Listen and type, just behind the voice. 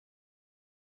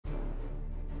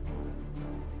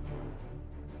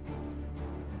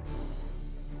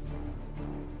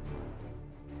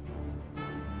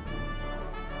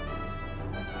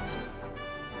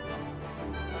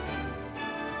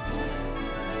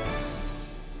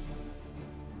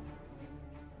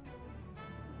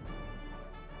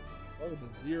episode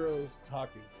of Zeros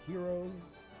Talking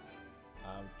Heroes.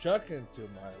 I'm Chuck, and to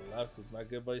my left is my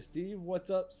good buddy Steve. What's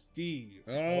up, Steve?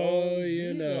 Oh,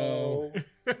 you know.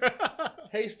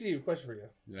 Hey, Steve, question for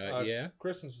you. Yeah?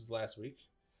 Christmas was last week.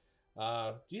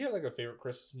 Do you have like a favorite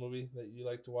Christmas movie that you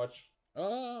like to watch?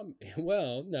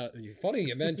 Well, no, funny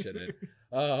you mention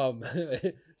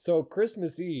it. So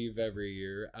Christmas Eve every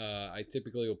year, I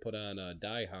typically will put on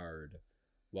Die Hard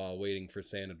while waiting for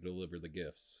Santa to deliver the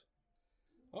gifts.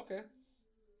 Okay.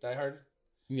 Die Hard?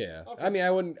 Yeah. Okay. I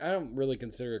mean, I don't really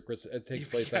consider it Christmas. It takes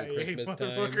place on Christmas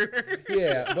time.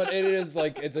 Yeah, but it is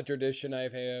like, it's a tradition I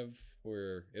have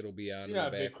where it'll be on in the You're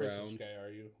not a big Christmas background. guy, are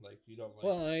you? Like, you don't like...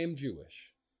 Well, I am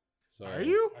Jewish. So, Are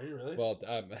you? Are you really? Well,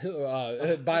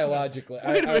 biologically,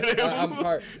 I'm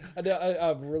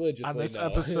religiously. On this no.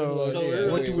 episode, So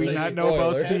what do we not know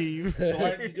about Steve? So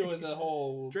why aren't you doing the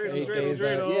whole...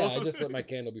 Dreidel. Yeah, I just lit my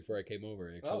candle before I came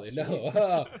over. Actually,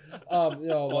 Oh,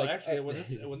 no. actually,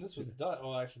 when this was done...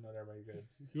 Oh, actually, no, never mind. You're good.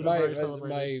 You never my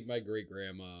celebrated? great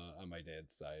grandma on my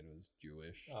dad's side was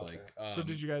Jewish. Okay. So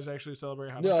did you guys actually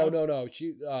celebrate Hanukkah? No.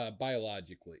 She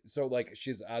biologically. So like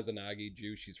she's Azanagi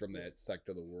Jew. She's from that sect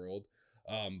of the world.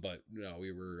 But no,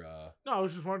 we were. No, I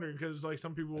was just wondering because like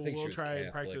some people I think she will was try and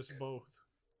Catholic. practice both.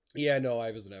 Yeah, no,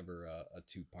 I was never a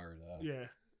two-part. Yeah,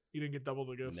 you didn't get double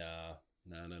the gifts. Nah,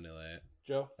 none of that.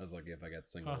 Joe? I was lucky if I got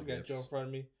single You got gifts. Joe in front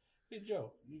of me. Hey,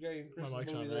 Joe, you got any Christmas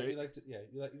mic's movie on, that right? you like to... Yeah,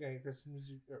 you got any Christmas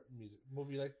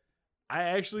movie you like... I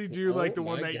actually do Oh like the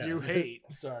one my that God. you hate.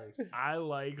 Sorry. I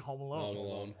like Home Alone. Home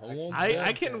Alone. Home Alone.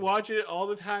 I can watch it all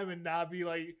the time and not be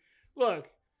like, look,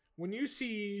 when you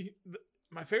see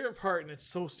my favorite part, and it's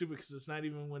so stupid because it's not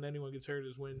even when anyone gets hurt,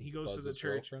 is when he goes to the Buzz's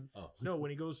church. girlfriend? Oh. No,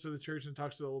 when he goes to the church and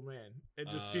talks to the old man and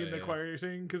just Oh, seeing the yeah. choir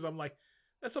sing, because I'm like,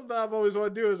 that's something I've always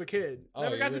wanted to do as a kid. Oh,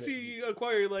 Never you got to really- see a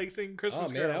choir like sing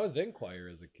Christmas Oh man, carols. I was in choir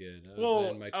as a kid. I was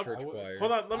Well, in my church choir.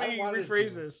 Hold on, let I me wanted rephrase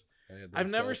to. this. I had those I've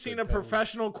never dulcet seen a tones.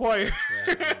 professional choir.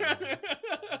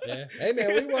 Yeah. Hey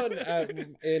man, we won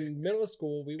in middle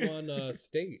school. We won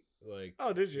state. Like,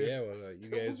 Oh, did you? yeah, well, you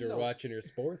guys were No. watching your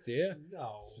sports. Yeah,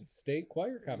 No. state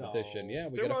choir competition. No. Yeah,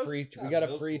 we There got a was- free. Not We got a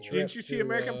middle free school. trip. Didn't you see to,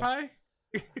 American Pie?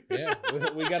 Yeah,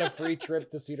 we got a free trip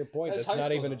to Cedar Point. That's That's high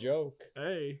not school, even a though. joke.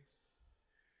 Hey.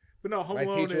 But no, Home My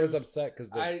Alone teacher was is... upset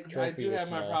because the I trophy do was have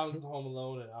my small. problems with Home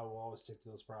Alone, and I will always stick to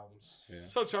those problems. Yeah.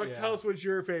 So, Chuck, Yeah. tell us what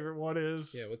your favorite one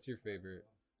is. Yeah. What's your favorite?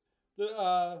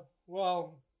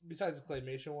 Well, besides the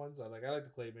claymation ones, I like the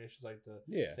claymations, like the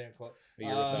Yeah. Santa Claus. A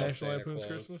Year Without National Santa Lampoon's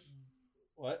Claus. Christmas.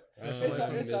 What? National It's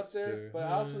Lampoon's up there, Mr. but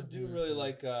I also do really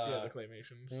like Yeah, the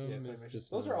claymations. Oh, yeah, Mr. claymations.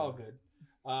 Those are all good.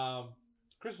 Snowman.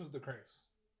 Christmas with the Cranks.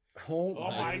 Oh, my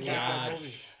I hate gosh. that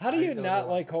movie. How do I you don't not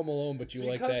know. like Home Alone, but you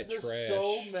like that there's trash?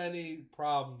 so many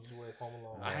problems with Home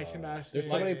Alone. I cannot There's stand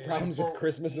so many it. problems with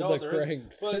Christmas No, with the there is-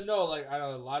 Cranks. But no, like on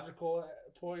a logical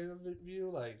point of view,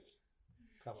 like,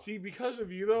 come on. See, because of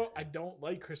you, though, I don't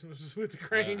like Christmases with the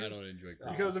Cranks. I don't enjoy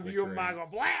Christmas. Because of with you and my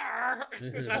Cranks. Blair.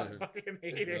 I fucking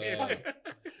hate it.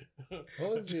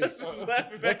 What was Just it? laughing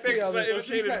back What's the there 'cause other- I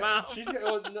imitated mom.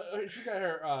 she's got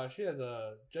her. She has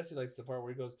a. Jesse likes the part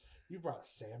where he goes, "You brought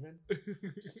salmon."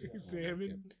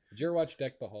 Salmon. Did you ever watch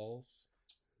Deck the Halls?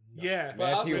 No. Yeah. But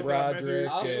Matthew also- Broderick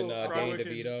also- and Danny Broderick and-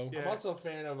 DeVito. yeah. I'm also a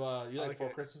fan of. You I like like Four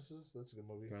it. Christmases? That's a good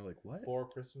movie. I'm like, what? Four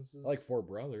Christmases. I like Four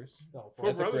Brothers. No, Four Four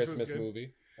That's a Brothers was Christmas good.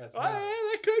 movie. That's Oh, not. yeah,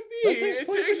 that could be. That takes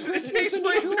place in Christmas in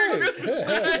place Detroit. during Christmas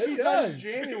time. It He's does. on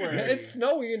January. It's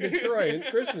snowy in Detroit. It's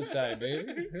Christmas time,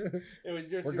 baby.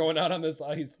 We're going out on this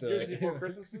ice You ever see Four to.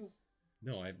 Christmases?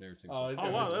 No, I've never seen. Oh, Four it's Oh,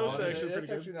 good. wow, It's that was fun. actually That's pretty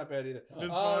good. actually not bad either.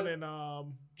 Vince Uh, Vaughn and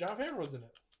John Favreau's in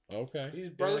it. Okay. He's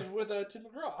brothers with Tim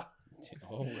McGraw.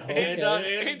 Oh, And,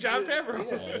 okay. and John Favreau.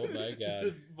 Oh my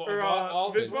God.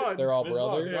 Or, Vince Vaughn. They're all Vince Vaughn.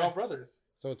 brothers. They're all brothers.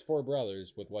 So it's four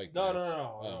brothers with white No, guys.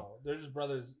 no. They're just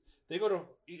brothers. They go to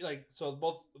so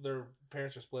both their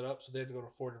parents are split up, so they have to go to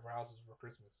 4 different houses for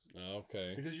Christmas. Oh,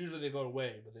 okay. Because usually they go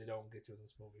away, but they don't get to in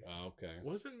this movie. Oh, okay.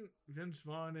 Wasn't Vince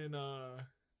Vaughn and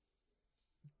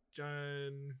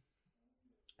John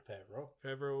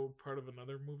Favreau part of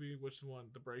another movie? Which one?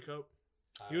 The Breakup?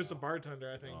 He was the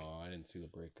bartender, I think. Oh, I didn't see the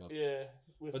breakup. Yeah.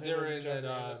 But they're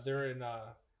in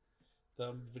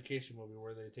the vacation movie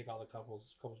where they take all the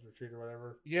couples retreat or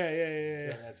whatever. Yeah.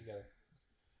 They're in that together.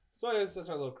 So I guess that's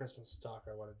our little Christmas talk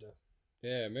I wanted to.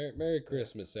 Yeah, Merry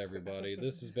Christmas, everybody.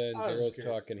 This has been I was Zeros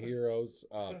curious. Talking Heroes.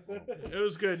 It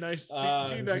was good. Nice to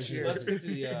see you next year. Let's get to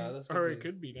the. Let's get or to it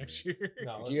could be next year.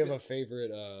 No, Do you have a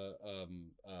favorite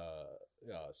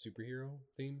superhero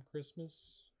themed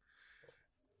Christmas?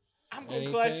 I'm going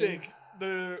Anything? classic.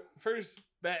 The first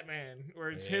Batman, where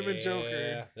it's him and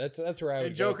Joker. That's where I would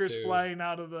And Joker's go to. flying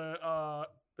out of the.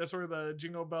 That's where the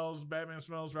Jingle Bells Batman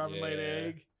smells Robin laid Yeah.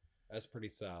 egg. That's pretty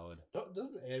solid.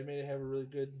 Doesn't the animated have a really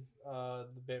good the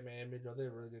Batman animated? Don't they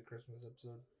have a really good Christmas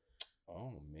episode?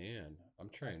 Oh man, I'm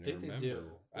trying to think they remember.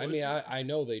 do. I mean, I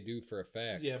know they do for a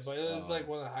fact. Yeah, but it's like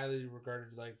one of the highly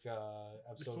regarded like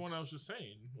episodes. It's the one I was just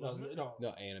saying. Wasn't it? No, no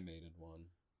animated one.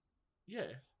 Yeah.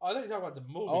 Oh, I thought you were talking about the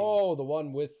movie. Oh, the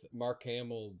one with Mark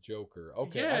Hamill Joker.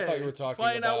 Okay, I thought you were talking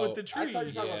flying about out with the tree. I thought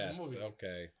you were talking yes, about the movie.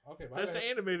 okay. Okay, That's the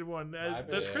animated one.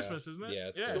 That's Yeah. Christmas, isn't it? Yeah,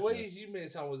 it's The Christmas. way you made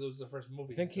it sound was it was the first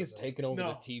movie. I think he's taken over No.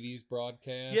 the TV's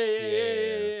broadcast.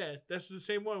 Yeah. That's the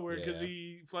same one where because Yeah.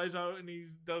 he flies out and he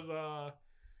does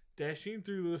dashing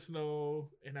through the snow,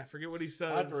 and I forget what he says.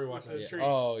 I have to rewatch with that. the Yeah. tree.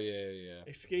 Oh yeah.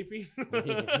 Escaping.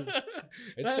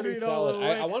 It's Laughing pretty all solid. the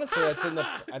way. I want to say that's in the.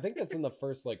 I think that's in the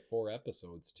first like 4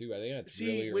 episodes too. I think that's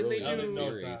See, really when early they in the do-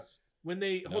 No, it's not. series. When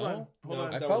they hold No? on. No,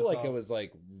 I Is that felt what like it's it all? was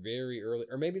like very early,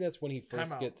 or maybe that's when he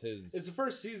first Time out. gets his. It's the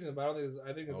first season, but I don't think it's.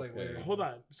 I think it's like Okay. later. Hold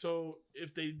on. So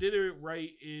if they did it right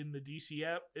in the DC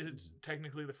app, it's Mm-hmm.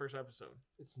 technically the first episode.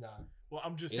 It's not. Well,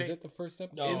 I'm just Is saying it the first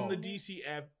episode? No. in the DC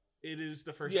app, it is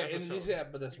the first Yeah, episode. in this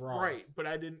app, but that's wrong. Right, but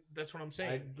I didn't. That's what I'm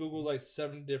saying. I googled like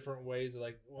 7 different ways of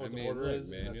like what I the mean, order look,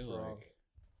 is, man, and that's you're wrong. like,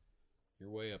 you're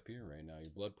way up here right now. Your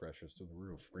blood pressure's through the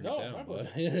roof. Bring No, it down, my bud. blood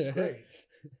pressure's great.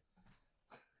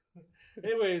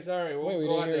 Anyways, all right. We'll Wait, we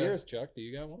go didn't on hear to yours, Chuck. Do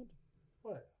you got one?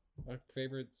 what A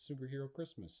favorite superhero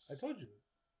Christmas? I told you.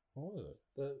 What was it?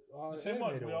 The Same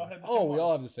one. animated We all one. had the Oh, same we one.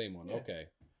 all have the same one. Yeah. Okay.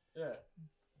 Yeah.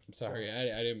 I'm sorry.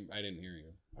 I didn't hear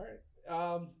you. All right.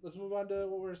 Let's move on to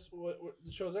what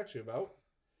the show's actually about.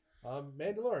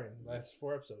 Mandalorian. Last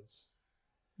 4 episodes.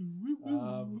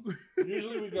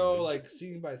 Usually we go like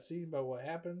scene by scene about what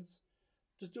happens.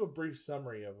 Just do a brief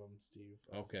summary of them, Steve.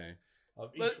 Okay.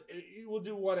 We'll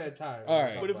do one at a time. All We'll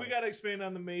right. talk But if about we it. got to expand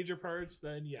on the major parts,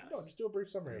 then yes. No, just do a brief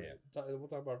summary. Yeah. Of it. We'll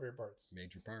talk about our favorite parts.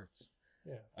 Major parts.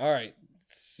 Yeah. All right.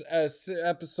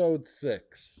 Episode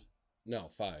 6. No,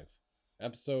 5.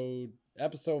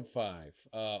 Episode 5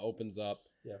 opens up.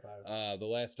 Yeah, 5. The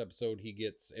last episode, he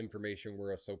gets information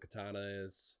where Ahsoka Tano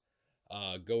is.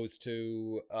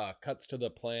 Cuts to the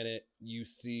planet. You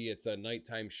see it's a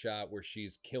nighttime shot where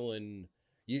she's killing.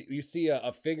 You see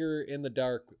a figure in the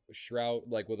dark, shroud,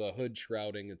 like with a hood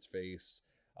shrouding its face,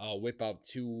 whip out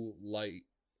 2 white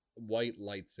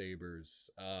lightsabers.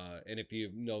 And if you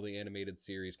know the animated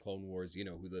series Clone Wars, you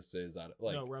know who this is.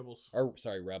 No, Rebels. Or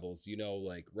sorry, Rebels. You know,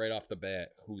 like right off the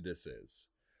bat, who this is.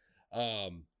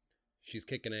 She's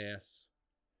kicking ass.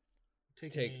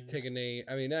 Take a name.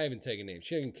 I mean, not even take a name.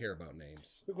 She doesn't care about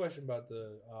names. Good question about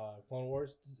the Clone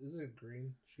Wars. Is it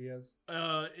green she has?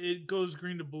 It goes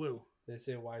green to blue. They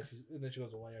say why she's, and then she goes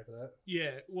to white after that.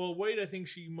 Yeah. Well, white I think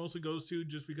she mostly goes to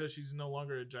just because she's no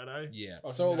longer a Jedi. Yeah.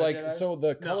 Oh, So she's not like, Jedi? so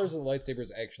the colors of the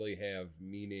lightsabers actually have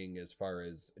meaning as far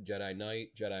as Jedi Knight,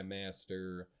 Jedi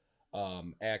Master,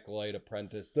 Acolyte,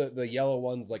 Apprentice. The yellow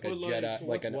one's like a But, like, Jedi, So like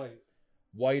what's an white?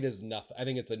 white is nothing. I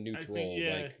think it's a neutral.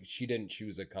 yeah. Like she didn't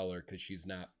choose a color because she's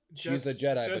not. She's a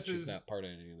Jedi, but she's not part of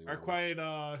any of the Our orders. quiet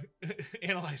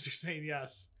analyzer saying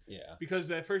yes Yeah. because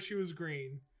at first she was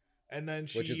green, and then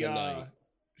she Which is a knight.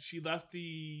 she left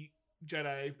the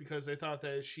Jedi because they thought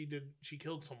that she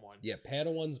killed someone. Yeah,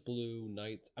 Padawan's blue,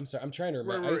 Knights. I'm sorry, I'm trying to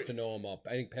remember. Right. I used to know them up.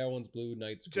 I think Padawan's blue,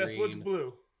 Knight's Jess, green. what's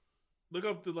blue? Look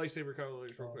up the lightsaber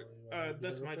colors real Oh, quick. you wanna do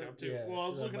That's that my real job quick? too. Yeah, Well, I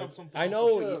was sure, looking Mike. up something. I else.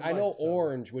 know, Should've I know. liked some.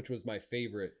 Orange, which was my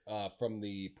favorite from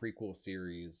the prequel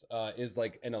series, is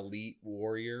like an elite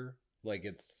warrior. Like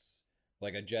it's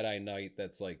like a Jedi Knight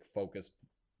that's like focused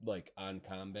like on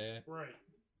combat. Right.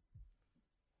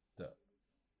 The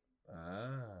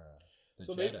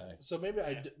So Jedi. maybe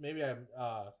I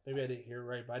didn't hear it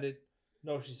right, but I didn't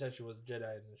know if she said she was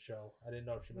Jedi in the show. I didn't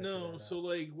know if she mentioned it or No, not. so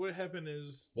like what happened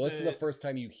is Well, this is the that- first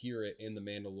time you hear it in the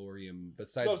Mandalorian,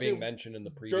 besides No, being see, mentioned in the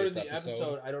during previous the episode.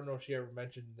 episode, I don't know if she ever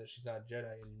mentioned that she's not a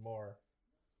Jedi anymore.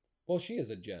 Well, she is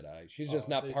a Jedi. She's just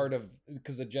not they part said- of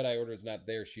because the Jedi Order is not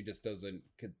there. She just doesn't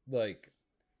like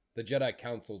the Jedi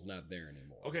Council's not there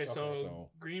anymore. Okay, so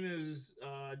so green is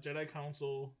Jedi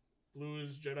Council, blue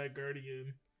is Jedi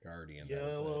Guardian, Guardian.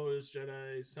 yellow is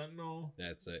Jedi Sentinel,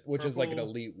 That's it. Which is like an Purple.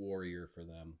 elite warrior for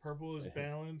them. purple is Yeah.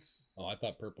 Balance, Oh, I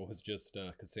thought purple was just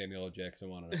because Samuel L. Jackson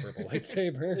wanted a purple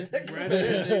lightsaber.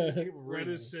 red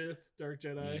is Sith, Dark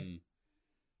Jedi,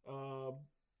 Mm.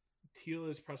 teal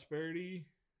is Prosperity,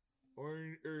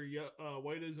 orange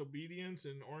white is Obedience,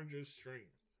 and orange is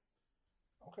Strength.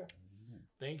 Okay,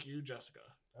 Thank you, Jessica.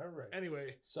 all right.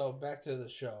 Anyway, So back to the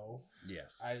show.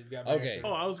 Yes. I got my Okay. answer.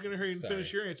 I was gonna hurry and Sorry.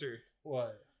 finish your answer.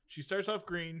 What? She starts off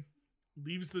green,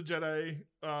 leaves the Jedi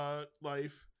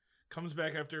life, comes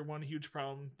back after one huge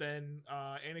problem. Then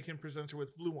Anakin presents her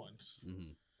with blue ones,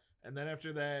 Mhm. and then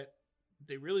after that,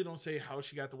 they really don't say how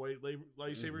she got the white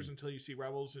lightsabers until you see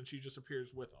Rebels, and she just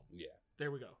appears with them. Yeah.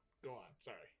 There we go. Go on.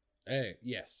 Sorry. Hey,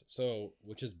 yes. So,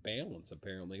 which is balance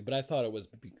apparently, but I thought it was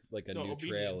like a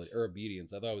neutrality or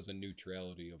obedience. I thought it was a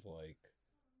neutrality of like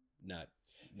not.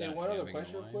 Hey, not one other having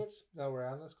question, real quick. alliance. Now we're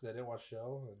on this because I didn't watch the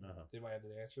show, and they might have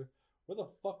the answer. Where the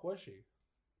fuck was she?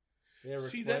 They ever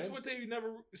See, explain? that's what they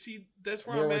never see. That's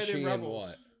where, Where I'm was at she in in Rebels.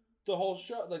 what? The whole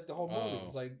show, like the whole movie.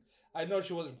 It's Oh. like I know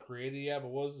she wasn't created yet, but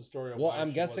what was the story? Of Well, why I'm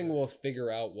she guessing wasn't? we'll figure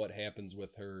out what happens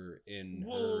with her in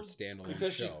her standalone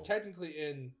because show. she's technically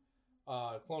in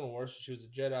Clone Wars. She was a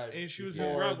Jedi, And she was in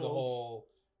before Rebels. the whole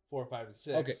 4, 5, and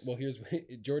 6. Okay, well here's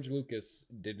George Lucas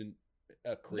didn't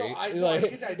create. I like,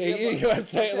 get the idea, you but know what I'm I'm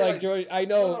saying? saying, Like George, I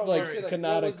know, like I'm saying,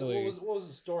 canonically. what was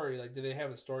the story? Like, did they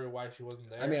have a story why she wasn't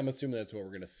there? I mean, I'm assuming that's what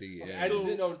we're gonna see. Okay, in- I just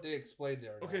didn't know if they explained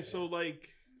it. Or Okay, not, so like,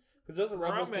 because doesn't where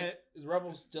Rebels I'm at- is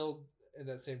Rebels still in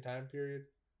that same time period?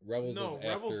 Rebels no, is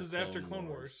Rebels after is after Clone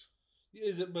Wars.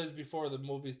 Is it? But it's before the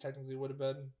movies technically would have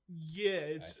been. Yeah,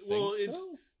 it's I well, think it's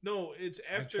so? no, it's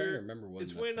I'm trying to after. remember when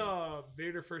It's that's when at.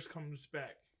 Vader first comes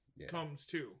back. Yeah. Comes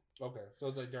too. Okay, so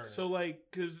it's like during. So like,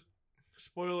 because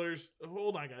spoilers.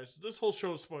 Hold on, guys. This whole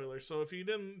show is spoilers. So if you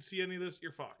didn't see any of this,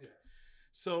 you're fucked. Yeah.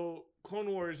 So Clone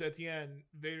Wars at the end,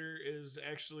 Vader is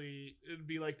actually it'd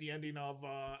be like the ending of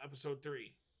Episode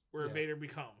 3, where Yeah. Vader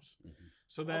becomes. Mhm.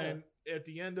 So then at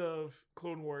the end of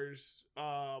Clone Wars,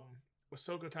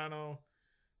 Ahsoka Tano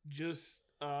just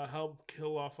helped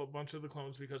kill off a bunch of the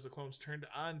clones because the clones turned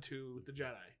onto the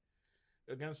Jedi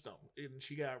against them, and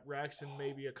she got Rex and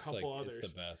maybe a It's couple like, others.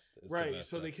 It's the best. It's the Right, best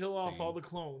so they that kill off all the scene.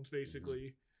 clones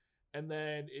basically, and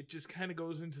then it just kind of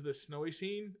goes into the snowy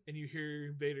scene, and you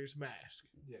hear Vader's mask,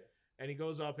 yeah. and he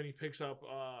goes up and he picks up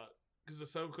because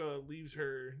Ahsoka leaves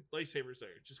her lightsabers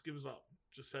there, just gives up,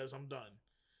 just says I'm done,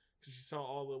 because she saw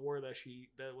all the war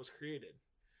that was created.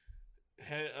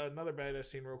 Another badass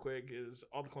scene real quick is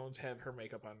all the clones have her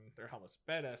makeup on their helmets,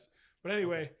 badass. But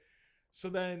anyway, so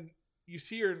then you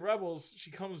see her in Rebels, she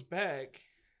comes back,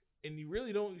 and you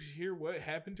really don't hear what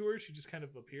happened to her. She just kind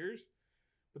of appears.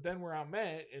 But then where I'm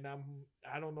at, and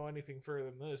I don't know anything further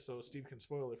than this, so Steve can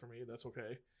spoil it for me. That's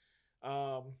okay.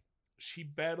 She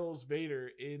battles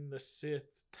Vader in the Sith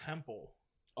temple.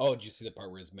 Oh, did you see the part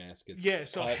where his mask gets? Yeah,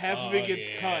 so cut? half of it gets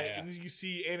yeah. cut, and you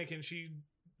see Anakin.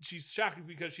 She's shocked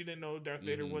because she didn't know Darth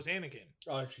Vader Mhm. was Anakin.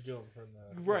 Oh, she do them from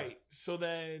the Right. So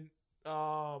then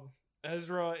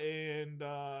Ezra and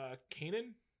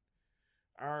Kanan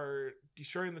are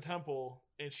destroying the temple,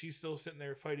 and she's still sitting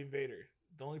there fighting Vader.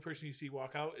 The only person you see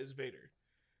walk out is Vader.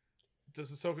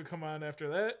 Does Ahsoka come on after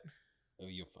that? Oh,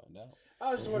 you'll find out.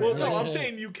 I was just Well, wondering. no, I'm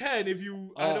saying you can if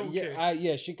you. I don't care.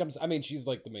 Yeah, she comes. I mean, she's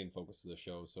like the main focus of the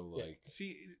show. So Yeah. like,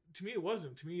 See, to me, it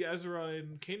wasn't. To me, Ezra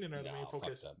and Kanan are the main no, fuck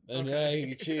focus. them. And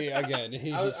Okay. she again.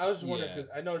 I was just wondering yeah.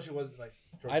 because I know she wasn't like.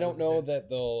 I don't know that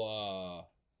they'll.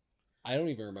 I don't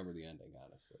even remember the ending,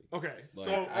 honestly. Okay, Like,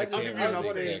 so I I'll just- give I you was an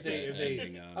wondering update. if they-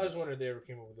 ending on I was it. wondering if they ever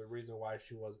came up with a reason why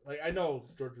she was like. I know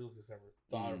George Lucas never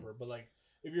thought of Mhm. her, but like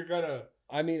if you're gonna,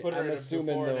 I mean, put her I'm in a assuming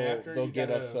before and they'll after, they'll you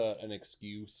give us gotta- an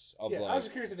excuse of yeah, I was like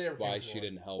just curious if they ever why came she before.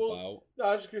 didn't help Well, out. No,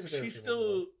 I was just curious if they She ever came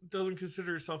still before. doesn't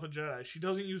consider herself a Jedi. She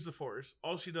doesn't use the Force.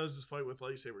 All she does is fight with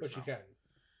lightsabers. But she now. can.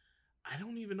 I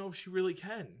don't even know if she really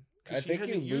can. I Because she think you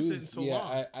hasn't used it in lose. so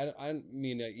Yeah, long. I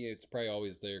mean, yeah, it's probably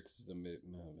always there because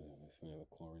the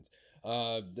chlorines.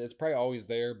 It's probably always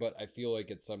there, but I feel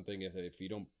like it's something if you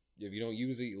don't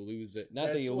use it, you lose it. Not that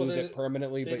That's- you well, lose they- it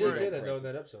permanently, They but did you say don't that though in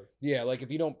prac- that episode. Yeah, like if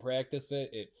you don't practice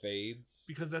it, it fades.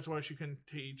 Because that's why she can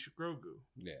teach Grogu.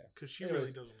 Yeah. Because she Anyways,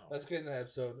 really doesn't know. Let's get in the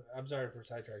episode. I'm sorry for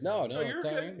sidetracking. No, you. no, you're it's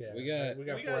okay. all right. Yeah, We got we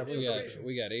got we 4 got episodes.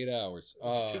 we got 8 hours.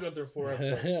 She go through 4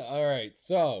 episodes. All right,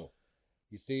 so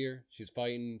you see her. She's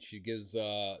fighting. She gives.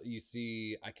 You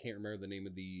see. I can't remember the name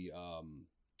of the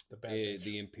The bad bitch.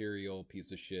 the Imperial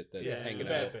piece of shit that's Yeah, the hanging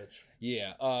bad out. bitch.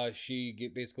 Yeah. She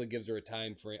basically gives her a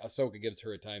time frame. Ahsoka gives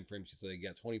her a time frame. She said, "You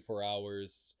got 24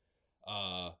 hours.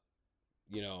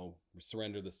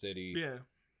 Surrender the city.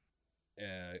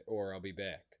 Yeah. Or I'll be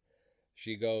back."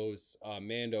 She goes.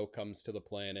 Mando comes to the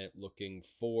planet looking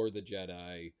for the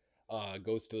Jedi.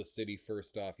 Goes to the city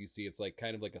first off. You see, it's like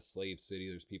kind of like a slave city.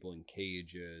 There's people in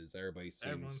cages. Everybody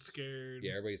seems Everyone's scared.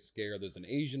 Yeah, everybody's scared. There's an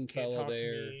Asian Can't fella talk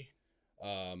there. to me.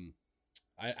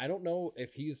 I don't know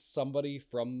if he's somebody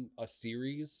from a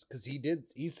series because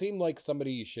he seemed like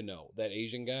somebody you should know. That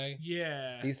Asian guy.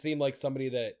 Yeah. He seemed like somebody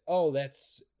that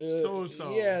that's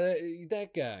So-so. Yeah,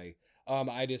 that guy.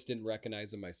 I just didn't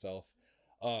recognize him myself.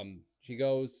 She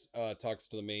goes, talks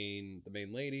to the main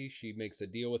lady. She makes a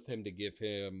deal with him to give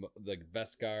him the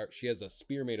Beskar. She has a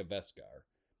spear made of Beskar,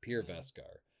 pure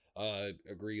Beskar.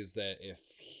 agrees that if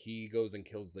he goes and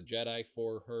kills the Jedi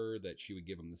for her, that she would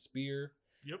give him the spear.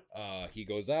 Yep. He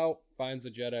goes out, finds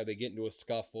a Jedi. They get into a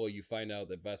scuffle. You find out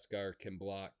that Beskar can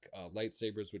block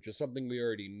lightsabers, which is something we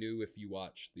already knew if you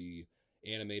watch the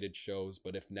animated shows.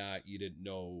 But if not, you didn't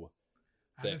know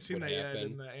I haven't seen that yet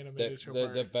in the animated show.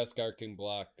 The Beskar can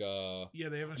block. Yeah,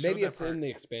 they haven't. Maybe showed it's that part. in the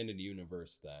expanded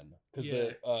universe then, because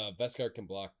Yeah. the Beskar can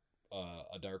block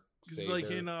a dark Because saber.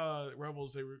 like in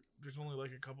Rebels, there's only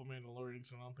like a couple Mandalorians,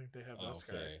 and I don't think they have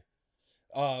Beskar. Okay.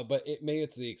 But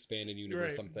it's the expanded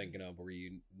universe Right. I'm thinking of, where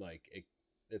you like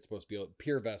it's supposed to be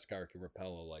pure Beskar can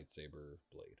repel a lightsaber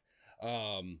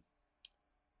blade.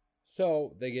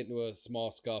 So they get into a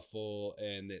small scuffle,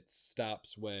 and it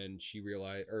stops when she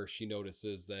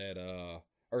notices that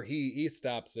or he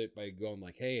stops it by going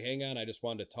like, "Hey, hang on, I just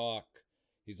wanted to talk."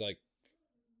 He's like,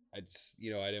 I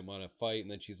didn't want to fight.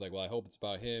 And then she's like, "Well, I hope it's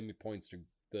about him." He points to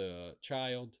the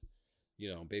child,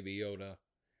 Baby Yoda.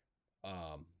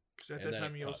 Because at And that then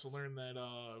time, it you also cuts. learned that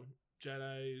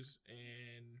Jedi's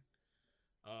and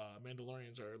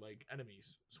Mandalorians are like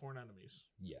enemies, sworn enemies.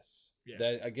 Yes.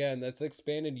 Yeah. That's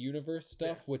expanded universe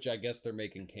stuff, Yeah. which I guess they're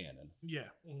making canon. Yeah.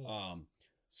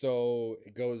 So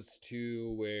it goes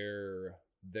to where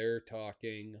they're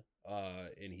talking,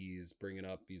 and he's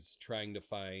trying to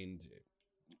find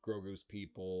Grogu's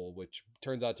people, which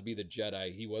turns out to be the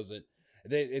Jedi.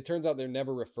 It turns out they're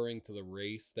never referring to the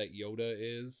race that Yoda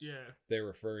is. Yeah. They're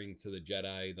referring to the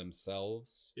Jedi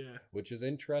themselves. Yeah. Which is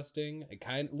interesting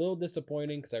and a little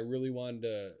disappointing, because I really wanted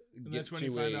to And get that's when to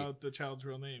you find out the child's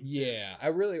real name. too. Yeah, I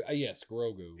really yes,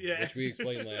 Grogu, Yeah. which we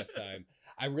explained last time.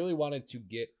 I really wanted to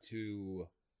get to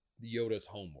Yoda's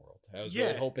homeworld. I was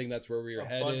really Yeah. hoping that's where we were A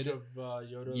headed. bunch of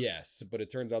Yodas. Yes, but it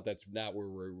turns out that's not where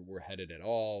we're headed at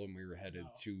all, and we were headed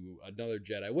No. to another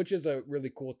Jedi, which is a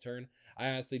really cool turn. I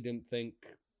honestly didn't think.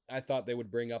 I thought they would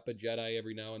bring up a Jedi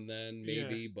every now and then,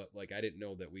 maybe, but like I didn't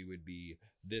know that we would be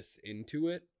this into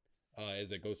it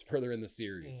as it goes further in the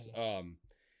series.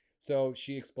 So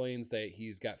she explains that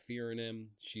he's got fear in him.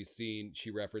 She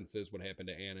references what happened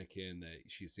to Anakin, that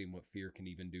she's seen what fear can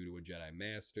even do to a Jedi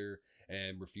Master,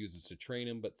 and refuses to train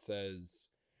him, but says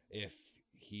if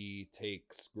he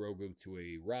takes Grogu to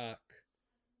a rock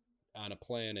on a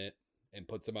planet and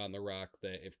puts him on the rock,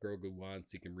 that if Grogu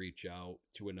wants, he can reach out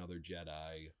to another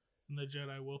Jedi, And the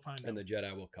Jedi will find him. and the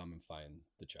Jedi will come and find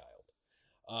the child.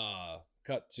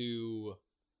 Cut to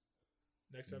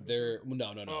Next episode.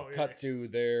 no. Oh, Cut yeah. to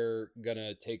they're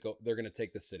gonna take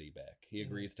the city back. He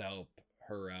agrees to help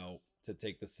her out to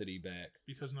take the city back.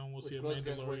 Because no one will Which see a goes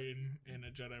against what- Mandalorian and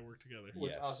a Jedi work together.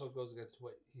 Which Yes. also goes against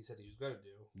what he said he was going to do.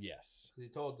 Yes. Because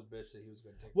he told the bitch that he was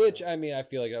going to take Which her out. I mean, I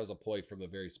feel like that was a ploy from the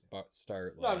very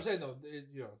start. No, I'm saying though,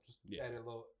 just Yeah. add a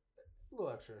little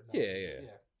extra. Yeah.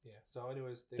 Yeah. So,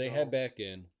 anyways, They go- head back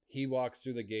in. He walks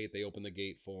through the gate. They open the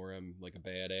gate for him like a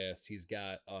badass. He's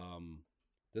got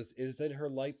is it her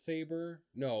lightsaber?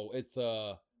 No, it's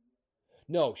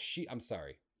no, I'm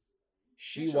sorry.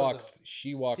 She shows walks up.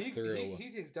 she walks He, through. he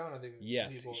takes down, I think.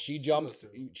 Yes, people. she goes jumps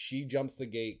through. she jumps the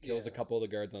gate, kills a Yeah. couple of the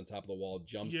guards on top of the wall,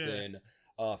 jumps Yeah. in,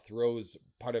 throws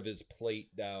part of his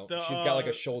plate down. The, She's got like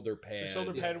a shoulder The pad.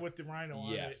 shoulder Yeah. pad with the rhino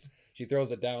on Yes. She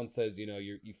throws it down, says, you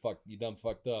done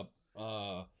fucked up.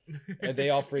 And they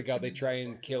all freak out. They try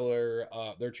and kill her.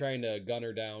 They're trying to gun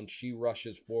her down. She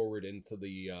rushes forward into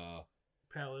the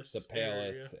palace.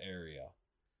 palace area,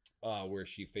 where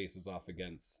she faces off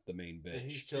against the main And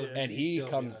he's bitch. chill- Yeah. And he's he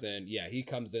chilling comes behind. in. Yeah, he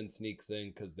comes in, sneaks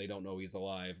in because they don't know he's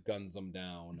alive. Guns them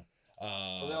down.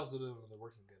 Well, they also do it when they're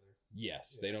working together.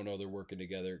 Yes, Yeah. they don't know they're working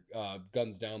together.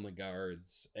 Guns down the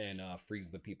guards and frees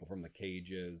the people from the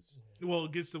cages. Well,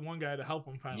 it gets the one guy to help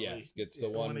him finally. Yes, gets Yeah.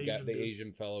 the The one guy, Asian the dude.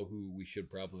 Asian fellow who we should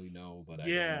probably know, but I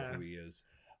Yeah. don't know who he is.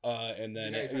 And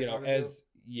then The guy you tried you know, talking to? as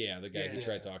the guy he Yeah.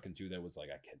 tried talking to that was like,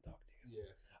 I can't talk to you.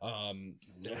 Yeah.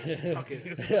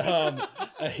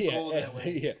 Yeah, Go that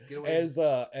way. Get away.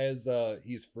 as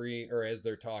he's free, or as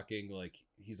they're talking, like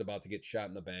he's about to get shot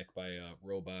in the back by a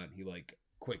robot. He like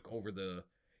quick over the,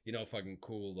 fucking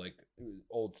cool, like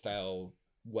old style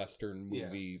Western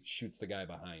movie, shoots the guy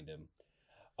behind him.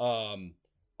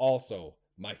 Also,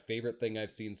 my favorite thing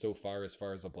I've seen so far as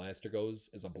a blaster goes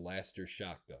is a blaster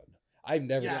shotgun. I've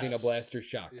never seen a Yes. blaster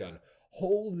shotgun. Yeah.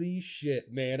 Holy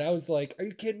shit, man. I was like, are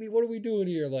you kidding me? What are we doing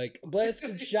here? Like,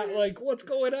 blasted shot, like, what's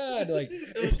going on? Like,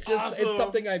 it's just, it's awesome.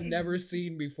 something I've never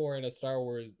seen before in a Star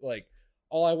Wars. Like,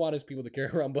 all I want is people to carry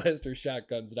around blaster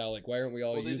shotguns now. Like, why aren't we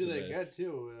all Well, they do using that again this?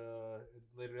 too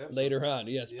later. Episode. Later on,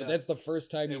 yes, Yeah. but that's the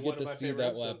first time you And get one of to my see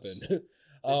favorite that episodes. weapon.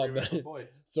 They bring back my boy.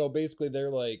 So basically,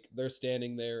 they're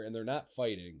standing there and they're not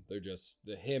fighting. They're just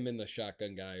him and the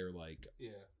shotgun guy are like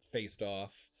Yeah. faced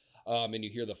off. And you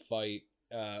hear the fight.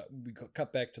 we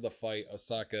cut back to the fight.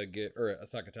 Asaka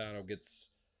Tano gets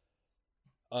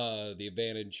the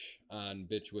advantage on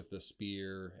bitch with the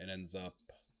spear and ends up.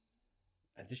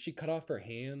 Does she cut off her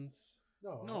hands?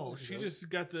 No, she just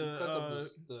got She the cuts up her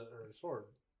sword.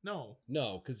 no.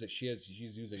 No, because she's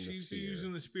using the spear. She's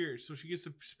using the spear, so she gets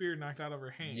the spear knocked out of her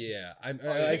hand. Yeah, I think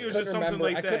it was just something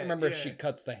like I couldn't that, remember if yeah. she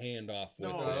cuts the hand off. With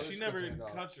No, it. she just never cuts the hand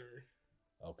off. cuts her.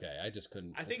 Okay, I just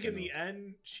couldn't. I think in the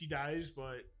end she dies,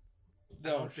 but They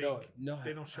don't show it. No,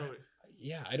 they don't show it.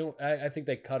 Yeah, I don't. I think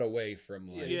they cut away from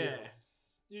like. Yeah.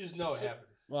 You just know it happened.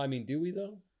 Well, I mean, do we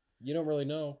though? You don't really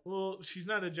know. Well, she's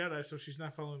not a Jedi, so she's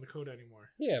not following the code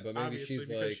anymore. Yeah, but maybe Obviously, she's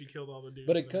because like. she killed all the dudes.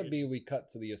 But in it the could be beginning. we cut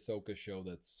to the Ahsoka show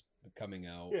that's coming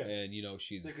out, Yeah. and They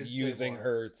she's could say using more.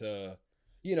 her to,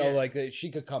 Yeah. like she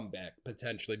could come back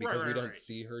potentially because we don't right.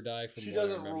 see her die. From She what I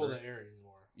doesn't rule remember. the air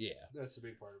anymore. Yeah. That's the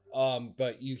big part of it.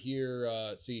 But you hear,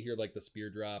 like the spear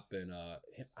drop, and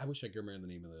I wish I could remember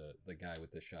the name of the guy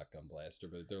with the shotgun blaster,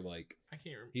 but they're like, I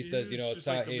can't remember. he says, It's just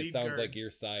like the it lead sounds guard. like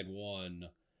you're side one,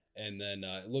 and then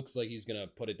it looks like he's gonna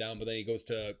put it down, but then he goes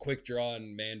to quick draw,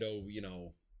 and Mando,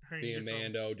 Her being gets on-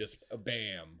 Mando, just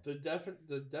bam. The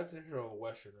definition of a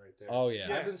Western right there. Oh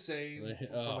yeah. I've been saying from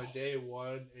Oh. my day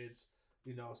one, it's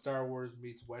Star Wars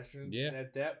meets Westerns. Yeah. And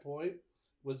at that point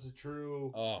was the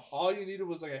true. Oh. All you needed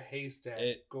was like a haystack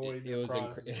going it was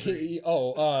across the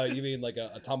incredible. street. You mean like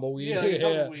a tumbleweed? Yeah, like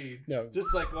tumbleweed. No.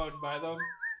 Just like going by them.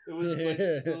 It was like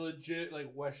the legit like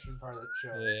Western part of that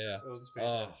show. Yeah. It was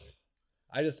fantastic.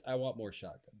 I want more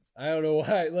shotguns. I don't know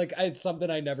why. Like it's something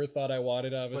I never thought I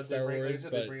wanted out of a But Star like I Wars.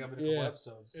 said, but they bring up in a couple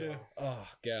episodes. So. Yeah. oh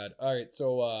god. All right.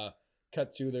 So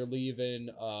cut to they're leaving.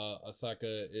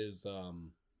 Asaka is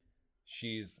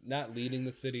she's not leading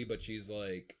the city, but she's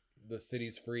like the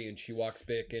city's free, and she walks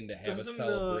back in to have Doesn't a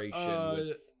celebration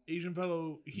with. Asian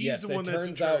fellow, he's Yes, the one it that's in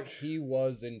turns out charge. he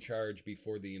was in charge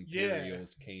before the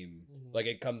Imperials came. Mhm. Like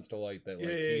it comes to light that like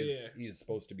Yeah. he's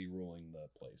supposed to be ruling the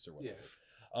place or Yeah.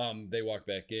 whatever. They walk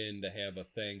back in to have a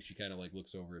thing. She kind of like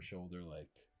looks over her shoulder, like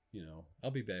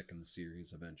I'll be back in the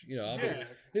series eventually. I'll be, Yeah.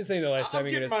 this ain't the last time I'm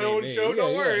you're getting gonna my see own me. show,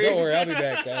 don't worry. Don't worry, I'll be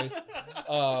back, guys.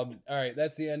 All right,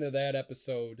 that's the end of that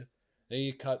episode. Then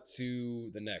you cut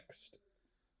to the next.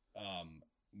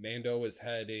 Mando is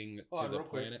heading Oh, to the real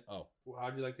quick. planet. Oh, Well,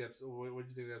 how'd you like the episode? What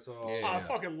did you think of the episode? Yeah. Oh, I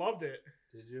fucking loved it.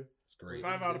 Did you? it's great.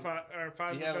 5 out of 5, or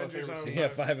 5 Do you have a Avengers favorite out of scene? 5.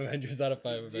 Yeah, 5 Avengers out of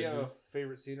 5 Do you have a Avengers.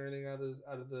 favorite scene or anything out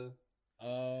of the?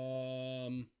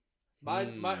 My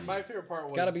favorite part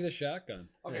was It's got to be the shotgun.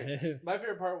 Okay. My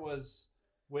favorite part was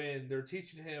when they're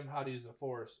teaching him how to use the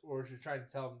Force, or she's trying to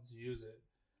tell him to use it,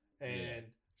 and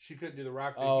she couldn't do the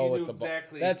rock thing. Oh, he with knew the ball.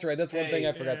 exactly. That's right. That's one thing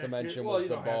I forgot yeah. to mention Well, was you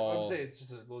the don't have. ball. I'm saying it's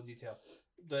just a little detail.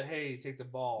 Take the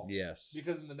ball. Yes.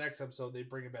 Because in the next episode they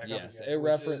bring it back Yes, up again.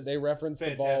 they reference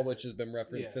the ball, fantastic. which has been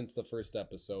referenced Yeah. since the first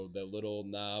episode. The little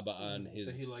knob on that he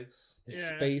his likes.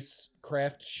 Yeah.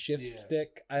 spacecraft shift Yeah.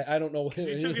 stick. I don't know.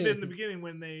 He took it in the beginning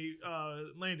when they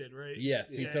landed, right?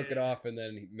 Yes, he Yeah, took it yeah. off, and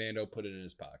then Mando put it in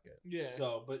his pocket. Yeah.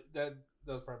 So, but that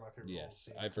was probably my favorite. Yes,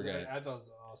 scene, I forgot. I thought it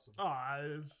was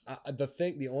awesome. It's,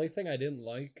 The only thing I didn't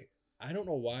like, I don't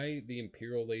know why the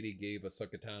Imperial lady gave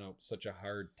Ahsoka Tano such a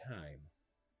hard time.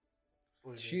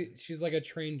 What do you mean? She's like a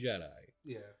trained Jedi.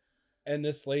 Yeah. And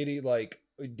this lady like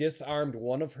disarmed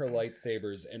one of her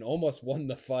lightsabers and almost won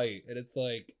the fight. And it's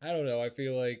like, I don't know. I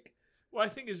feel like well, I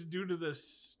think it's due to the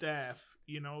staff,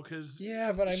 because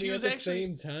yeah, but I She mean was at the actually-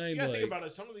 same time, you gotta like think about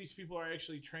it. Some of these people are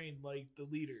actually trained like the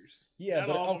leaders. yeah, Not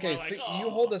but all of them okay, are like, so "Oh." you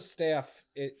hold a staff,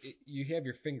 you have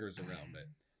your fingers around it.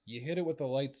 You hit it with a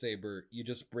lightsaber, you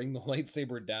just bring the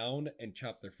lightsaber down and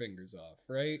chop their fingers off,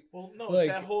 right? Well, no, Like,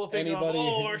 it's that whole thing anybody-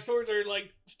 of, our swords are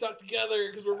like stuck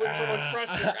together because we're with so much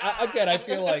pressure. Again, I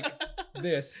feel like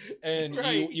this, and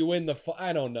Right. you win the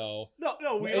I don't know.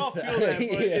 No, we all It's- feel that,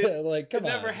 but yeah, like it come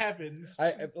on. never happens.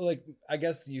 I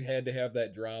guess you had to have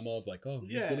that drama of like, oh,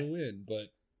 who's Yeah. gonna win? But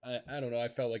I don't know. I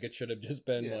felt like it should have just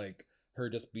been Yeah. like her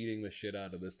just beating the shit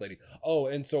out of this lady. Oh,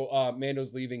 and so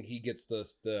Mando's leaving. He gets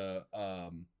the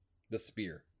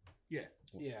spear.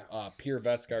 Yeah. Pure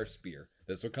Veskar spear.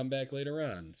 This will come back later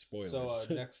on. Spoilers.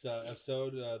 So next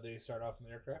episode, they start off in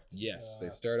the aircraft. yes, they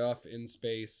start off in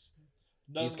space.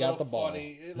 Done he's a got little the ball.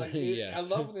 Funny. Yes. I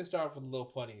love when they start off with a little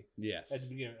funny Yes. at the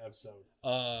beginning of the episode.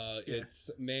 Yeah. It's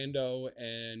Mando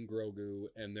and Grogu,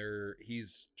 and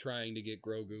he's trying to get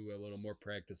Grogu a little more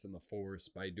practice in the Force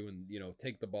by doing,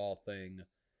 take the ball thing.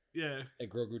 Yeah. And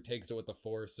Grogu takes it with the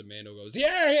Force, and Mando goes,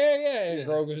 yeah, and Yeah.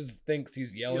 Grogu thinks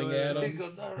he's yelling at He him.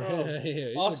 goes, no. Yeah,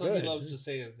 he's Also, good. he loves to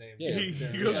say his name. Yeah. He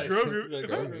Yeah. goes, Like, Grogu. like,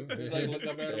 Grogu. He's like, look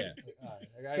up at him. Yeah. All right,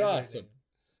 I got It's your awesome. name.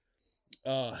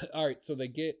 All right, so they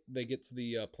get to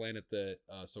the planet that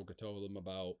Ahsoka told them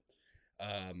about.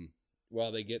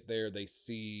 while they get there, they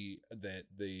see that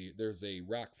there's a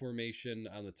rock formation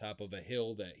on the top of a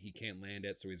hill that he can't land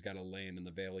at, so he's got to land in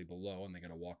the valley below, and they got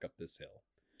to walk up this hill.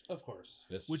 Of course.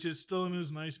 Which is still in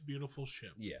his nice, beautiful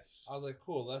ship. Yes. I was like,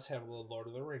 cool, let's have a little Lord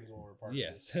of the Rings when we're part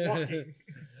Yes. of this.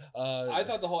 I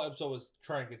thought the whole episode was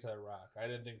trying to get to that rock. I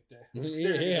didn't think that.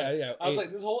 Yeah. I was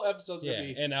like, this whole episode's going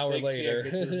to be an hour later.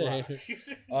 Can't get to this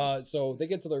rock. So they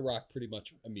get to the rock pretty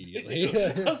much immediately.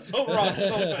 so rock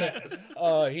so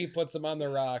fast. He puts him on the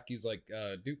rock. He's like,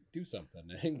 do something.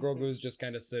 And Grogu's just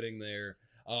kind of sitting there.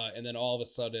 And then all of a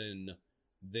sudden,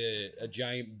 a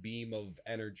giant beam of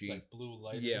energy, like blue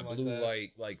light. Yeah, blue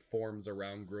light like forms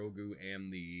around Grogu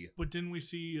and the. But didn't we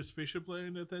see a spaceship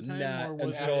land at that time? Not or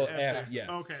was until it after.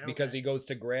 Yes, okay, because he goes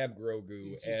to grab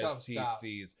Grogu as he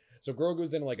sees. So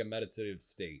Grogu's in like a meditative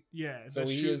state. Yeah. So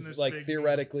he is like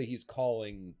theoretically he's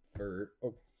calling for.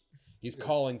 He's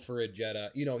calling for a Jedi.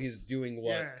 You know, he's doing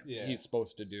what he's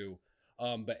supposed to do.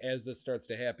 But as this starts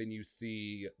to happen, you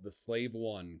see the Slave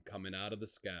One coming out of the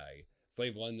sky.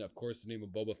 Slave One, of course, the name of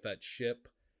Boba Fett's ship.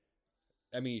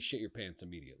 I mean, you shit your pants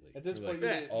immediately. At this point,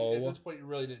 at this point, you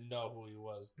really didn't know who he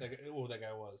was. Who that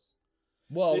guy was.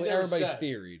 Well, everybody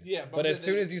theoried. Yeah, but as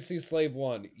soon as you see Slave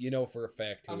One, you know for a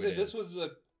fact who it is. This was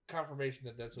a confirmation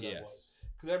that that's what that was.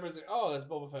 Because everybody's like, "Oh, that's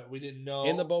Boba Fett." We didn't know.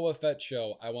 In the Boba Fett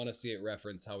show, I want to see it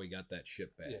reference how he got that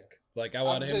ship back. Yeah. Like I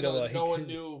want him to like. No one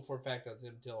knew for a fact that was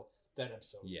him until that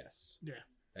episode. Yes. Yeah.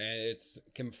 And it's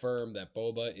confirmed that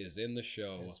Boba is in the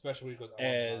show, and especially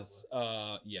because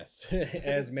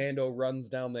as Mando runs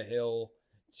down the hill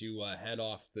to head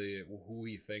off who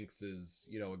he thinks is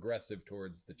aggressive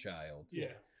towards the child.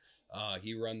 Yeah.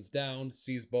 He runs down,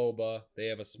 sees Boba. They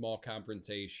have a small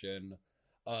confrontation,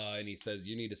 and he says,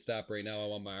 "You need to stop right now. I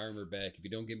want my armor back. If you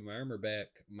don't give me my armor back,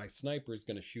 my sniper is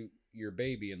gonna shoot your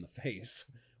baby in the face."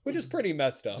 Which is pretty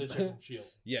messed up.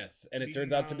 Yes, and it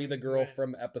turns out to be the girl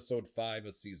from episode 5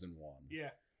 of season 1. Yeah.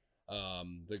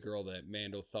 The girl that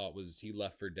Mando thought he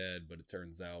left for dead, but it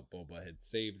turns out Boba had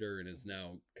saved her and is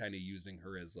now kind of using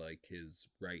her as like his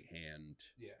right hand.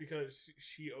 Yeah. Because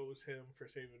she owes him for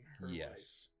saving her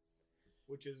life.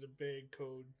 Which is a big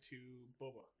code to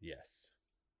Boba. Yes.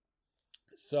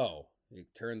 So it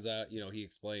turns out, he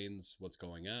explains what's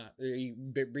going on. He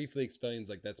briefly explains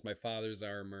like that's my father's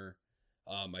armor.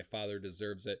 My father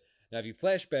deserves it. Now, if you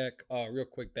flash back, real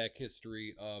quick back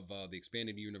history of the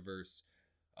expanded universe,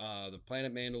 the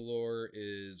planet Mandalore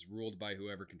is ruled by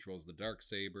whoever controls the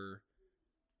Darksaber.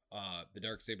 The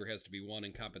Darksaber has to be won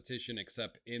in competition,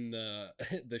 except in the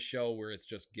the show where it's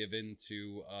just given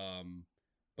to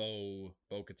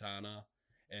Bo-Katan,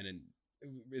 and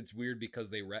it's weird because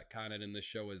they retcon it in the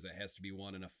show as it has to be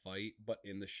won in a fight, but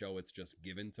in the show it's just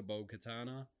given to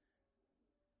Bo-Katan.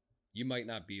 You might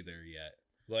not be there yet.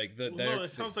 Like it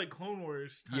sounds like Clone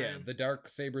Wars time. Yeah, the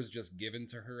Darksaber's just given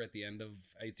to her at the end of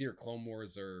it's either Clone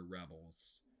Wars or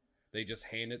Rebels. They just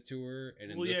hand it to her,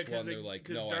 and in this one they're like,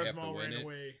 "No, I have to win it."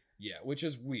 Away. Yeah, which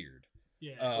is weird.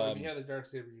 Yeah. So if you have the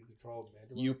Darksaber, you control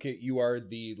Mandalore. You are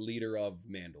the leader of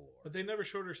Mandalore. But they never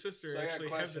showed her sister actually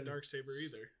have the Darksaber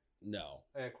either. No.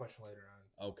 I got a question later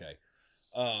on. Okay.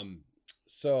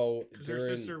 So because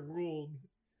her sister ruled.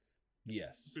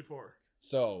 Yes. Before.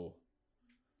 So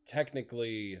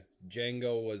technically,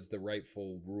 Jango was the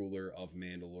rightful ruler of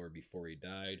Mandalore before he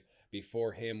died.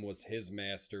 Before him was his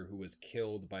master, who was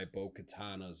killed by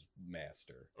Bo-Katana's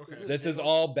master. Okay. This is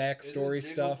all backstory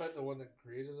stuff. Jango Fett the one that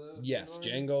created the Yes,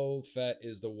 Mandalorian? Jango Fett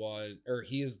is the one, or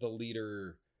he is the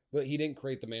leader. But he didn't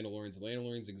create the Mandalorians. The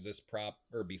Mandalorians exist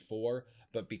before,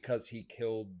 but because he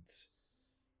killed.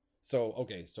 So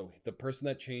the person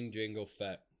that changed Jango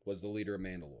Fett was the leader of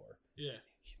Mandalore. Yeah.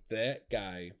 That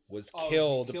guy was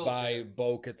killed by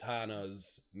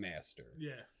Bo-Katana's master.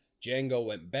 Yeah. Jango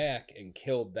went back and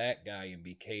killed that guy and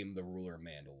became the ruler of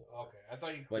Mandalore. Okay, I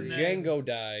thought when Jango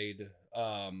died,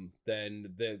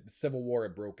 then the Civil War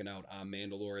had broken out on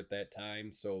Mandalore at that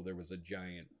time, so there was a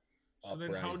giant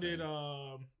uprising. Then how did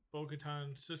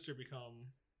Bo-Katan's sister become?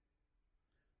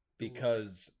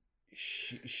 Because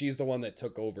she's the one that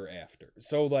took over after.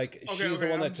 So she's the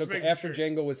one that took after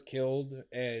Jango was killed,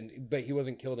 but he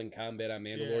wasn't killed in combat on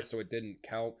Mandalore, so it didn't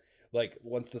count. Like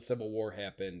once the Civil War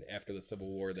happened, after the Civil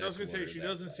War, so I was gonna say she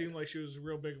doesn't seem like she was a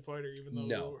real big fighter, even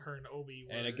though her and Obi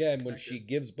were. And again, connected. When she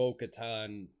gives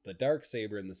Bo-Katan the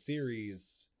Darksaber in the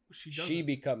series, she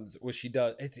becomes she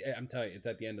does. I'm telling you, it's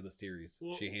at the end of the series.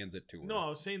 Well, she hands it to her. No, I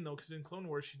was saying though, because in Clone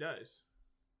Wars she dies.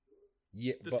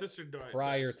 Yeah, the sister died.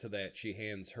 Prior to that, she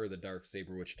hands her the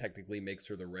Darksaber, which technically makes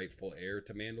her the rightful heir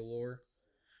to Mandalore.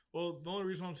 Well, the only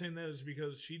reason why I'm saying that is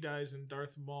because she dies and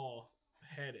Darth Maul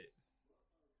had it.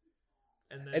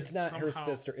 And then It's not her somehow-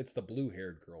 sister. It's the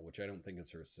blue-haired girl, which I don't think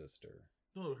is her sister.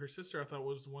 No, her sister I thought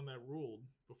was the one that ruled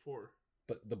before.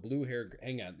 But the blue-haired...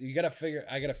 Hang on. I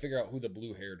gotta figure out who the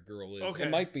blue-haired girl is. Okay. It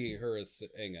might be her...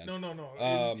 Hang on.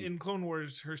 No. In Clone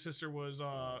Wars, her sister was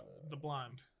the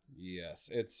blonde. Yes,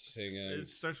 it's... Hang on. It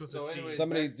starts with So a C. anyway,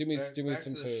 Somebody back- do me back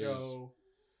some to the clues. show.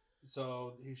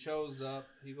 So he shows up.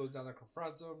 He goes down there,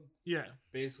 confronts him. Yeah.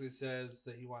 Basically says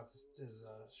that he wants his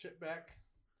shit back,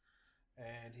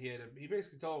 and he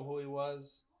basically told him who he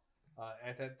was.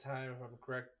 At that time, if I'm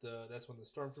correct, that's when the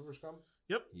stormtroopers come,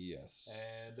 Yes.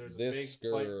 and there's a This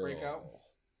big fight breakout.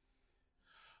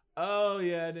 Oh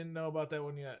yeah, I didn't know about that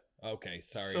one yet. Okay,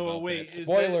 sorry So about wait, that. is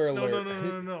Spoiler that,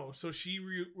 alert. No. So she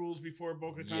rules before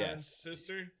Bo-Katan's Yes.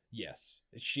 sister. Yes.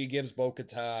 She gives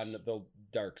Bo-Katan the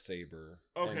Darksaber.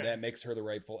 Okay. And that makes her the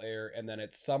rightful heir. And then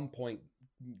at some point,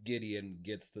 Gideon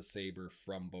gets the saber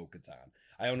from Bo-Katan.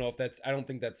 I don't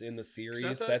think that's in the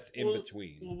series. That's in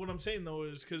between. Well, what I'm saying though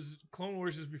is because Clone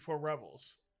Wars is before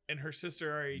Rebels, and her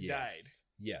sister already died.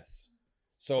 Yes.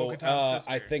 So Bo-Katan's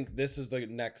I sister. think this is the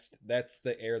next. That's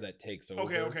the heir that takes over.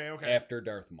 Okay. After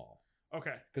Darth Maul.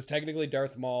 Okay, Because technically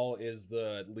Darth Maul is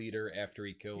the leader after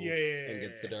he kills and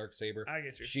gets the Darksaber. I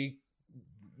get you. She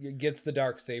gets the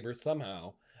Darksaber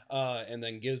somehow, and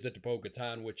then gives it to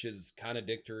Bo-Katan, which is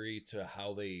contradictory to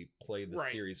how they play the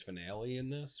Right. series finale in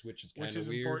this, which is kind Which of is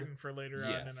weird. important for later on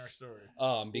in our Yes. story.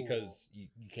 Because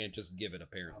you can't just give it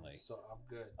apparently. I'm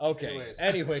good. Okay.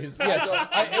 Anyways,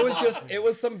 yes, it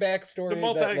was some backstory. The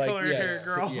multicolored yes,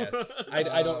 hair girl. Yes,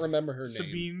 I don't remember her name.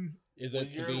 Sabine. Is When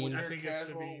it you're, Sabine? when I you're think it's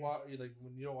casual, Sabine. like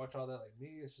when you don't watch all that like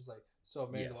me, it's just like so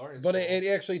Yes. Mandalorian. But it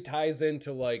actually ties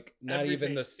into like not even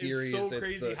Everything. the It's so series, it's,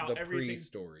 crazy the how pre everything-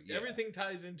 story. Yeah. Everything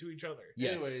ties into each other.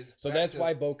 Yes. Anyways, So back that's to-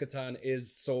 why Bo-Katan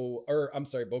is so,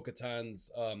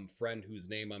 Bo-Katan's friend whose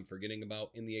name I'm forgetting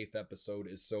about in the 8th episode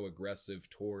is so aggressive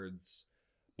towards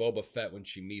Boba Fett when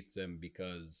she meets him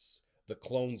because the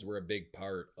clones were a big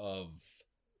part of.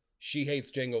 She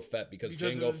hates Jango Fett because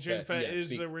Jango Fett, is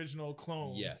the original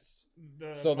clone. Yes.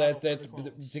 The So model for that's the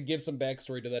clones. to give some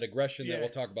backstory to that aggression that Yeah. we'll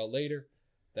talk about later.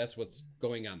 That's what's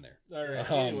going on there. All right.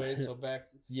 Um, Anyway, so back.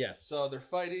 Yes. So they're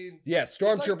fighting. Yeah,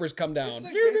 stormtroopers come down. it's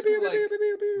like basically like,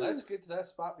 Let's get to that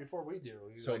spot before we do.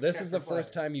 So Like, this check is the the flag.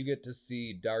 first time you get to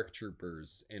see Dark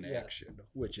Troopers in Yes. action,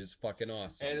 which is fucking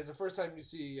awesome. And it's the first time you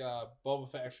see Boba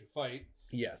Fett actually fight,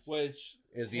 yes, which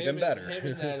is him even better. Him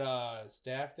and that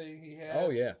staff thing he has. Oh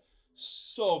yeah,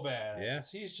 so bad. Yeah.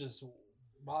 He's just you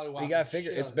mollywhopping gotta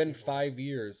figure. shit It's out of been people. 5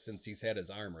 years since he's had his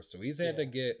armor, so he's had to Yeah.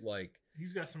 get like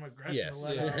He's got some aggression. yes. To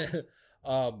let out.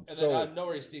 And So then out of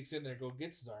nowhere he sneaks in there and go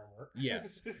gets his armor.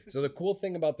 yes. So the cool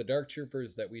thing about the Dark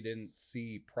Troopers that we didn't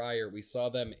see prior, we saw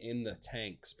them in the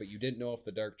tanks, but you didn't know if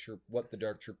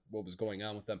what was going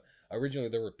on with them. Originally,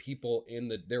 there were people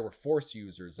there were Force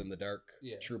users in the Dark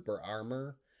Yeah. Trooper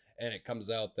armor, and it comes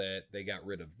out that they got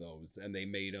rid of those and they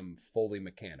made them fully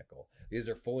mechanical. These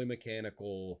are fully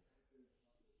mechanical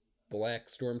black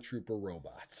stormtrooper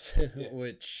robots, Yeah.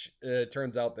 which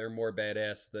turns out they're more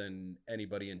badass than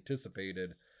anybody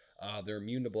anticipated. They're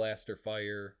immune to blaster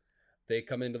fire. They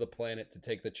come into the planet to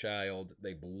take the child.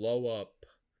 They blow up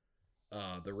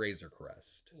the Razor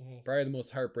Crest. Mhm. Probably the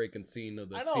most heartbreaking scene of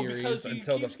the I know series because he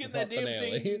until the keeps getting that damn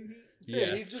finale. thing. Yeah,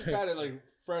 he Yes. just got it like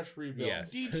fresh rebuilt.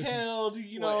 Yes. Detailed,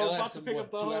 you What, know, it about to lasted, pick what,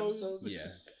 up the 2 hose. episodes?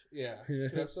 Yes. Yeah, 2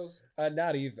 episodes.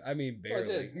 Not even. I mean, Well, it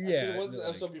barely. did. Yeah. It wasn't the like-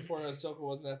 episode before Ahsoka,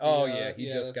 wasn't that? Oh yeah, he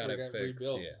that's just got where it fixed.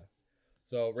 rebuilt. Yeah.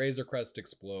 So Razor Crest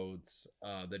explodes.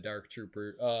 The Dark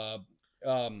Trooper,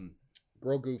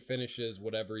 Grogu finishes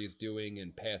whatever he's doing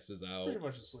and passes out. Pretty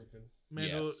much just sleeping.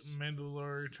 Yes.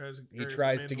 Mandalore tries. He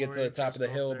tries to get to the Mandalorian top of the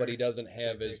tries to go hill, up but he there. doesn't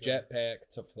have They his take jetpack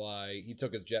to fly. He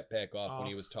took his jetpack off when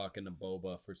he Off. was talking to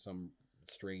Boba for some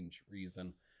strange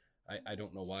reason. I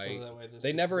don't know So why. that way this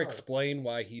They gets never worse. explain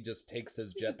why he just takes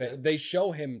his He jetpack. did. They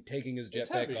show him taking his It's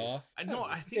jetpack heavy. off. I know.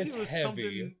 I think It's it was heavy.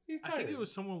 something. He's I think tired. it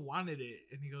was someone wanted it,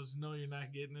 and he goes, "No, you're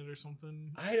not getting it," or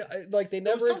something. I like they It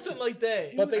was never. something like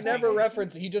that. But they was never tired.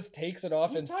 reference. He just takes it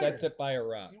off He and was sets tired. it by a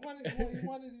rock. He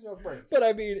wanted a break. But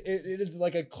I mean, it is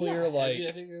like a clear Yeah, like,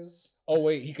 I think is oh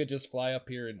wait, he could just fly up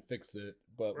here and fix it,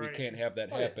 but Right. we can't have that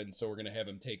Oh, yeah. happen, so we're gonna have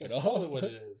him take that's it off. totally what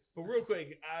it is. But real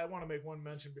quick, I want to make one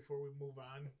mention before we move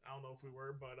on. I don't know if we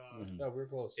were, but Mhm. No, we're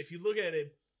close. if you look at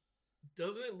it,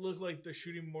 doesn't it look like they're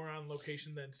shooting more on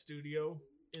location than studio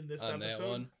in this On episode? that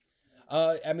one,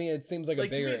 I mean, it seems like a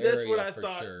Like to bigger me, that's area what I for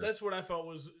thought. sure. That's what I felt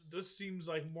was. This seems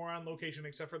like more on location,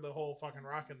 except for the whole fucking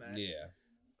rock in that.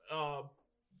 Yeah,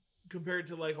 Compared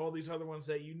to like all these other ones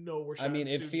that you know were. Shot I mean,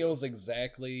 in it studio. feels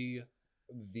exactly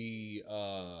the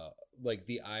like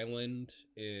the island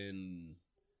in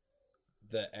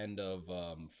the end of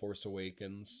Force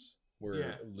Awakens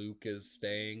where Luke is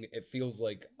staying. It feels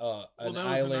like an that was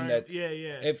island that's yeah.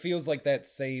 It feels like that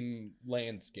same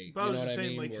landscape. But You know I was what I saying,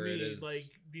 mean? like, to Where me, it is like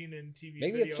being in TV.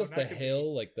 maybe video, it's just and the that could be-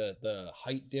 hill, like the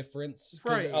height difference.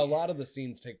 Because Right. a lot of the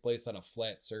scenes take place on a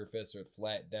flat surface or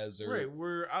flat desert. Right,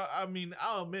 where I mean,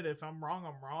 I'll admit if I'm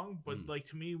wrong, but Mm. like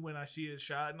to me, when I see it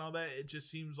shot and all that, it just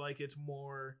seems like it's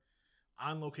more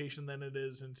on location than it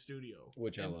is in studio,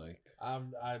 Which I like. I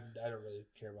don't really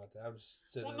care about that. I'm just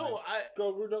sitting Well, there no, like,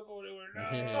 Grogu, don't go anywhere.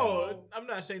 No. no, I'm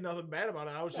not saying nothing bad about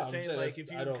it. I was No, just I'm saying saying like that's-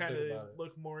 if I you don't kind think of about it.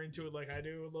 look more into it, like I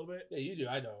do a little bit, Yeah, you do.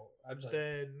 I know. I'm just like,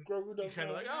 then Grogu, you don't kind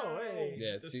go. of like, oh hey,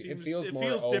 Yeah, this it seems- feels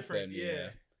more open. different.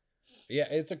 Yeah,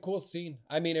 it's a cool scene.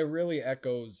 I mean, it really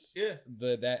echoes Yeah.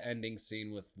 that ending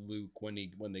scene with Luke when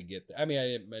they get there. I mean, I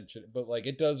didn't mention it, but like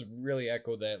it does really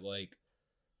echo that, like,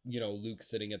 you know, Luke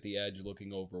sitting at the edge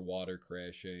looking over water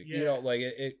crashing. You know, Yeah. like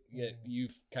you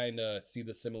kind of see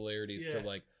the similarities to Yeah.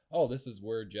 like, oh, this is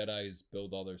where Jedis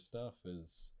build all their stuff,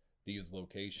 is these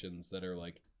locations that are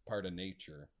like part of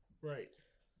nature. Right.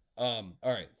 All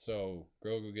right, so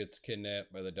Grogu gets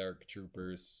kidnapped by the Dark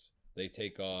Troopers. They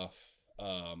take off.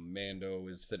 Mando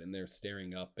is sitting there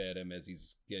staring up at him as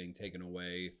he's getting taken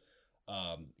away.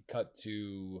 Cut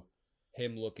to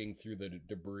him looking through the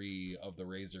debris of the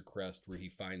Razor Crest where he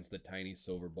finds the tiny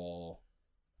silver ball.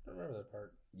 I don't remember that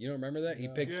part. You don't remember that? He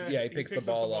No. picks Yeah, he he picks the picks up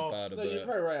the ball up ball. out of No, the you're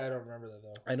probably right. I don't remember that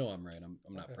though. I know I'm right. I'm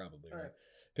not Okay. probably All right. right.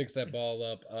 Picks that ball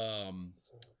up.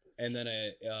 And then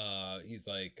he's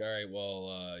like, all right,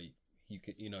 well,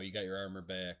 you got your armor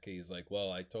back. He's like,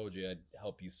 well, I told you I'd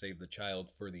help you save the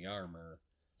child for the armor,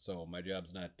 so my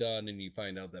job's not done. And you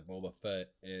find out that Boba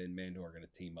Fett and Mando are going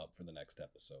to team up for the next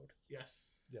episode.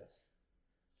 Yes. Yes.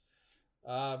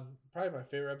 Probably my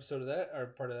favorite episode of that, or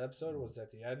part of the episode, was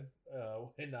at the end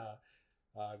when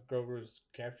Grogu's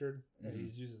captured and Mhm.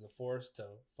 he's using the Force to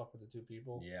fuck with the two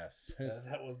people. Yes.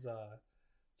 That was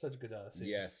such a good scene.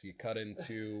 Yes, you cut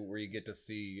into where you get to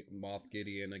see Moff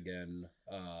Gideon again,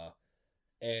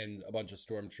 and a bunch of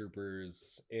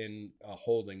stormtroopers in a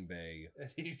holding bay.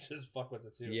 And he just fuck with the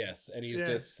two. Yes, and he's Yeah.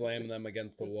 just slamming them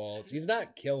against the walls. He's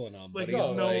not killing them, Like but he's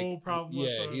he's no like, problem yeah,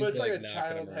 whatsoever. he's But it's like a knocking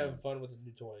child them having around. fun with a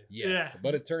new toy. Yes, Yeah.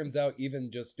 but it turns out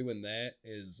even just doing that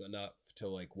is enough to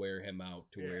like wear him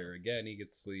out to Yeah. where again he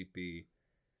gets sleepy.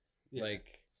 Yeah.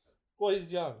 Like, Well,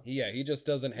 he's young. he just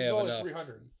doesn't He's have only enough.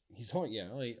 300. He's only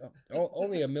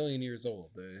only a million years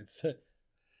old. It's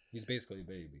he's basically a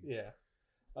baby. Yeah.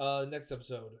 Next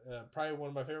episode, probably one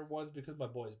of my favorite ones because my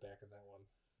boy's back in that one.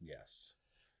 Yes,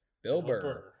 Bill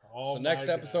Burr. Oh So next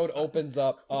my episode gosh. opens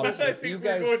up. I If think you we're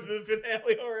guys. going to the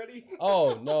finale already.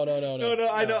 Oh no! No,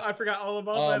 I know. I forgot all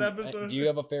about that episode. Do you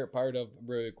have a favorite part of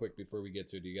really quick before we get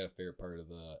to it? Do you got a favorite part of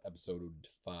the episode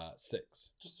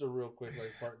 6? Just a real quick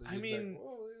part. That I you'd be mean- like,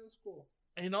 oh, yeah, that's cool.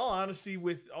 In all honesty,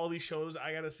 with all these shows,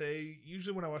 I gotta say,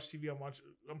 usually when I watch TV,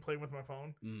 I'm playing with my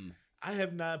phone. Mm. I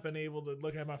have not been able to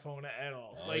look at my phone at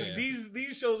all. Oh, like yeah.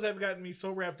 these shows have gotten me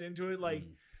so wrapped into it. Like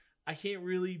Mm. I can't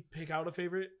really pick out a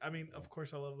favorite. I mean, of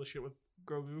course, I love the shit with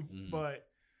Grogu, Mm. but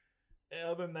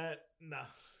other than that, nah.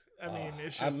 I mean,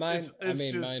 it's I just mine. it's I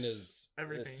mean, just mine is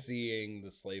everything. seeing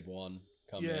the Slave One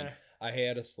come in. Yeah. I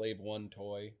had a Slave One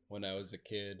toy when I was a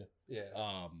kid. Yeah.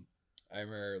 I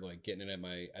remember like getting it at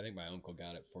I think my uncle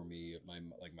got it for me at my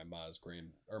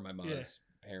mom's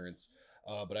parents.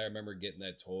 But I remember getting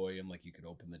that toy and like you could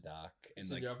open the dock and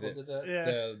So like your uncle did that?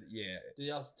 Yeah. yeah. Did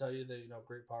he also tell you that,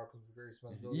 great power comes with great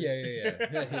responsibility?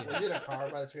 Yeah. Was he in a car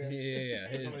by chance? Yeah.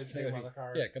 Did somebody take him out of the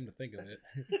car? Yeah, come to think of it.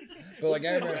 But like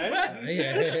I remember,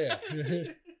 yeah.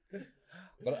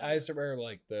 But I just remember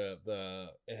like the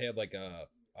it had like a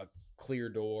clear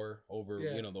door over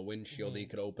Yeah. The windshield. Mhm. You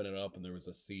could open it up and there was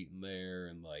a seat in there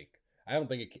and like I don't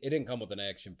think it didn't come with an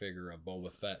action figure of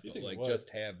Boba Fett, You but think it like would. just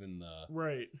having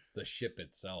Right. the ship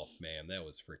itself, man, that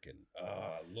was freaking.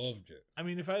 I loved it. I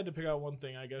mean, if I had to pick out one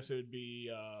thing, I guess it would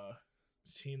be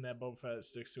seeing that Boba Fett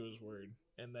sticks to his word,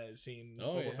 and that seeing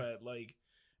Oh, Boba yeah. Fett like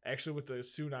actually with the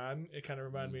suit on, it kind of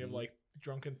reminded me of Mhm. like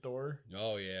Drunken Thor,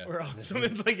 Oh yeah. where all of a sudden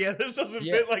it's like, yeah, this doesn't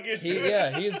Yeah, fit like it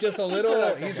should. he's just a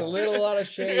little. He's a little out of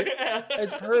shape.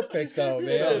 It's perfect though, man.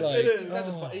 It is, like, it is. He's got,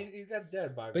 oh. he's got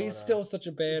dead vibe. But he's going still on. such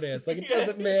a badass. Like it Yeah.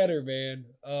 doesn't matter, man.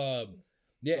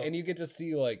 Yeah, So- and you get to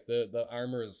see like the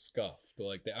armor is scuffed.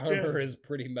 Like the armor is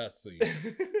pretty messy.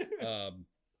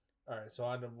 All right, so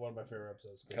on to one of my favorite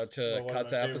episodes. 'cause, Cut well, to one of my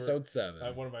favorite- episode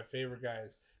 7. one of my favorite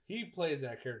guys. He plays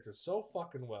that character so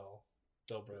fucking well,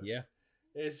 Bill Burr. Yeah.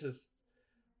 It's just.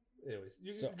 Anyways,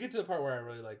 you So- get to the part where I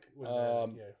really like. When we'll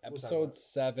talk Episode about it.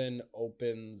 7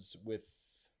 opens with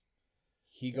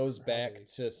he goes How back many?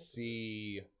 to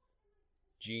see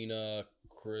Gina.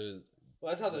 Well,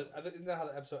 that's how I think isn't that how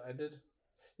the episode ended?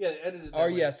 Yeah, they edited it. Oh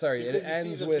that way. yeah, sorry. Because It you see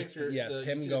ends the with picture- yes, you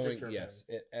him see the going. picture of Yes,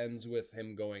 him. it ends with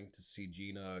him going to see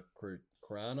Gina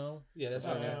Carano. Yeah, that's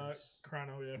how it ends.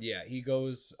 Chrono, yeah. Yeah, he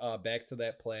goes back to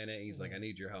that planet. He's like, Mhm. I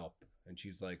need your help, and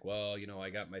she's like, well, you know, I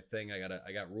got my thing. I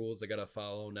got rules I gotta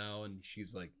follow now. And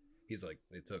he's like, they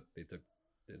took the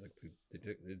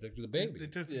baby. They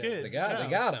took the Yeah. kid. They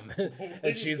got him.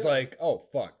 And she's like, oh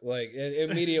fuck, like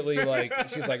immediately, like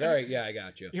she's like, all right, yeah, I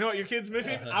got you. You know what your kid's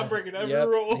missing? I'm breaking every Yep,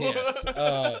 rule. yes.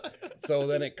 So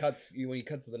then it cuts. When you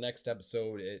cut to the next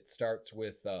episode, it starts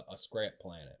with a scrap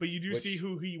planet. But you do Which- see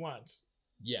who he wants.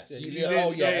 Yes. Yeah, you- you oh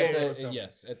did- yeah. yeah, At yeah, the, yeah.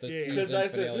 yes. At the Yeah. season 'Cause I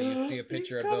said, finale, you see a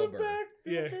picture of Bill Burr.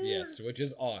 Yeah. Yes, which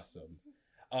is awesome.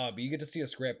 But you get to see a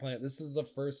scrap planet. This is the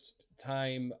first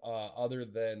time, other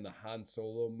than the Han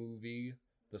Solo movie,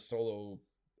 the solo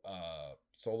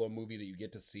movie, that you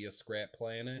get to see a scrap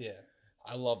planet. Yeah.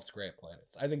 I love scrap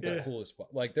planets. I think they're Yeah. cool as fuck.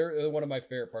 Like they're one of my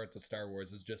favorite parts of Star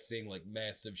Wars is just seeing like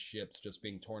massive ships just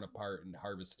being torn apart and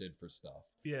harvested for stuff.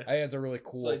 Yeah. I think it's a really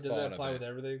cool So like, does thought that apply of with it.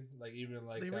 everything? Like even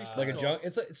like They recycle. Like a junk.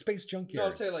 It's a space junkyard. No,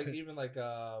 I'm saying like even like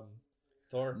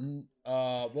Thor.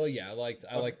 Well, yeah, I like the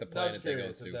No, I was planet they go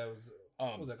curious if to. that was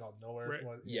what was that called? Nowhere. Right.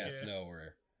 Something? Yes, Yeah.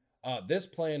 nowhere. This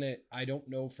planet, I don't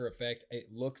know for a fact.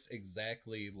 It looks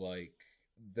exactly like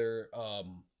their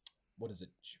what is it?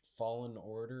 Fallen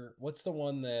Order. What's the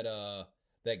one that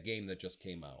game that just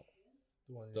came out?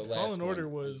 The one, The yeah. last Fallen Order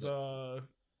one. was Is it- No,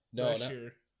 last not,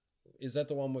 year. is that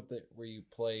the one with where you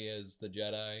play as the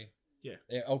Jedi? Yeah.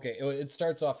 Okay. It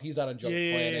starts off. He's on a junk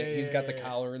Yeah, planet. He's got the yeah,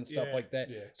 collar and stuff yeah. like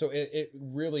that. Yeah. So it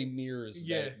really mirrors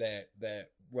Yeah. that.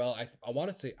 Well, I want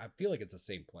to say I feel like it's the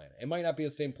same planet. It might not be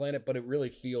the same planet, but it really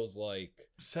feels like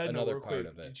Side another note, real part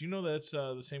quick, of it. Did you know that's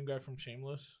the same guy from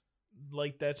Shameless?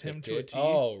 Like that's him the to a kid- T.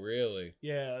 Oh, really?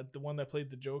 Yeah, the one that played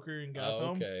the Joker in Gotham.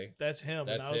 Oh, okay. That's him.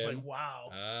 and That's I was him? like, wow.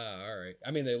 Ah, all right.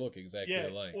 I mean, they look exactly Yeah.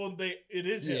 alike. Well, it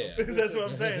is him. Yeah. That's what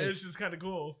I'm saying. It's just kind of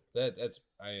cool. That's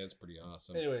pretty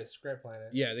awesome. Anyway, Scrap Planet.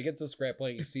 Yeah, they get to the scrap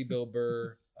planet. You see Bill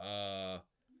Burr. A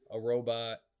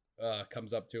robot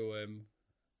comes up to him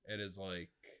and is like,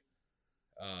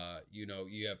 you know,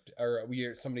 you have to,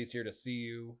 or somebody's here to see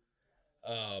you.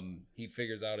 He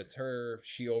figures out it's her.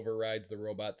 She overrides the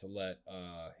robot to let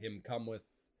him come with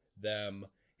them.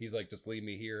 He's like, just leave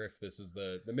me here if this is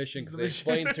the mission, because they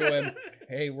explain to him,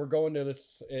 hey, we're going to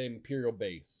this Imperial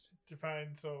base to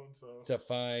find so and so. to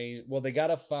find. Well, they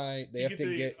gotta find. They have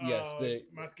to get the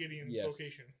Moff Gideon's yes.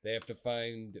 location. They have to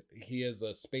find. He has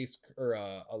a space or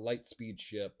a light speed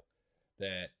ship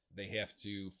that they have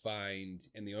to find,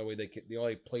 and the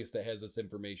only place that has this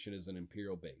information is an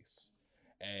Imperial base.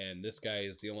 And this guy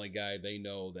is the only guy they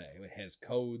know that has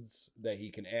codes that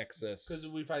he can access. Because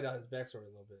we find out his backstory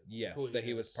a little bit. Yes, Who that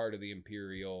he was is. part of the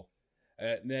Imperial.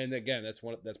 And then again, that's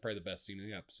probably the best scene in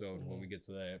the episode when we get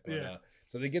to that. But Yeah.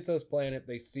 so they get to this planet.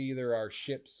 They see there are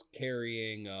ships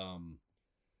carrying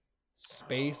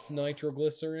space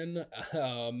nitroglycerin,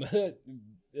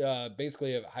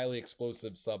 basically a highly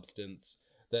explosive substance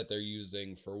that they're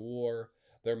using for war.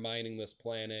 They're mining this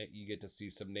planet. You get to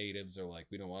see some natives are like,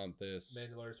 we don't want this.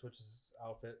 Mandalorian switches his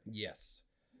outfit. Yes.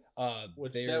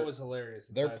 Which that was hilarious.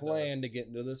 Their inside plan to get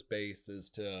into this base is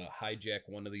to hijack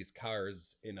one of these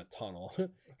cars in a tunnel.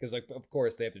 Because, like, of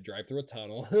course, they have to drive through a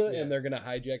tunnel. Yeah. And they're going to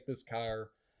hijack this car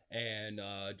and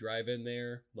drive in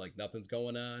there like nothing's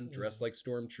going on, dress like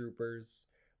stormtroopers.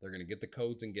 They're going to get the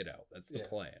codes and get out. That's the Yeah.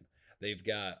 plan. They've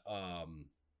got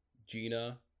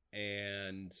Gina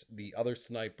and the other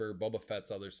sniper, Boba Fett's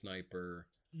other sniper.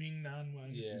 Ming Nan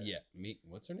Wen. Yeah.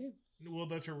 What's her name? Well,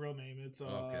 that's her real name. It's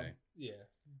Okay. Yeah.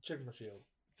 Check my shield.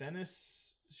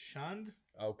 Venice Shand.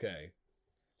 Okay.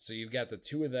 So you've got the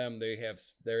two of them. They have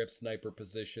sniper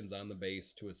positions on the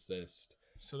base to assist.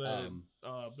 So that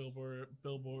Bill Burr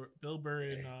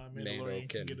and Mandalorian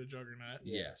can get a juggernaut.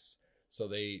 Yes. So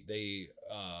they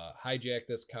hijack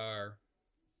this car.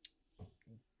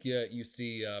 Yeah, you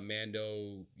see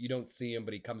Mando. You don't see him,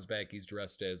 but he comes back. He's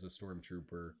dressed as a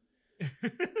stormtrooper.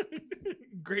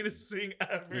 Greatest thing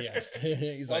ever. Yes.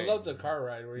 He's I like, love the car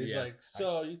ride where he's Yes. like,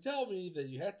 so you tell me that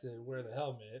you had to wear the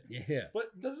helmet, Yeah.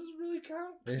 but does this really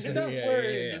count? Yes, You're not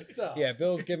wearing the stuff. Yeah,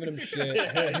 Bill's giving him shit.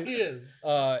 Yeah, he is.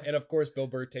 And of course, Bill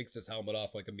Burr takes his helmet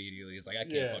off like immediately. He's like, I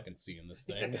can't Yeah. fucking see in this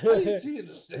thing. How do you see in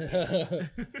this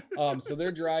thing? So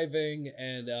they're driving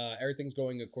and everything's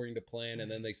going according to plan,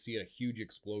 and then they see a huge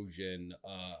explosion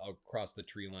across the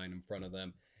tree line in front of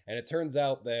them. And it turns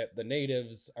out that the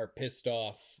natives are pissed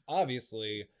off,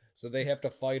 obviously, so they have to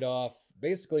fight off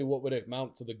basically what would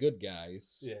amount to the good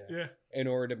guys Yeah. in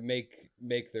order to make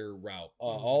their route.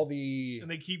 All the And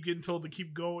they keep getting told to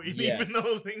keep going, Yes. even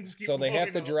though things keep so they have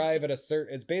to blowing up. drive at a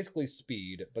certain. It's basically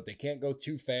speed, but they can't go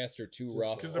too fast or too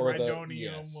rough. Because the or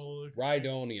Rhydonium will...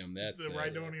 Rhydonium. That's the it.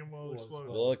 Rhydonium will explode.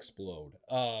 Will explode.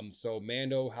 So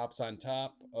Mando hops on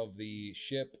top of the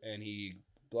ship and he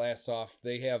blasts off.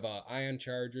 They have ion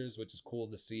chargers, which is cool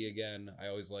to see again. I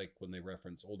always like when they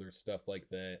reference older stuff like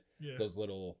that. Yeah. Those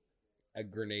little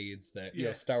grenades that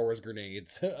Yeah. Star Wars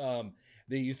grenades.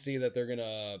 That you see that they're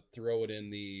gonna throw it in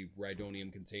the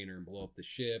Rhydonium container and blow up the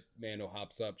ship. Mando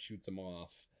hops up, shoots them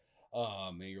off.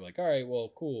 And you're like, all right,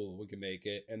 well, cool, we can make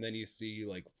it. And then you see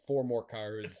like 4 more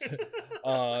cars,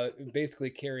 basically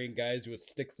carrying guys with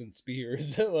sticks and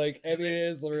spears. Like, I mean, it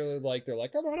is literally like they're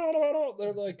like,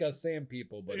 they're like sand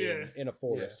people, but in a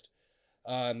forest.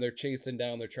 And they're chasing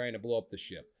down. They're trying to blow up the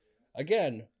ship.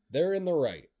 Again, they're in the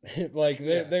right. Like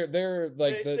they're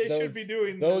like they those, should be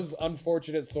doing those this.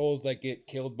 unfortunate souls that get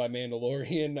killed by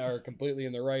Mandalorian are completely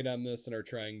in the right on this and are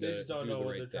trying They to just don't do know the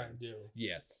what right they're thing. trying to do.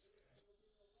 Yes.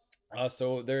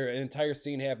 So their entire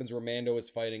scene happens where Mando is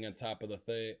fighting on top of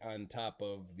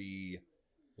the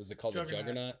what's it called, the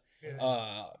Juggernaut?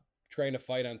 Yeah. Trying to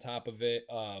fight on top of it.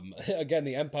 Again,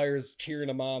 the Empire's cheering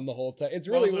him on the whole time. It's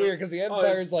really weird because the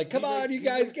Empire's like, "Come on, you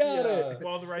guys got it."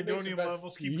 While the Rhydonium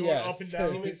levels keep going Yes. up and He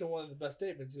down. makes one of the best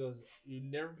statements. He goes, "You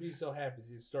never be so happy as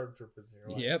a stormtrooper in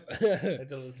your life." Yep.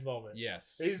 Until this moment.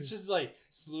 Yes. He's just like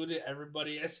saluted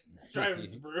everybody as he's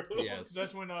driving through. Yes.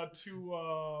 That's when two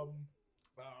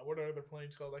what are other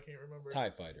planes called? I can't remember.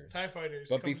 TIE fighters. TIE fighters.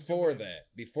 But come before to that,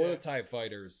 the TIE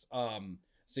fighters,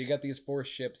 so you got these 4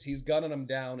 ships. He's gunning them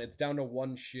down. It's down to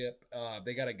 1 ship.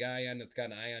 They got a guy on that's got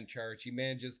an ion charge. He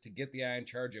manages to get the ion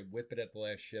charge and whip it at the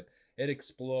last ship. It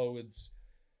explodes.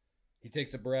 He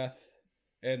takes a breath.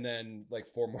 And then like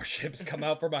 4 more ships come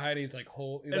out from behind. He's like,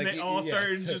 and like, they all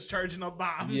started yes. just charging up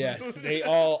bombs. Yes, they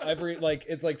all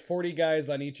it's like 40 guys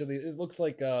on each of these. It looks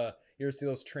like you ever see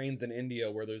those trains in India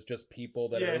where there's just people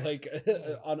that are like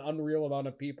an unreal amount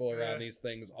of people around these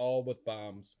things, all with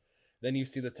bombs. Then you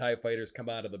see the TIE fighters come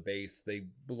out of the base. They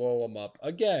blow them up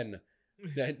again.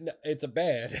 It's a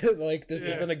bad like this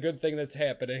isn't a good thing that's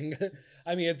happening.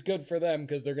 I mean, it's good for them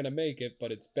because they're gonna make it,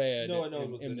 but it's bad. No, I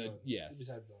know. Yes.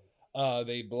 Besides them.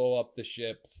 They blow up the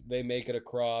ships. They make it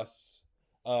across.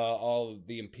 All of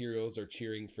the Imperials are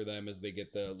cheering for them as they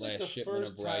get the last shipment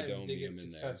of Rhydonium in there.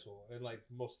 Successful in like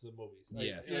most of the movies. Like,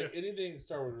 Yes. like anything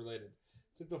Star Wars related.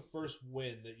 It's like the first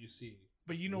win that you see.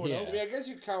 But you know what else? I mean, I guess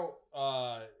you count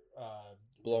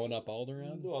blowing up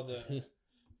Alderaan. Well, the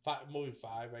movie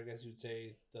 5. I guess you'd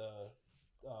say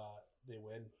they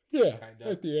win. Yeah, kind of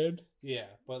at the end. Yeah,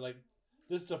 but like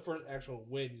this is the first actual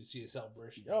win you see a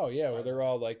celebration. Oh yeah, where they're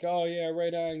all like, "Oh yeah,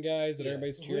 right on, guys," and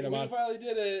everybody's cheering them on. We finally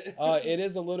did it. It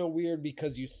is a little weird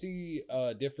because you see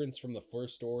a difference from the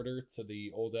First Order to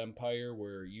the Old Empire,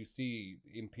 where you see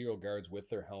Imperial guards with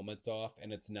their helmets off,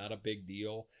 and it's not a big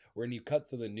deal. When you cut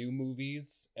to the new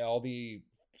movies, all the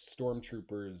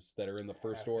stormtroopers that are in the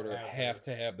First Order have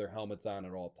to have their helmets on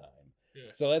at all time.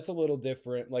 Yeah. So that's a little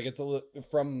different. Like it's a little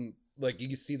from like you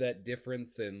can see that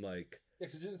difference in like. Yeah,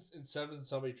 because in 7,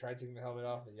 somebody tried taking the helmet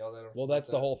off and yelled at him. Well, that's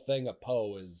the whole thing of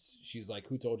Poe is she's like,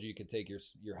 "Who told you could take your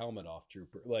helmet off,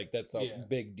 trooper?" Like that's a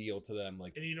big deal to them.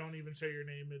 Like, and you don't even say your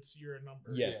name; you're a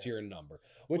number. Yes, you're a number,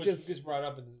 which gets brought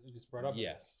up.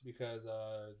 Yes, because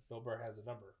Bill Burr has a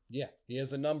number. Yeah, he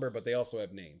has a number, but they also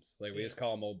have names. Like we just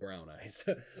call him Old Brown Eyes.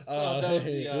 That was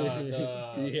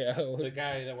the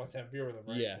guy that wants to have beer with him,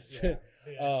 right? Yes. Yeah.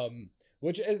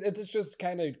 Which it's just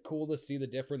kind of cool to see the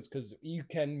difference because you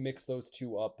can mix those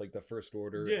two up, like the First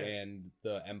Order and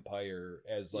the Empire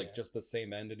as like just the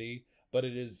same entity, but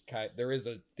it is there is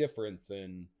a difference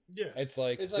in. Yeah, it's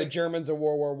like the Germans in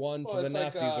World War One to the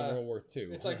Nazis in World War II.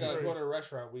 It's like going to a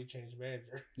restaurant, we change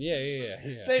manager.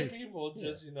 Yeah. Same people,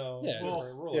 just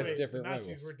different rules. Different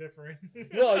Nazis were different.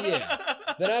 Well, yeah,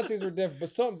 the Nazis were different,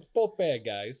 but both bad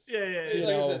guys. Yeah.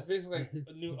 Like I said, basically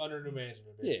under new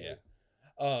management. Basically. Yeah.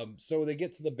 So they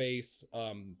get to the base.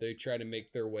 They try to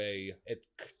make their way. It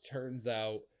turns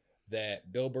out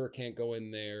that Bill Burr can't go in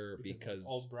there because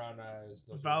Old Brown Eyes.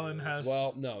 Valen has.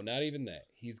 Well, no, not even that.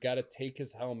 He's got to take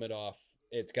his helmet off.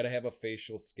 It's got to have a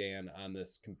facial scan on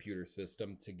this computer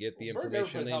system to get the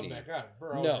information they need.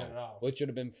 Which would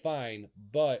have been fine,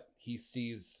 but he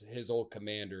sees his old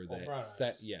commander that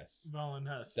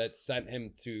sent him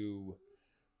to.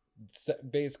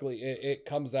 Basically, it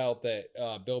comes out that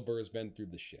Bill Burr has been through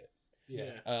the shit.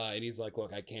 Yeah. And he's like,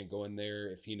 "Look, I can't go in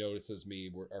there. If he notices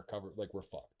me, we're covered. Like we're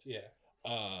fucked." Yeah.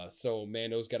 So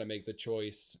Mando's got to make the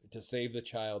choice to save the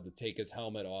child to take his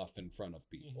helmet off in front of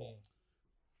people.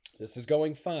 This is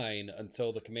going fine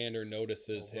until the commander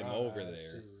notices him over Ron there.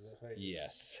 sees his face.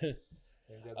 Yes. And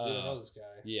goes, we don't know this guy.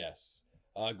 Yes.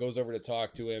 Goes over to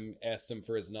talk to him, asks him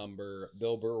for his number.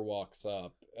 Bill Burr walks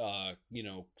up,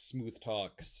 smooth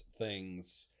talks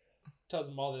things. Tells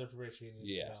him all the information he needs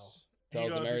to know. Yes. He Tells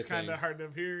goes, him he's everything. kind of hard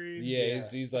of hearing. Yeah,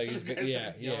 he's like,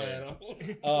 Yelling yeah. at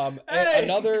him. Hey,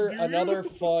 Another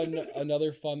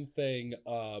fun thing.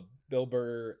 Bill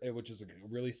Burr, which is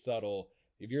really subtle.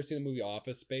 Have you ever seen the movie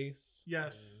Office Space?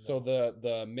 Yes. So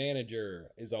the manager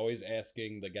is always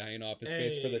asking the guy in Office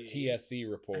Space for the TSE I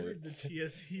heard reports. the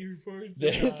TSE reports.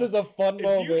 This is a fun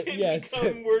moment. If you can Yes.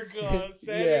 come work on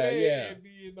Saturday Yeah. and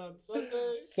be in on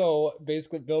Sunday. So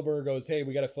basically, Bill Burr goes, "Hey,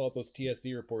 we got to fill out those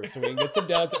TSE reports so we can get some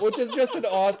downtime," which is just an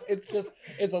awesome.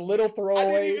 It's a little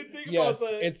throwaway. even think about Yes,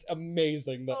 that. it's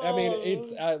amazing. I mean, Oh.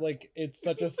 it's it's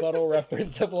such a subtle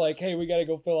reference of like, "Hey, we got to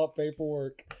go fill out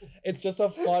paperwork." It's just a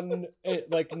fun,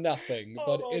 like nothing, Oh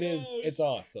but my it is. gosh. It's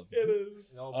awesome. It is.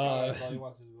 No, all he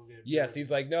wants to do is go get a Yes, beer.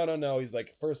 he's like, no. He's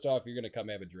like, first off, you're gonna come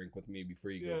have a drink with me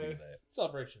before you go Yeah. do that.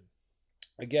 Celebration.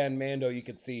 Again, Mando, you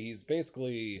can see he's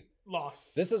basically.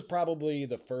 Lost. This is probably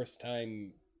the first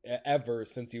time ever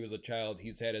since he was a child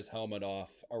he's had his helmet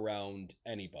off around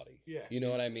anybody. Yeah. You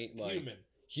know what I mean? Like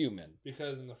human.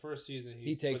 Because in the first season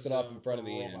He takes puts it off him in front of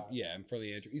for a the robot. in front of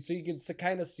the entry. So you can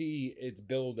kind of see it's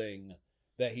building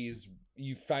that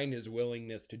you find his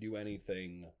willingness to do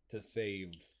anything to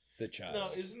save the child.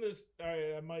 No, isn't this all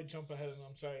right? I might jump ahead, and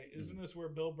I'm sorry. Isn't this where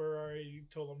Bill Burr already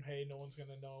told him, "Hey, no one's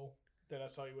gonna know that I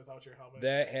saw you without your helmet"?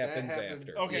 That happens happens-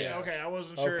 after. Okay, Yes. okay, I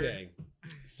wasn't sure. Okay.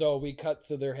 So we cut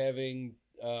to they're having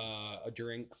a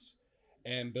drinks,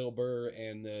 and Bill Burr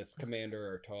and this commander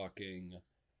are talking,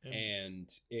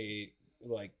 and it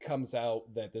like comes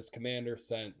out that this commander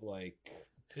sent like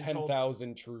His whole-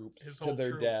 10,000 troops his to whole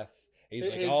their troop. death. He's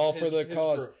like His- all for the his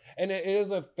cause, group. and it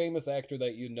is a famous actor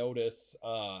that you notice.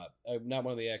 Not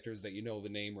one of the actors that you know the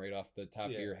name right off the top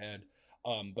of Yeah. your head.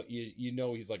 But you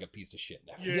know he's like a piece of shit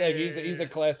now. Yeah, Like, yeah, he's yeah. a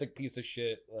classic piece of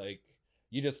shit. Like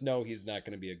you just know he's not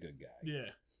going to be a good guy. Yeah.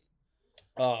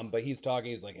 But he's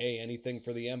talking. He's like, "Hey, anything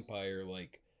for the Empire?"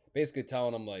 Like basically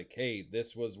telling him like, "Hey,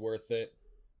 this was worth it.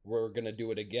 We're gonna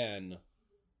do it again.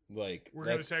 Like We're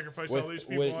gonna that's- sacrifice with, all these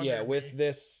people. With, under with me."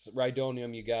 this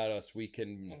Rhydonium, you got us. We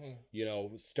can,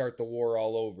 Mhm. start the war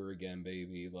all over again,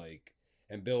 baby." Like,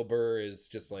 and Bill Burr is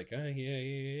just like,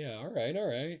 yeah, all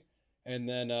right. And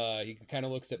then he kind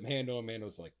of looks at Mando, and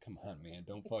Mando's like, "Come on, man,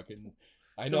 don't fucking."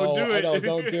 I know, Don't do it.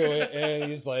 don't do it.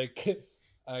 And he's like,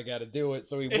 "I gotta do it."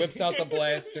 So he whips out the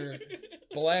blaster,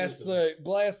 blasts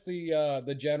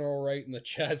the general right in the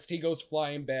chest. He goes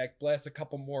flying back, blasts a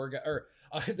couple more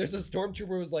there's a stormtrooper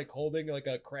who's like holding like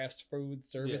a crafts food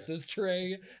services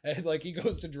tray, and like he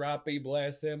goes to drop it, he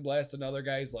blasts him, blasts another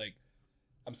guy. He's like,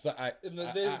 "I'm sorry." And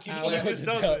they keep I don't know what just to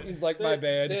does tell- it. He's like, "My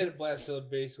bad." They had a blast till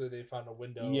basically they found a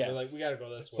window. Yes. They're like, we gotta go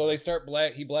this way. So they start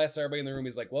he blasts everybody in the room.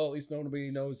 He's like, "Well, at least nobody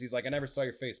knows." He's like, "I never saw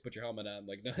your face. Put your helmet on."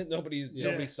 Like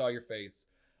nobody saw your face.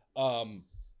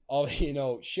 All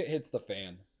shit hits the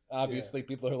fan. Obviously,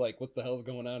 people are like, "What the hell's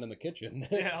going on in the kitchen?"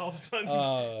 Yeah, all of a sudden,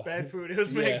 Uh, bad food. It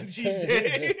was mac and yes. cheese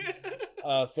day.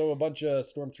 So a bunch of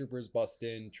stormtroopers bust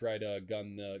in, try to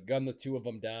gun the two of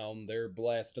them down. They're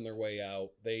blasting their way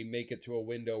out. They make it to a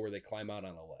window where they climb out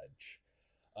on a ledge.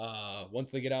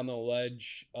 Once they get on the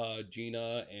ledge,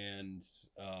 Gina and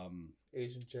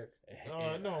Asian chick.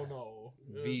 No.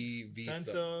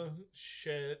 Visa.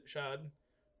 Sansa, Shad,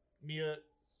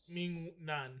 Ming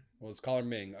Nan. Well, let's call her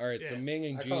Ming. All right, so Yeah. Ming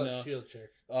and I call Gina. it shield chick.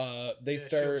 They Yeah,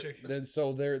 start shield chick. then,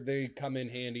 so they come in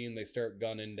handy and they start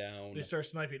gunning down. They start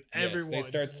sniping Yes, everyone. they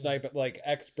start sniping like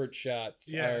expert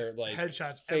shots. Yeah, Are like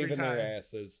headshots every saving their time.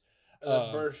 asses.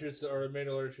 Burr shoots, or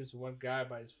Mandalorian shoots one guy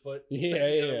by his foot.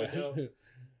 Yeah. Window.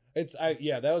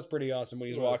 That was pretty awesome when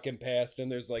he's It was. walking past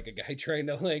and there's like a guy trying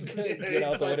to like get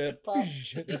out the window.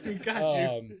 Pop.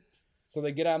 Got you. So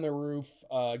they get on the roof.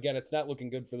 Again, it's not looking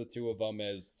good for the two of them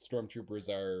as stormtroopers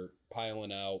are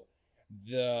piling out.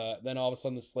 Then all of a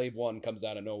sudden the slave one comes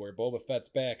out of nowhere. Boba Fett's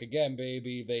back again,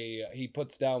 baby. He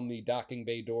puts down the docking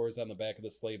bay doors on the back of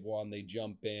the slave one. They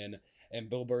jump in, and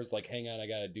Bill Burr's like, "Hang on, I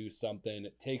gotta do something."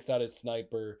 Takes out his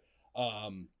sniper.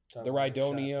 The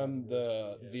Rhydonium,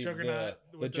 the Juggernaut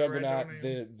the with the Juggernaut,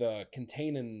 Rhydonium. the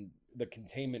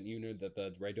containment unit that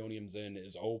the Rhydonium's in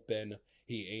is open.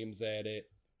 He aims at it,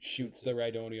 shoots the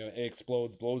Rhydonium, it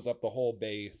explodes, blows up the whole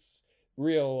base.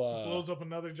 Real blows up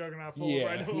another Juggernaut full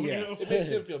yeah, of Rhino. yes. It makes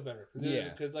him feel better. Yeah.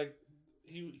 Because like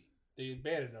they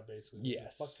abandoned him basically. They said,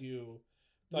 Yes. Fuck you.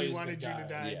 Thought We he was wanted you gonna to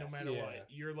die no Yes. matter Yeah. what.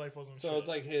 Your life wasn't So shit. it's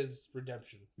like his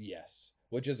redemption. Yes,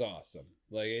 which is awesome.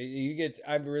 Like you get,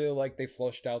 I really like they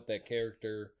flushed out that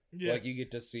character Yeah. Like you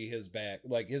get to see his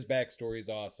his backstory is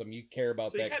awesome. You care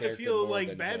about So that you kind character of feel more like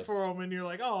than bad just, for him, and you're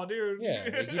like, oh, dude. Yeah,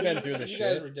 like, you've been through the You shit.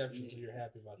 guys redemption, so you're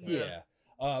happy about that.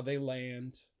 Yeah. They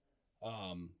land.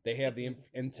 They have the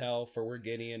intel for where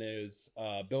Gideon is.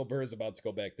 Bill Burr's about to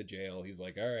go back to jail. He's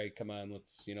like, all right, come on,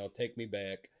 let's, take me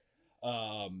back.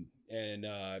 And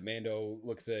Mando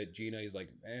looks at Gina. He's like,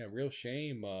 man, real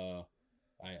shame.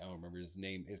 I don't remember his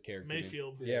name, his character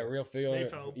Mayfield. name. Yeah, real feel.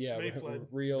 Mayfeld. Yeah, Mayfled.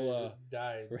 real.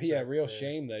 Died. Yeah, real there.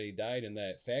 shame that he died in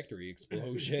that factory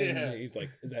explosion. Yeah. He's like,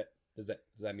 does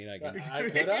that mean I can? I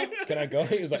could have. Can I go?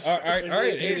 He's like, all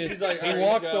right. She's like, he all right,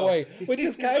 walks go. away, which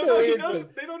is kind of No, weird.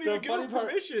 they don't even give him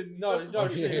permission. No, That's no,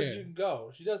 the she funny said thing. you can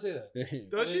go. She does say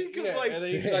that. Does she? Because and then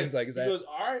he's Yeah, like, he's like, is he that- goes,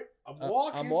 all right, I'm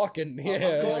walking. I'm walking. Yeah, I'm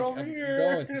going like, over I'm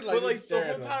here. going. But like he's the staring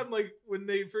whole at him. time, like when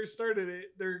they first started it,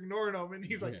 they're ignoring him, and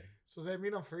he's like, Yeah. "So does that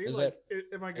mean I'm free? Is Like,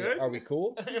 am I good? Are we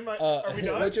cool? Are we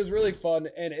done?" Which is really fun,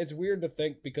 and it's weird to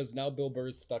think because now Bill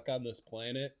Burr's stuck on this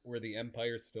planet where the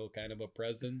Empire's still kind of a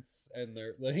presence, and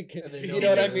they're like, And they you know know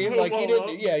what I he's mean? gonna Like he blow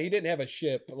didn't, up. yeah, he didn't have a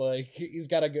ship. Like he's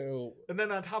got to go. And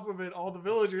then on top of it, all the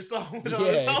villagers saw him without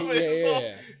Yeah, his helmet. yeah, So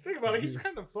yeah. think about it, he's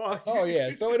kind of fucked. Oh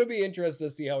yeah, so it'll be interesting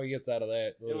to see how he gets out of that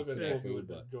It would little have been cool if he snafu. would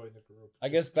But have joined the group. I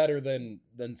guess better than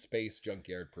Space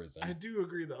Junkyard Prison. I do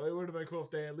agree, though. It would have been cool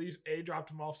if they at least dropped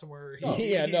him off somewhere. No,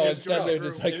 yeah, he no. just Instead, joined they're the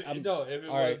just group. like, If it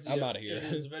all right, was I'm outta here.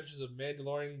 The Adventures of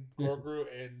Mandalorian, Grogu,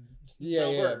 and yeah,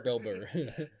 Bill yeah, Burr. Bill Burr.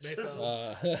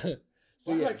 Mayfeld.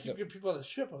 So Why do yeah, I keep getting people on the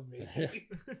ship on me?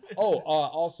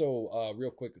 also,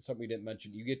 real quick, something we didn't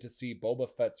mention: you get to see Boba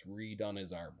Fett's redone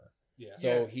his armor. Yeah.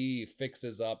 So he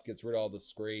fixes up, gets rid of all the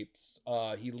scrapes.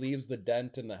 He leaves the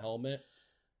dent in the helmet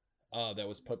that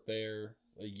was put there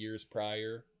years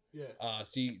prior. Yeah.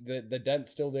 See, the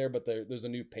dent's still there, but there's a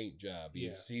new paint job.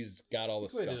 He's got all the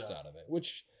He cleaned it scuffs up. out of it,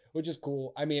 which is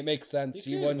cool. I mean, it makes sense.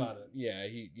 He cared about it. Yeah,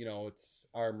 it's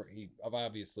armor.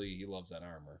 Obviously he loves that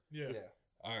armor. Yeah.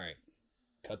 All right.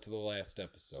 Cut to the last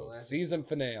episode. last Season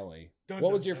finale. Dun, What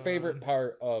dun, was your dun. favorite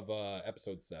part of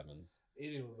episode 7?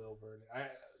 Eating with Bill Burr.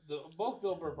 Both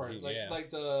Bill Burr parts, Yeah. like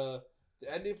the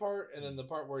ending part, and then the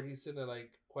part where he's sitting there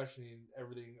like questioning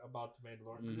everything about the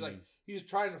Mandalorian. 'Cause, like he's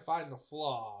trying to find the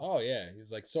flaw. Oh yeah,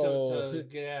 he's like to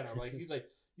get at him. Like he's like,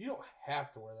 you don't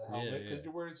have to wear the helmet Yeah, because yeah.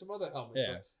 you're wearing some other helmet. Yeah.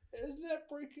 So isn't that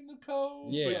breaking the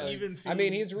code? Yeah. But Like, even I mean,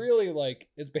 seeing- he's really like,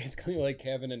 it's basically like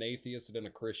having an atheist and a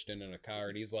Christian in a car,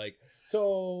 and he's like,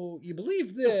 so you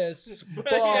believe this,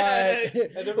 but Yeah.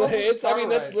 And they're both in this it's, I mean,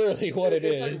 car that's ride. literally what it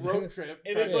it's is. like road trip.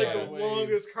 It trying is to like find the a way.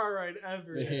 longest car ride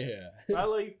ever. Yeah. I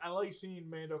like seeing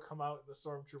Mando come out in the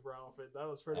stormtrooper outfit. That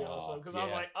was pretty Oh, awesome because I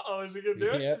was yeah. like, "Oh, is he gonna do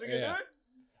it? Yeah, Is he gonna yeah. do it?"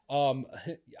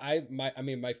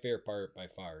 My favorite part by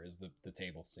far is the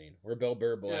table scene where Bill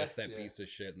Burr blasts that Yeah. piece of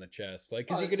shit in the chest, like,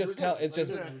 because Oh, you can it's just tell redemption. it's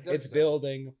just Like, Yeah. it's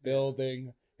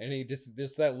building, and he just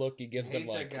that look he gives He him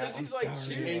hates like, that guy. I'm He's like,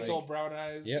 sorry, He hates like, old brown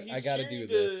eyes. Yep. He's I gotta do cheering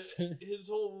this. to his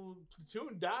whole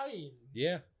platoon dying.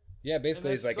 yeah. Basically,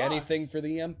 that he's like sucks. anything for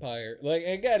the Empire. Like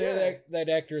again, Yeah. that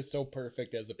actor is so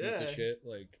perfect as a piece of Yeah. shit.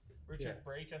 Like, Richard Yeah.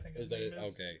 Brake, I think is his that name it?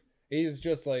 is. Okay? He's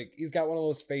just like he's got one of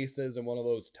those faces and one of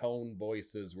those tone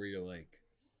voices where you're like,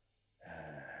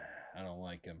 I don't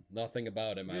like him. Nothing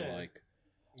about him I Yeah. like.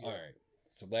 Yeah. All right.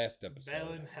 So last episode.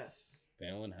 Valen Hess,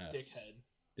 Valen Hess.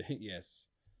 dickhead. Yes.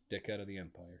 Dickhead of the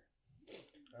Empire.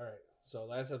 All right. So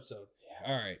last episode.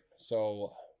 All right.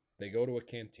 So they go to a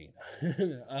cantina.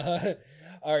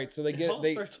 All right. So they It all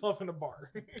get starts off in a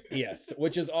bar. yes,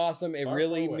 which is awesome. It Far,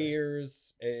 really far away.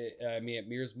 mirrors. It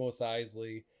mirrors Mos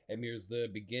Eisley. It mirrors the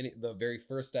beginning, the very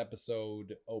first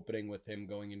episode opening with him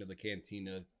going into the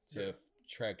cantina to Yeah.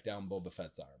 track down Boba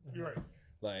Fett's armor. You're right.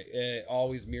 Like it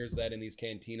always mirrors that in these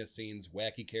cantina scenes.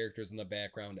 Wacky characters in the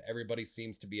background. Everybody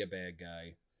seems to be a bad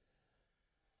guy.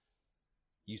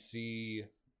 You see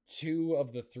 2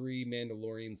 of the 3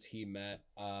 Mandalorians he met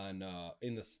on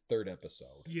in this 3rd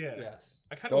episode. Yeah. Yes.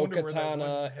 I kind of wonder where that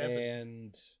Bo-Katana one happened.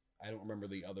 and I don't remember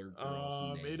the other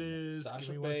girl's name. It is Sasha give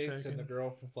me 1 Banks second. and the girl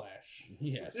from Flash.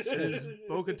 Yes. It is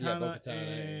Bo-Katana, Bo-Katana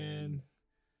and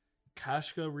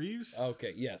Kashka Reeves.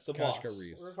 Okay, yes, The Kashka boss.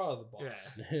 Reeves. We're calling the boss.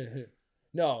 Yeah.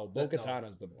 No, No.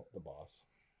 Bo-Katana's the boss.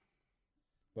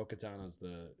 Bo-Katana's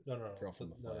the No. girl from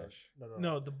the No, Flash.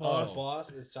 No, the The boss.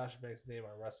 boss is Sasha Banks' name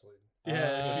on wrestling.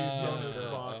 Yeah, she's known as the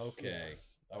Ah, boss. Okay.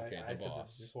 Yes. Okay, I the said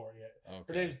boss. this before. Yeah. Okay.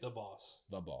 Her name's the boss.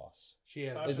 the boss. She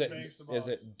has. Sasha Is it Banks, the is boss.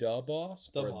 it the boss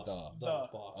the or boss? the? The The.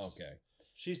 boss. Okay.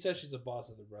 She says she's the boss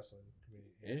of the wrestling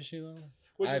community. Is she though?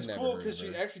 Which I've is never cool heard because of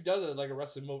she her. actually does it like a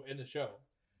wrestling move in the show.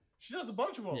 She does a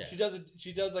bunch of them. Yeah. She does it.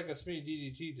 She does like a spinning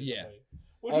DDT to Yeah. somebody,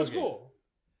 which was Okay. cool.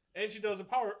 And she does a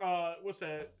power. What's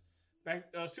that?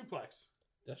 Back suplex.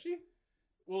 Does she?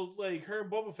 Well, like her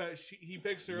and Boba Fett, he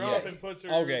picks her up and puts her.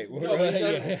 Okay. No, but he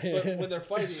does, but when they're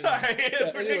fighting. Sorry,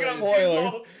 yes, we're taking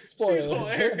spoilers. up Spoilers.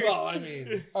 Well, I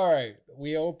mean, all right.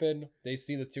 We open. They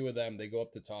see the two of them. They go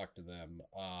up to talk to them.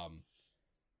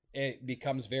 It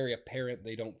becomes very apparent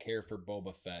they don't care for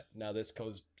Boba Fett. Now, this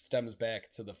stems back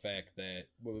to the fact that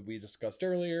what we discussed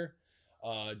earlier.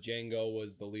 Jango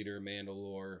was the leader of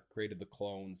Mandalore, created the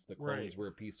clones. The clones were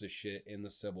a piece of shit in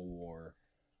the Civil War.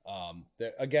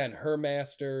 Again, her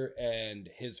master and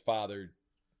his father,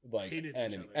 like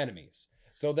enemies.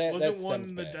 So that wasn't that one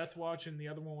stems the back. Death Watch and the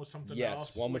other one was something yes, else.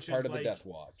 Yes, one was part of the Death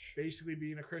Watch. Basically,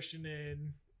 being a Christian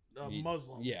and a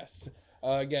Muslim. Yes.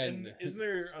 Again, and isn't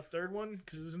there a third one?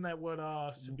 Because isn't that what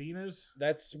Sabine is?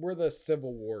 That's where the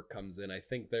Civil War comes in. I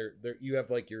think there you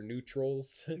have like your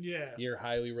neutrals, yeah, your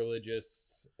highly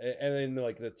religious, and then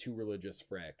like the two religious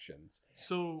fractions.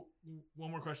 So one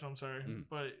more question. I'm sorry,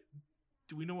 but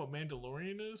do we know what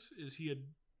Mandalorian is? Is he a?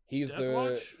 He's Death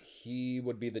Watch? He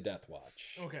would be the Death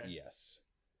Watch. Okay. Yes.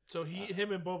 So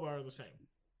him and Boba are the same.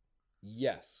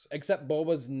 Yes, except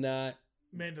Boba's not.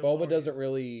 Mandalorian. Boba doesn't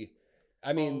really.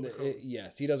 I mean,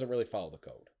 yes, he doesn't really follow the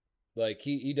code. Like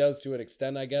he does to an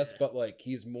extent, I guess, but like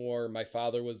he's more. My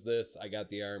father was this. I got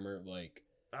the armor. Like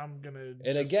I'm gonna.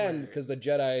 And again, because the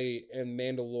Jedi and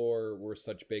Mandalore were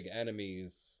such big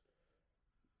enemies,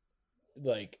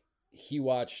 like he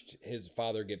watched his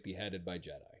father get beheaded by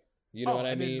Jedi. You know what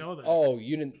I mean? Didn't know that. Oh,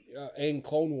 you didn't. In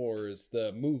Clone Wars,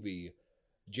 the movie,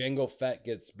 Jango Fett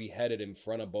gets beheaded in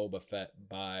front of Boba Fett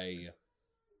by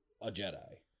a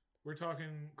Jedi. We're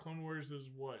talking Clone Wars is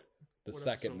what? The what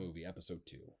second episode? movie, episode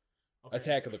 2. Okay.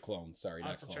 Attack of the Clones. Sorry, I'll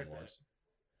not have to Clone check Wars.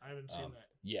 that. I haven't seen that.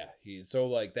 Yeah, so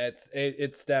like that's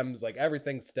it stems like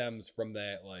everything stems from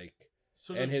that like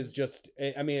So and his just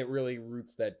I mean it really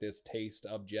roots that distaste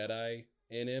of Jedi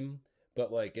in him,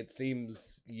 but like it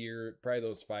seems probably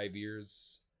those 5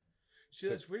 years. See,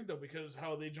 that's weird though because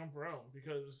how they jump around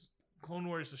because Clone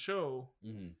Wars the show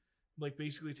like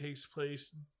basically takes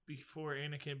place before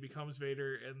Anakin becomes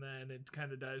Vader and then it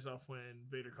kind of dies off when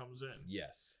Vader comes in.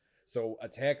 Yes. So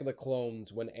Attack of the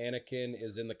Clones when Anakin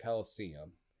is in the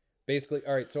Coliseum. Basically,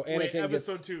 all right, so Anakin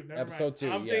episode 2. Never episode mind.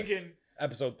 2, I'm yes. thinking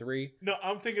episode 3. No,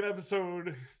 I'm thinking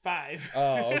episode 5.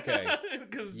 Oh, okay.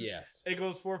 Because yes. it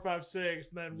goes 4, 5, 6,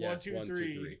 then Yes, 1, 2,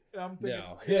 3. I'm thinking,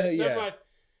 no. Never mind.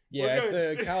 Yeah, it's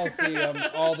a Coliseum.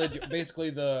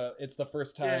 It's the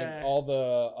first time all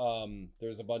the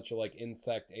there's a bunch of like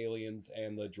insect aliens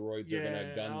and the droids are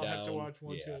gonna gun I'll down. have to watch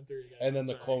 1, 2, and 3 again. And then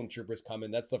the clone troopers come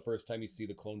in. That's the first time you see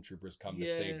the clone troopers come to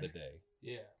save the day.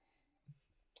 Yeah.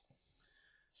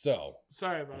 So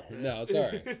sorry about that. No, it's all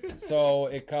right. So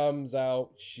it comes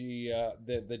out. She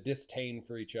the disdain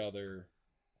for each other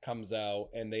comes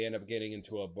out, and they end up getting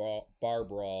into a bar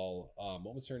brawl.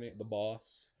 What was her name? The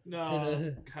boss.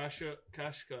 No, Kashka.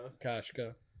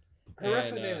 Her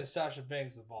wrestling name is Sasha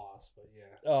Banks, the boss, but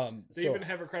yeah. They even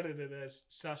have her credited as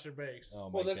Sasha Banks.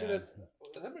 Oh my god.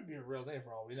 That might be a real name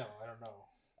for all we know. I don't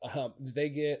know. They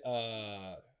get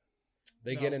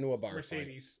get into a bar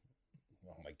Mercedes.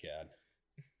 Fight. Oh my god.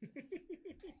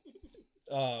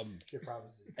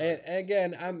 And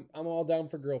again, I'm all down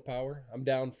for girl power. I'm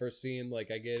down for seeing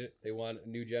like I get it. They want a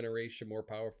new generation, more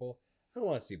powerful. I don't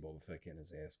want to see Boba Fett getting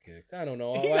his ass kicked. I don't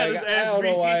know. I don't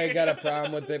know why I got a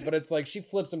problem with it, but it's like she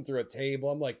flips him through a table.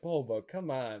 I'm like, Boba,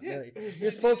 come on. Yeah.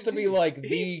 You're supposed to be like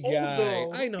the guy.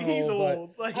 I know, he's but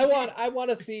old. Like, I want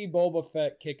to see Boba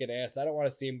Fett kicking ass. I don't want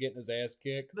to see him getting his ass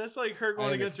kicked. That's like her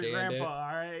going against her grandpa.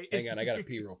 All right. Hang on, I gotta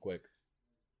pee real quick.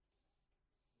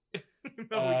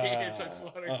 No, we can't hear Chuck's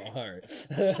water. All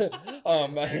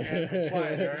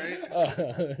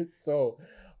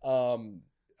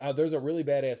right. There's a really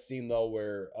badass scene though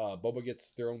where Boba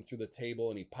gets thrown through the table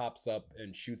and he pops up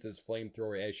and shoots his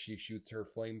flamethrower as she shoots her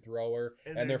flamethrower,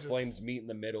 and their flames meet in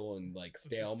the middle and like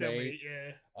stalemate.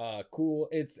 Yeah. Cool.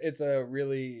 It's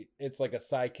like a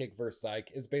sidekick versus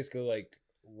sidekick. It's basically like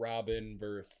Robin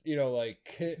versus like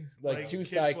two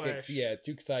sidekicks. Yeah,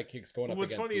 two sidekicks going up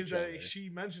against each other. What's funny is that she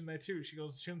mentioned that too. She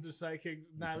goes, "Shouldn't the sidekick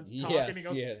not talk?" Yes, and he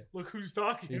goes, "Look who's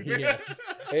talking." Yes,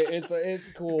 it's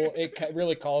cool. It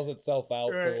really calls itself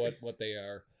out to what they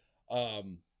are.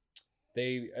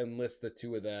 They enlist the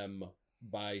two of them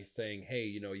by saying, "Hey,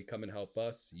 you come and help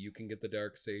us. You can get the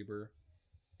Darksaber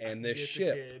and this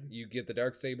ship. You get the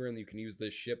Darksaber and you can use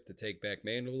this ship to take back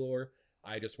Mandalore.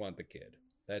 I just want the kid.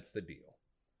 That's the deal."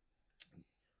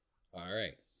 All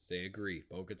right, they agree.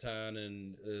 Bo-Katan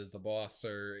and the boss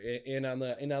are in on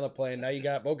the plan. Now you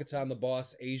got Bo-Katan, the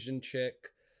boss, Asian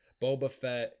chick, Boba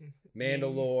Fett,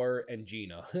 Mandalore, and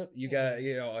Gina. You got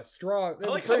a strong.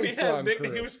 That's a pretty strong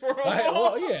crew.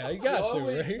 Well, yeah, you got to.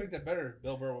 Right? Make that better.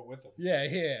 Bill Burr went with him.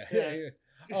 Yeah.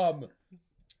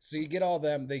 So you get all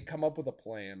them. They come up with a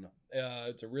plan.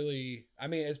 It's a really, I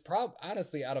mean, it's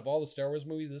honestly, out of all the Star Wars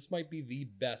movies, this might be the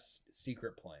best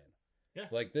secret plan. Yeah.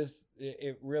 Like this,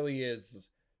 it really is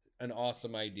an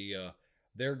awesome idea.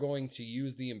 They're going to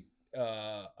use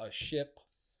a ship,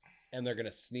 and they're going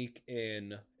to sneak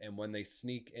in. And when they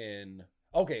sneak in,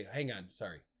 okay, hang on,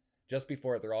 sorry. Just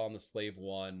before it, they're all on the Slave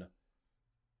One.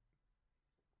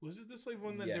 Was it the Slave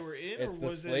One that Yes, they were in? it's or the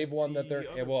was Slave it One that the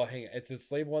they're. other- Well, hang on. It's the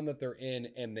Slave One that they're in,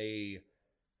 and they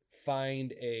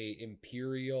find a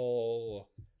Imperial.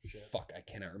 Shit. Fuck, I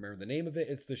cannot remember the name of it.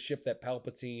 It's the ship that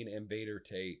Palpatine and Vader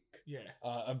take. Yeah.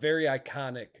 A very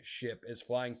iconic ship is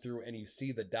flying through, and you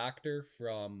see the doctor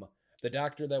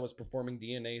that was performing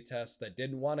DNA tests that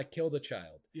didn't want to kill the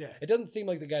child. Yeah. It doesn't seem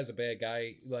like the guy's a bad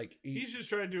guy. Like He's just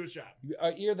trying to do his job.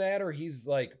 either that, or he's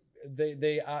like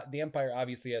the Empire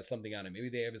obviously has something on him. Maybe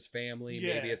they have his family.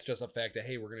 Yeah. Maybe it's just a fact that,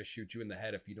 hey, we're gonna shoot you in the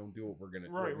head if you don't do what we're gonna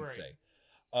Right, what we right.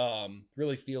 say.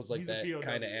 Really feels like He's a that POW.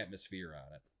 kind of atmosphere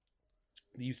on it.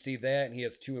 You see that, and he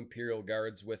has 2 Imperial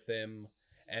guards with him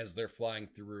as they're flying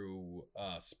through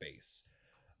space.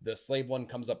 The Slave One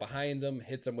comes up behind them,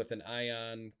 hits him with an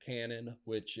ion cannon,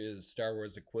 which is Star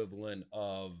Wars equivalent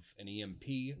of an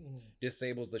EMP,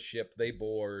 disables the ship. They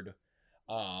board.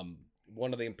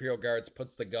 One of the Imperial guards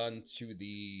puts the gun to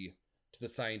the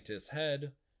scientist's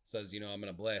head, says, I'm going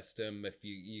to blast him. If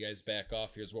you guys back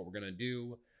off, here's what we're going to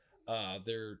do.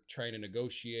 They're trying to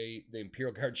negotiate. The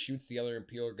Imperial Guard shoots the other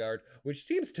Imperial Guard, which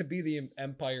seems to be the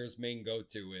Empire's main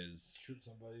go-to is, Shoot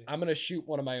somebody. I'm going to shoot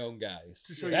one of my own guys.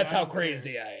 To show you That's I how don't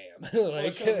crazy I am. Well,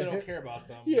 like, show they don't care about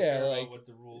them. They Yeah, care about like- what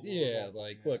the rules.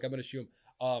 look, I'm going to shoot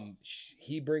him.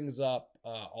 He brings up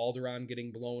Alderaan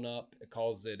getting blown up. It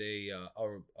calls it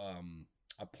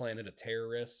a planet of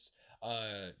terrorists.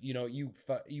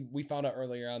 We found out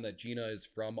earlier on that Gina is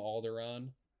from Alderaan.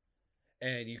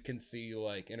 And you can see,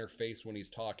 like, in her face when he's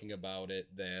talking about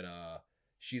it that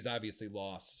she's obviously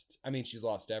lost. I mean, she's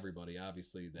lost everybody,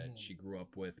 obviously, that she grew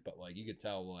up with. But, like, you could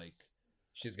tell, like,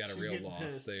 she's got a She's real getting loss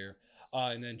pissed. there.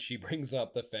 And then she brings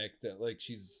up the fact that, like,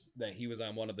 that he was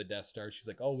on one of the Death Stars. She's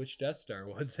like, oh, which Death Star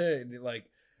was it? And, like,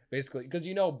 basically, because,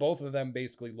 both of them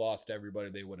basically lost everybody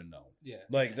they would have known. Yeah.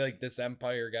 Like this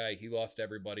Empire guy, he lost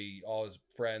everybody, all his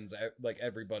friends, like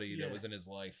everybody that Yeah. was in his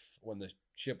life. When the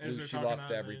ship As blew, they're she talking lost on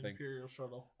the everything. Imperial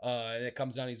shuttle. And it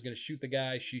comes down, he's gonna shoot the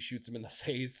guy. She shoots him in the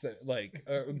face, like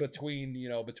between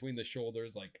the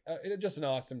shoulders. Like just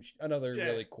another Yeah.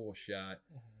 really cool shot.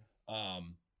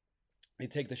 They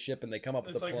take the ship and they come up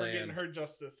It's with a like plan. we're getting her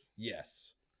justice.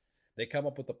 Yes. They come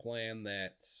up with a plan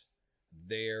that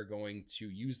they're going to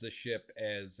use the ship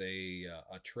as a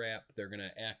trap. They're going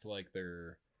to act like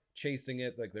they're chasing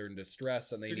it, like they're in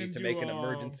distress, and they They're need to gonna make do, an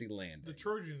emergency landing. The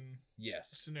Trojan.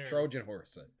 Yes. scenario. Trojan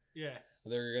horse it. Yeah.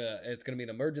 It's going to be an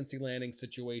emergency landing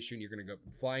situation. You're going to go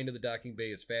fly into the docking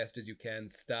bay as fast as you can,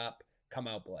 stop, come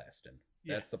out blasting.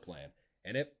 Yeah. That's the plan.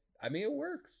 And it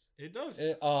works. It does.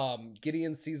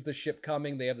 Gideon sees the ship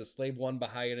coming. They have the Slave One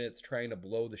behind it. It's trying to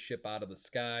blow the ship out of the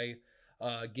sky.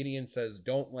 Gideon says,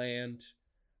 don't land.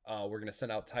 We're going to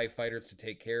send out TIE fighters to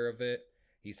take care of it.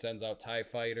 He sends out TIE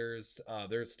fighters.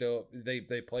 They're still, they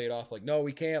play it off like, no,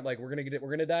 we can't. Like, we're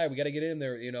going to die. We got to get in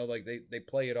there. Like they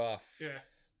play it off. Yeah.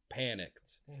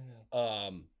 Panicked.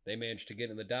 They managed to get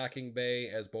in the docking bay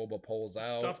as Boba pulls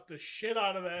out. Stuffed the shit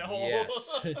out of that hole.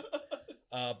 Yes.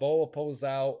 Boba pulls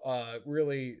out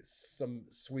really some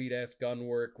sweet ass gun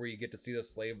work where you get to see the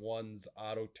Slave One's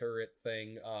auto turret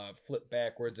thing flip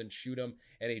backwards and shoot him,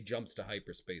 and he jumps to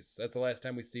hyperspace. That's the last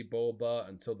time we see Boba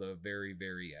until the very,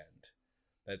 very end.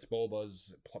 That's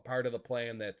Boba's part of the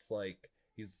plan. That's like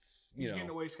he's getting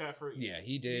away scot free. Yeah,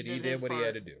 he did his what he part.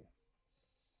 had to do.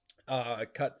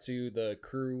 Cut to the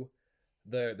crew.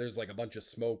 There's like a bunch of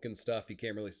smoke and stuff you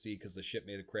can't really see because the ship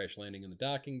made a crash landing in the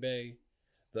docking bay.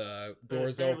 The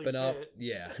doors barely open up. fit.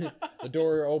 Yeah. The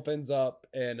door opens up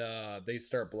and they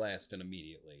start blasting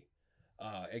immediately.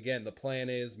 Again, the plan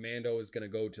is Mando is going to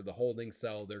go to the holding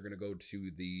cell. They're going to go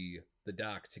to the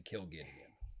dock to kill Gideon.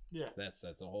 Yeah. That's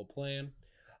the whole plan.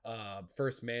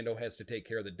 First, Mando has to take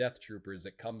care of the Death Troopers.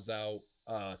 It comes out.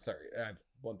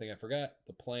 One thing I forgot.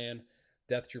 The plan.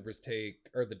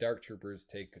 The Dark Troopers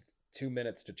take 2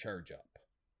 minutes to charge up.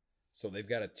 So they've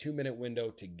got a 2-minute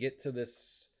window to get to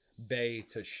this bay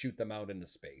to shoot them out into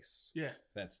space. Yeah.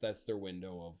 That's their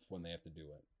window of when they have to do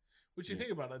it. What you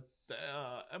think about it? The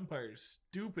Empire's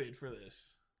stupid for this.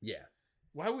 Yeah.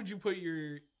 Why would you put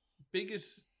your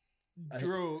biggest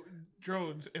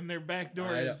drones in their back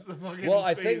doors? The fucking Well,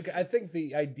 space? I think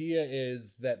the idea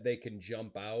is that they can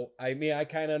jump out. I mean, I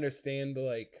kind of understand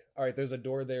like, all right, there's a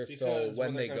door there, Because so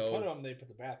when they're they gonna go, put them, they put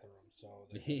the bathrooms. So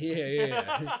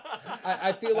yeah.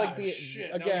 I feel like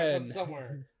shit, now we gotta put again 'em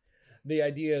somewhere. the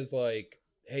idea is like,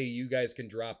 hey, you guys can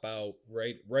drop out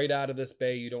right out of this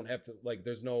bay. You don't have to like.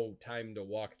 There's no time to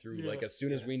walk through. Yeah. Like as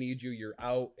soon as Yeah. we need you, you're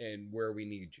out and where we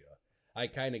need you. I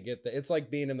kind of get that. It's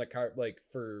like being in the car, like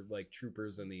for like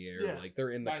troopers in the air, Yeah. like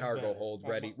they're in the Mine's cargo better. hold,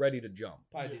 Mine- ready to jump.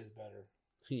 My idea is better.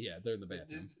 Yeah, they're in the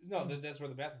bathroom. No, that's where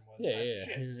the bathroom was. Yeah, Ah, yeah,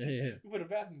 shit. yeah. We put a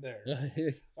bathroom there. Yeah.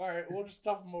 All right, we'll just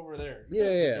stuff them over there. Yeah,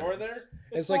 The yeah. door there.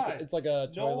 It's fine. like a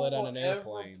No toilet one on will an ever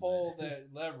airplane. pull that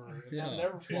lever, and Yeah. they'll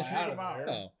never fly Shoot out of 'em out.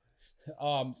 there.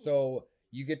 Oh. So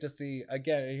you get to see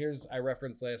again. I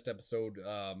referenced last episode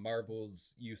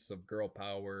Marvel's use of girl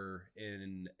power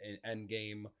in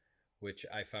Endgame, which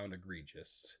I found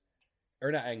egregious.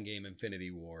 Or not Endgame,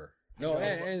 Infinity War. No,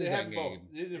 They it is have both.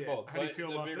 Endgame. They did Yeah. both. How do you but feel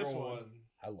the about bigger this one one? was-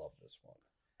 I love this one.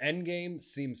 Endgame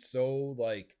seems so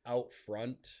like out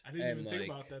front. I didn't and even like,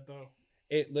 think about that though.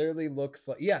 It literally looks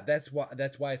like that's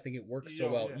why I think it works so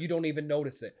You well. don't- You don't even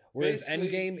notice it. Whereas Basically,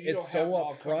 Endgame, you don't it's have so them all up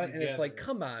come front, and it's like, together.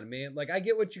 come on, man. Like I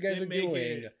get what you guys They are make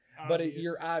doing, it but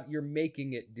obvious. you're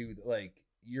making it do like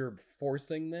you're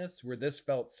forcing this where this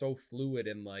felt so fluid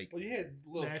and like Well, you had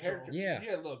little Natural. characters. Yeah. You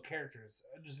had little characters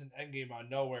just in Endgame out of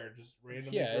nowhere, just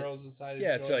randomly Yeah, girls decided. yeah,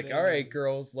 to it's join like in all right, and-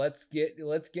 girls, let's get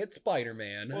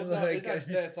Spider-Man. Well, no, like, it's not just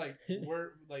that. It's like we're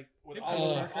like with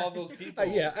Yeah, all those people.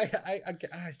 yeah, I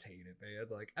just hate it, man.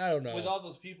 Like I don't know. With all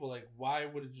those people, like, why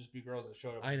would it just be girls that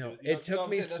showed up? I and know do it took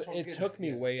me. That's what I'm It getting took at, me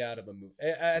yeah. way out of the movie.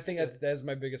 I think that's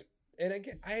my biggest. And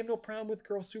again, I have no problem with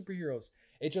girl superheroes.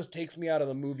 It just takes me out of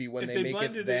the movie when If they they make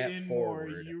blended it that in forward.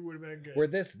 more, you would have been good. Where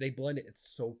they blend it, it's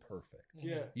so perfect.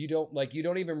 Yeah. You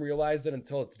don't even realize it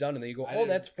until it's done, and then you go, I "Oh, didn't-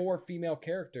 that's 4 female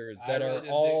characters I that really are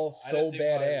didn't all think- I so didn't think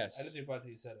about it. badass." I didn't think about it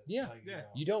until you said it. Yeah. Like, Yeah.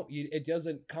 You don't. It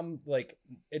doesn't come like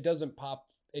it doesn't pop.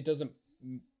 It doesn't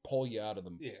pull you out of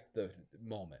the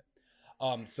moment.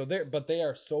 So they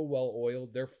are so well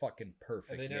oiled. They're fucking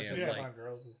perfect, And they never man. should Yeah. Like, on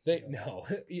girls. It's, they you know.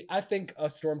 no, I think a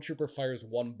stormtrooper fires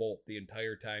one bolt the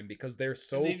entire time because they're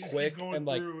so And they just keep quick going and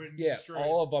like through and yeah, destroying.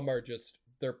 all of them are just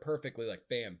they're perfectly like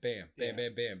bam, bam, bam, Yeah.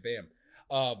 bam, bam, bam.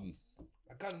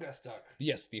 A gun got stuck.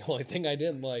 Yes, the only thing I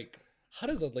didn't like. How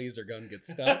does a laser gun get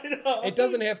stuck? I know. It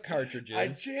doesn't have cartridges. I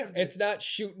jammed It's it. not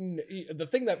shooting. The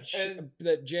thing And-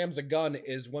 that jams a gun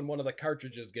is when one of the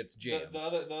cartridges gets jammed. The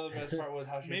other best part was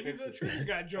how she Maybe fixed the it. trigger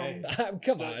got jammed.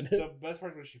 Come the, on. The best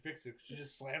part was she fixed it. She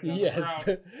just slammed it on the Yes.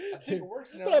 ground. I think it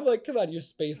works now. But I'm like, come on, your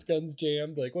space gun's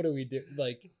jammed. Like, what do we do?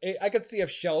 Like, I could see if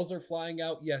shells are flying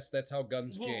out. Yes, that's how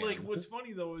guns Well, jam. like what's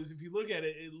funny though is if you look at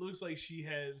it, it looks like she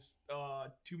has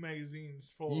 2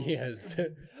 magazines full. Yes.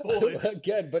 Of bullets.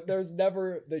 Again, but there's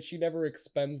never that she never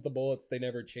expends the bullets. They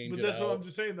never change But it that's out. what I'm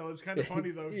just saying though. It's kind of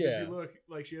funny though. 'Cause Yeah. If you look,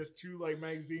 like she has 2 like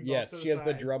magazines. Yes, off to she has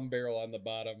the side. drum barrel on the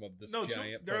bottom of this No,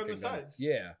 giant. they're on the fucking gun. sides.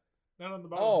 Yeah. Not on the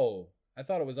bottom. Oh, I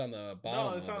thought it was on the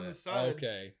bottom. it's of on the it. side.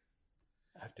 Okay.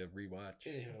 I have to rewatch.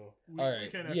 Anywho, We- all we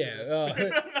right, can't have yeah,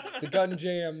 this. the gun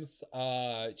jams.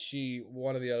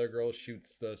 One of the other girls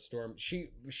shoots the storm.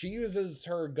 She uses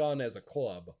her gun as a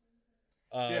club.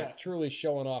 Yeah. Truly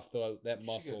showing off that She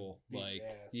muscle. could beat Like,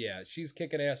 ass. yeah, she's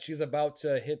kicking ass. She's about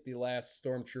to hit the last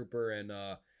stormtrooper, and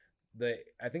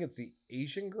I think it's the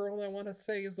Asian girl. I want to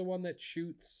say is the one that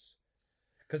shoots.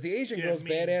 Because the Asian Yeah, girl's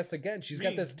Ming. badass again. She's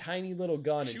got this Ming. tiny little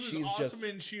gun, She and was she's awesome just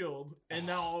in Shield, and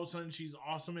now all of a sudden she's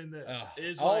awesome in this. Ugh,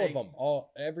 It's all like, of them.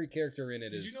 Every character in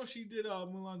it is. Did you know she did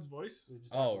Mulan's voice? we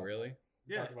just Oh, talked about really? that.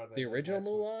 We Yeah. talked about that The original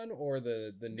last week. Mulan or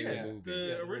the new Yeah, movie? the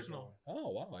Yeah, original. Oh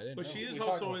wow, I didn't. But know. she is We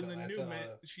talked also about in that the last new. time,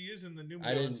 She is in the new. I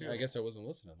Mulan, didn't. Too. I guess I wasn't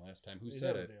listening last time. Who You said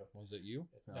never it? do. Was it you?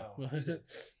 No, Oh. he did.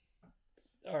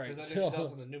 All right. Because I think she's also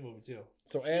So, in the new movie too.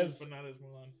 so She is, as but not as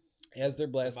Mulan. as they're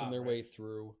blasting Mom, their right? way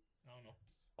through, I don't know.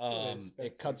 It is it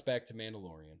Spencer. cuts back to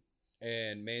Mandalorian,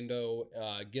 and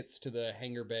Mando gets to the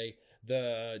hangar bay.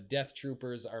 The Death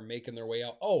Troopers are making their way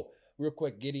out. Oh, real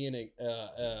quick, Gideon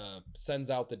sends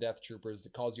out the Death Troopers.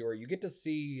 That calls you, or you get to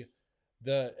see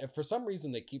for some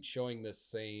reason they keep showing this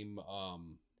same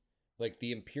like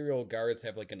the Imperial Guards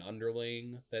have like an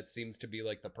underling that seems to be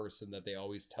like the person that they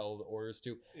always tell the orders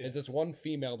to. Yeah. It's this one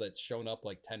female that's shown up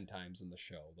like 10 times in the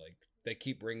show. Like they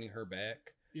keep bringing her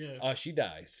back. Yeah. She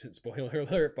dies. Spoiler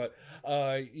alert. But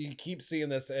you keep seeing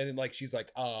this, and like she's like,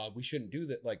 we shouldn't do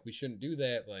that. Like we shouldn't do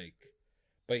that. Like,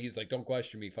 but he's like, don't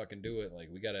question me. Fucking do it. Like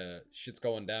we gotta. Shit's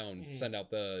going down. Send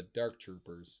out the Dark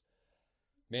Troopers.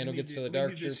 Mando We gets need to the we Dark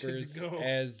need this shit to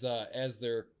Troopers go. as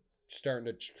they're starting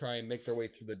to try and make their way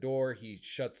through the door. He's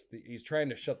trying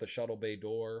to shut the shuttle bay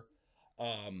door.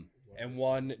 And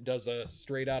one does a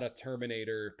straight out of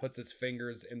Terminator, puts his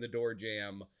fingers in the door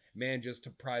jamb, manages to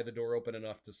pry the door open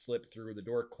enough to slip through. The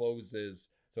door closes,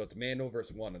 so it's Mando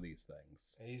versus one of these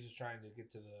things. And he's just trying to get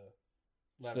to the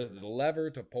It's the lever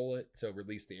to pull it to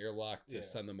release the airlock to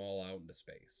send them all out into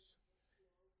space.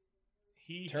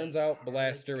 Turns out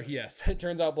blaster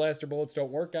bullets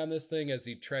don't work on this thing as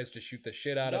he tries to shoot the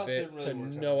shit out of it to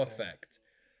no effect.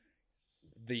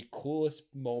 The coolest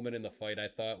moment in the fight, I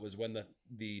thought, was when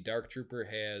the Dark Trooper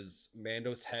has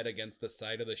Mando's head against the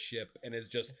side of the ship and is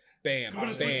just bam,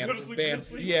 bam.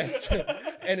 Yes.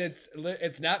 And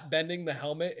it's not bending the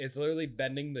helmet, it's literally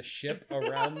bending the ship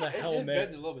around the helmet. It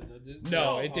did bend a little bit, though, didn't it?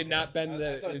 No, it did not bend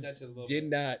it did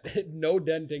not. No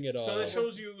denting at all. So that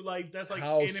shows you, like, that's like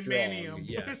animanium.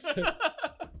 Yes.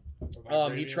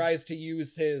 He tries to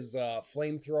use his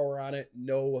flamethrower on it,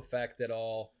 no effect at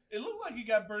all. It looked like he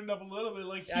got burned up a little bit.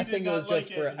 Like I think it was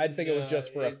just for. I think it was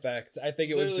just for effect. I think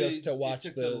it was just to watch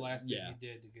the last thing he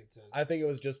did to get to. I think it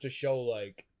was just to show,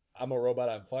 like, I'm a robot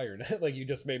on fire. Like, you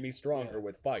just made me stronger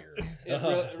with fire.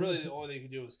 Really, the only thing you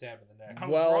can do is stab in the neck.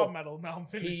 Raw metal. Now I'm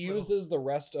finished. He uses the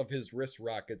rest of his wrist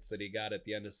rockets that he got at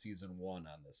the end of season 1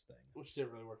 on this thing, which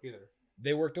didn't really work either.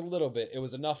 They worked a little bit. It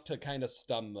was enough to kind of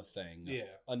stun the thing. Yeah.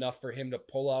 Enough for him to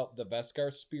pull out the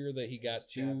Beskar spear that he got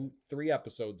 3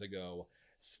 episodes ago.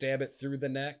 Stab it through the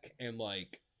neck and,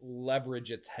 like, leverage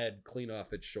its head clean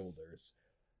off its shoulders.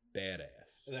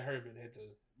 Badass. And then Herman hit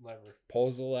the lever.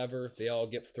 Pulls the lever. They all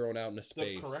get thrown out into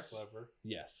space. The correct lever.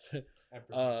 Yes.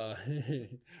 Wrong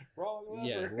lever.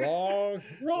 Yeah,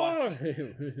 wrong.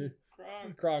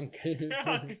 Kronk.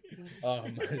 God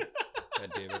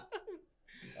damn it.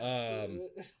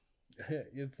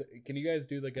 Can you guys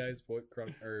do the guy's voice,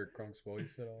 Kronk's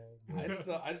voice at all? I just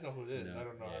know who it is. No, I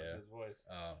don't know his voice.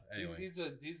 Anyway, he's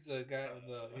the guy.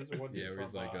 He's the one. Yeah, where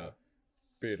he's like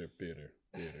bitter.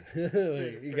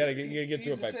 Like, you gotta get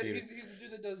to it by Peter. He's the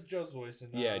dude that does Joe's voice.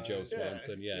 Joe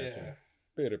Swanson. Yeah.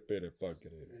 Bitter,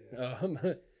 bucket.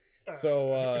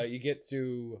 So you get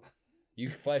to. You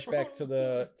flash back to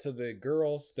the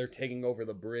girls. They're taking over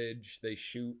the bridge. They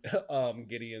shoot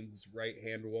Gideon's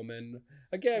right-hand woman.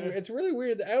 Again, it's really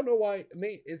weird. I don't know why.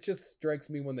 It just strikes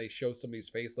me when they show somebody's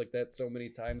face like that so many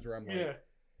times where I'm like,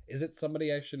 is it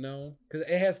somebody I should know? Because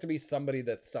it has to be somebody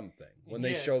that's something. When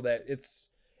they show that, it's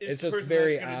just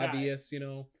very obvious, you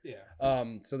know? Yeah.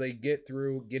 So they get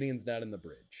through. Gideon's not in the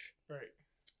bridge. Right.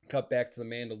 Cut back to the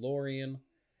Mandalorian.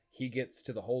 He gets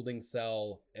to the holding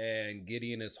cell, and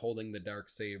Gideon is holding the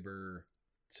Darksaber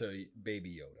to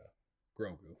Baby Yoda,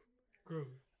 Grogu.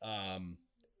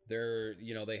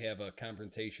 They have a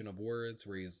confrontation of words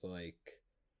where he's like,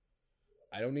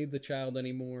 I don't need the child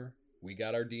anymore. We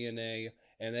got our DNA.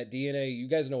 And that DNA, you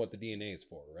guys know what the DNA is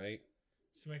for, right?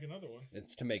 It's to make another one.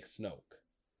 It's to make Snoke.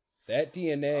 That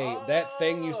DNA, that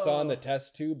thing you saw in the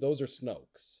test tube, those are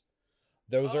Snoke's.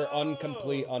 Those are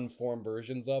incomplete, unformed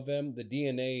versions of him. The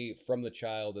DNA from the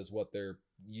child is what they're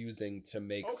using to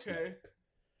make Snoke.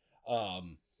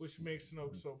 Which makes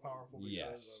Snoke so powerful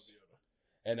because of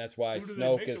Yoda. And that's why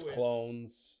Snoke is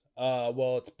clones.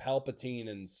 It's Palpatine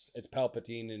and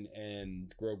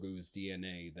Grogu's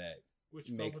DNA that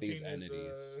make these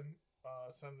entities.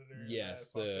 Senator. Yes,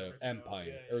 the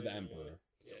Empire the Emperor.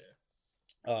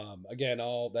 Yeah. Again,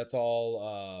 that's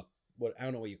all. What I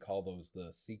don't know what you call those.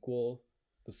 The sequel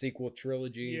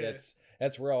trilogy. Yeah.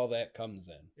 That's where all that comes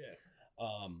in. Yeah.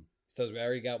 Says we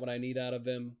already got what I need out of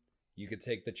him. You could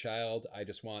take the child. I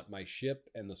just want my ship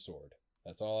and the sword.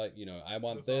 That's all I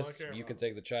want this. You can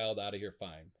take the child out of here.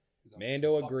 Fine.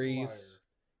 Mando agrees.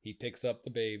 He picks up the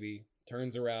baby,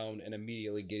 turns around, and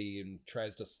immediately Gideon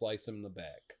tries to slice him in the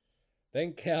back.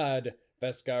 Thank God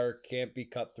Beskar can't be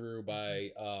cut through by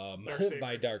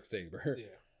Darksaber. Yeah.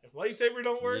 If lightsaber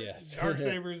don't work,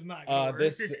 Darksaber is not gonna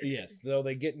work. Though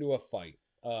they get into a fight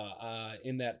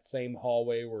in that same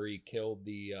hallway where he killed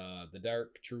the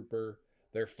Dark Trooper.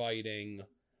 They're fighting.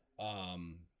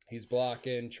 He's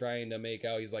blocking, trying to make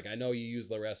out. He's like, I know you use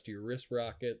the rest of your wrist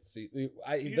rockets.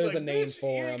 There's a name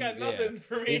for him. Got nothing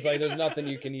for me. He's like, there's nothing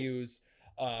you can use.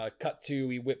 Cut to,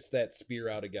 he whips that spear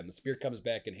out again. The spear comes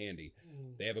back in handy.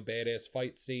 They have a badass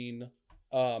fight scene.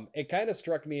 It kind of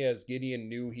struck me as Gideon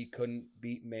knew he couldn't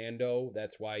beat Mando.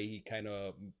 That's why he kind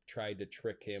of tried to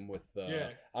trick him with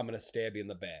I'm going to stab you in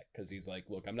the back. Because he's like,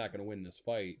 look, I'm not going to win this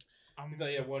fight. You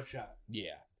thought you had one shot.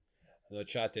 Yeah. The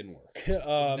shot didn't work.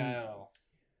 No.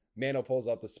 Mando pulls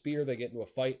out the spear. They get into a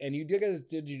fight. And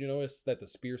did you notice that the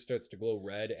spear starts to glow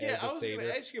red as a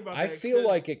saber? Ask you about I feel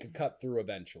like it could cut through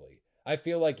eventually. I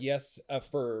feel like, yes,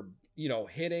 for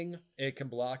hitting, it can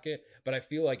block it. But I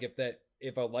feel like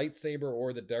if a lightsaber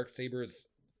or the Darksaber is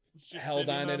held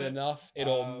on it enough,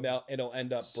 it'll melt. It'll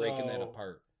end up breaking that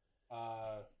apart.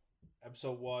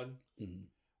 Episode 1,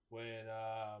 when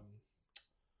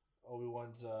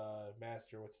Obi-Wan's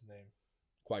master, what's his name?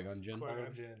 Qui-Gon Jinn.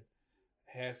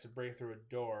 has to break through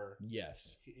a door.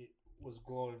 Yes. It was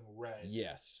glowing red.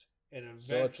 Yes. And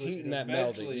eventually, So it's heat and that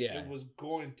melding. Yeah. It was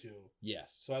going to.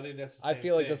 Yes. So I think that's the I same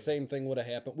feel like thing. the same thing would have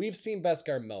happened. We've seen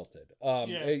Beskar melted.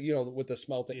 With the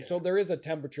smelting. Yeah. So there is a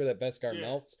temperature that Beskar Yeah.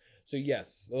 melts. So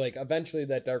yes, like eventually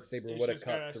that Darksaber It's would have just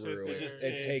cut gotta sit through.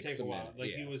 there. It takes a a while. minute.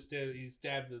 Like yeah. he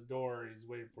stabbed the door. He's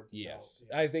waiting for it to Yes,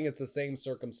 melt. I think it's the same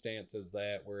circumstance as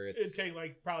that, where It'd it's take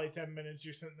like probably 10 minutes.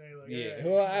 You're sitting there like, yeah. "Hey."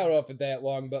 Well, I don't know if it's that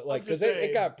long, but like just because it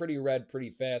saying. got pretty red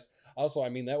pretty fast. Also, I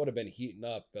mean that would have been heating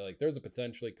up. But like there's a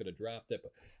potential he could have dropped it.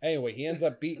 But anyway, he ends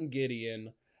up beating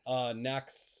Gideon.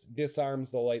 Knox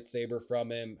disarms the lightsaber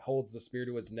from him, holds the spear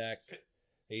to his neck.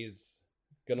 He's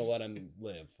gonna let him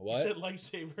live. What? You said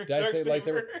lightsaber. Did I say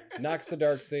lightsaber? Darksaber. Knocks the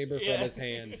Darksaber Yeah. from his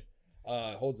hand,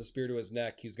 holds a spear to his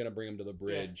neck. He's going to bring him to the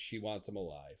bridge. He wants him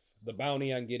alive. The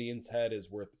bounty on Gideon's head is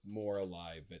worth more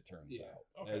alive, it turns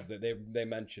out. Okay. As they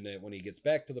mention it when he gets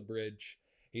back to the bridge.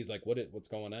 He's like, what's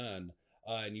going on?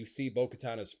 And you see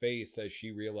Bo-Katana's face as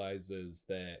she realizes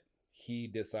that he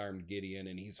disarmed Gideon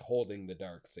and he's holding the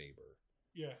Darksaber.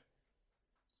 Yeah.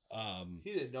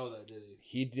 He didn't know that, did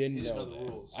he? He didn't know the that.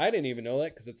 rules. I didn't even know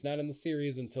that because it's not in the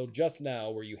series until just now,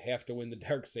 where you have to win the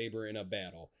Darksaber in a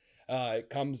battle. It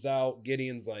comes out.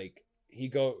 Gideon's like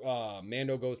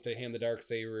Mando goes to hand the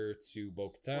Darksaber to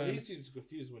Bo-Katan. Well, he seems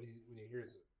confused when he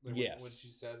hears it. Like Yes. When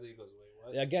she says it, he goes,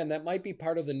 "Wait, what?" Again, that might be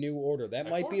part of the new order. That I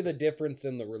might be the forfeit. difference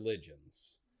in the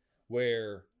religions,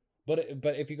 where. But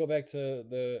if you go back to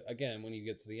when you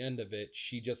get to the end of it,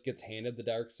 she just gets handed the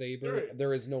Darksaber. Right.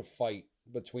 There is no fight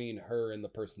between her and the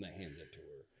person that hands it to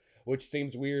her, which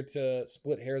seems weird to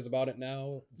split hairs about it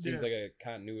now. It seems Yeah. like a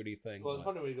continuity thing. Well, it's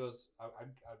but- funny when he goes, "I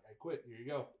quit. Here you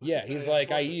go." Yeah, he's like,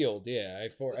 I forfeit. yield. Yeah,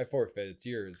 I forfeit. It's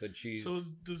yours. And she's So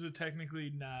does it technically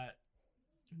not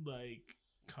like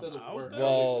come Doesn't out? work. then?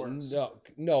 well, works.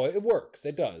 no, it works.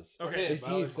 It does. Okay. him, He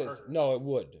but only for says her. no, it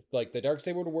would. Like the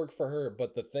Darksaber would work for her,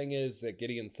 but the thing is that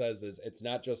Gideon says is it's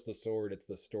not just the sword; it's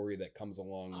the story that comes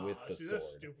along with the see, sword.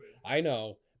 that's stupid. I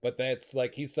know, but that's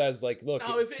like he says, like, look,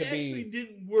 Now, if to it actually be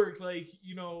didn't work, like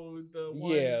the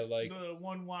one, the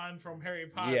one wand from Harry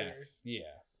Potter. yes, yeah.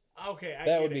 Okay, I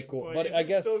That get would be it, cool, But, but if I it's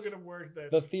guess still gonna work. Then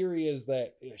The theory is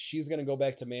that she's gonna go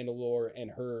back to Mandalore,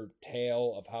 and her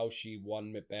tale of how she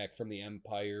won it back from the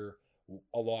Empire,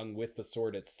 along with the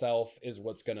sword itself, is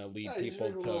what's gonna lead Yeah, you just people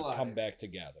make a little to come lie. back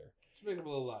together. Just make him a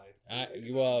little lie.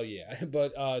 Well, yeah,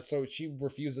 but so she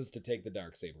refuses to take the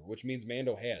Darksaber, which means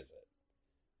Mando has it,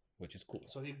 which is cool.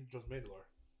 So he can trust Mandalore.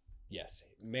 Yes,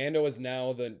 Mando is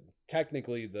now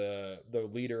technically the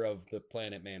leader of the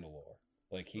planet Mandalore.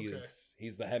 Like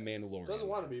he's the head Mandalorian. Doesn't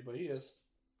want to be, but he is.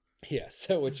 Yes,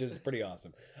 which is pretty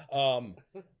awesome.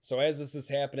 So as this is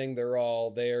happening, they're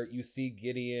all there. You see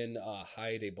Gideon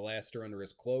hide a blaster under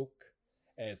his cloak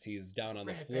as he's down on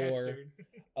the Rat floor.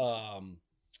 bastard.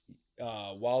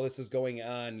 While this is going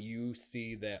on, you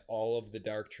see that all of the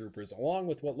Dark Troopers, along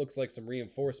with what looks like some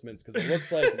reinforcements, because it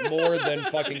looks like more than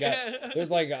fucking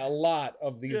there's like a lot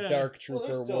of these Yeah. Dark Well,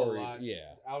 Trooper there's still a warriors. lot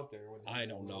Yeah. out there. When I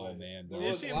don't know, man. There It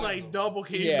was seemed lots like of them. double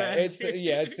came Yeah, back.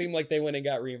 it seemed like they went and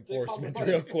got They called reinforcements the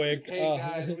real buddies, quick. Hey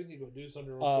guys, we need to go do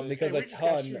something real quick. Because Hey, a we just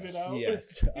gotta ton, shoot it out.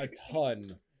 yes, a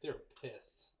ton They're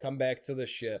pissed. come back to the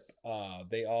ship.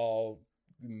 They all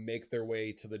make their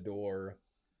way to the door.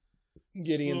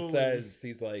 Gideon Slowly. says,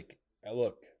 he's like,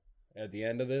 look, at the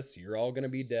end of this, you're all going to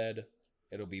be dead.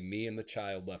 It'll be me and the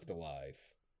child left alive.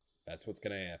 That's what's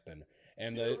going to happen.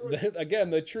 And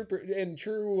the trooper, in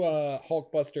true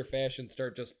Hulkbuster fashion,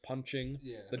 start just punching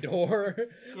Yeah. the door,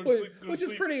 Go to which, sleep, go to which is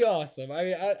sleep. pretty awesome.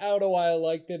 I don't know why I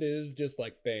liked it. It is just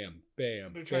like bam,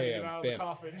 bam, They're trying to get bam, out of the bam.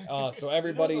 coffin. So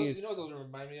everybody's... You know those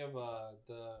remind me of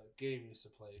the game you used to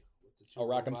play with the two Oh,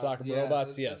 Rock'em robots? Sock'em Yes,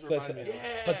 Robots? Yes, that's remind me of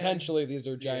Yeah. potentially these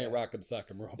are giant Yeah. Rock'em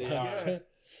Sock'em They robots. are.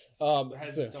 Their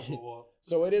heads So, just don't go up.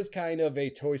 so it is kind of a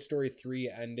Toy Story 3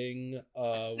 ending,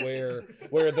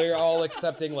 where they're all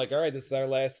accepting, like, all right, this is our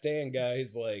last stand,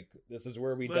 guys. Like, this is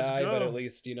where we Let's die, but go. at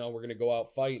least we're gonna go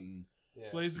out fighting.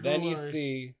 Yeah. Blaze the Then you glory.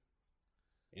 see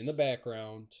in the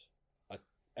background a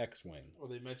X-wing. Well,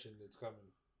 they mentioned it's coming.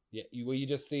 Yeah, you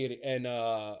just see it, and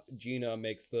Gina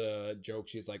makes the joke.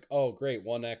 She's like, "Oh, great,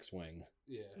 one X-wing."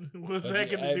 Yeah. What's But, that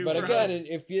gonna do? but for again, us?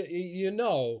 if you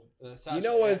know, And then Sasha you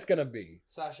know what it's asked- gonna be.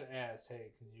 Sasha asked,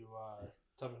 "Hey, can you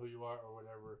tell me who you are or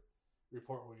whatever?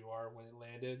 Report who you are when it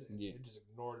landed." And Yeah. it just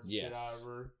ignored the Yes. shit out of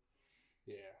her.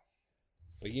 Yeah.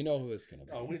 But you know who it's gonna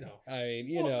be. Oh, we know. I mean,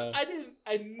 you Well, know.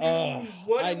 I knew Oh,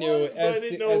 what I it knew was, but I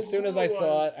didn't know as soon who as I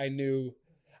saw was. it, I knew.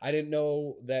 I didn't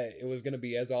know that it was gonna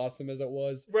be as awesome as it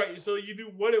was. Right, so you knew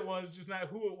what it was, just not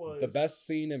who it was. The best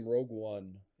scene in Rogue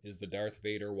One is the Darth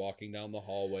Vader walking down the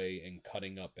hallway and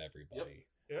cutting up everybody.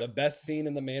 Yep. The best scene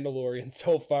in The Mandalorian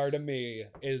so far to me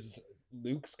is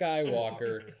Luke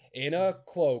Skywalker in a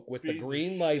cloak with the Beating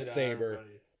green shit out of lightsaber.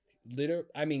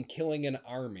 everybody. Killing an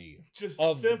army Just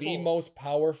of simple. the most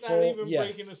powerful. Not even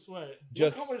yes, breaking a sweat.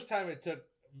 just Look how much time it took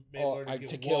Mandalorian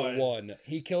to kill one.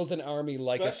 He kills an army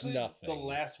like it's Especially nothing. the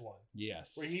last one,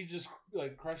 Yes. where he just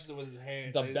crushes it with his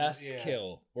hand. The best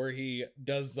kill, where he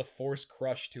does the force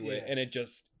crush to it, Yeah. and it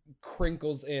just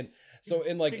crinkles in. So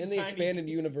in Big in the tiny- expanded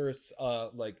universe,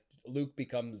 Luke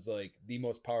becomes like the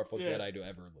most powerful Yeah. Jedi to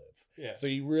ever live. Yeah. So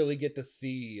you really get to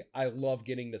see. I love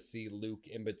getting to see Luke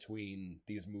in between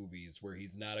these movies, where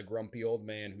he's not a grumpy old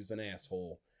man who's an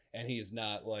asshole, and he's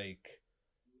not like,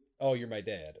 "Oh, you're my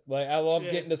dad." Like I love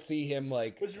Yeah. getting to see him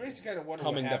like. Which makes you kind of wonder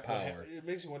coming what to happened. power. It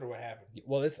makes you wonder what happened.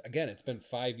 Well, this again, it's been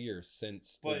 5 years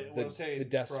since But what I'm saying, the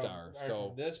Death from, Star. or So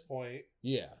from this point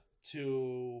yeah,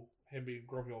 to him being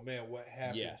grumpy old man, what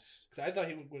happened? yes. Because I thought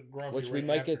he went grumpy. Which we right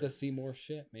might get after. to see more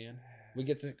shit, man. We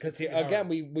get to because It's gonna be again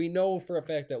hard. we know for a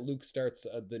fact that Luke starts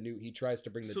he tries to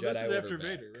bring the So Jedi this is Order after back.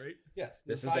 Vader, right? Yes,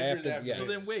 This is 5 years after- yes. So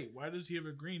this. then wait, why does he have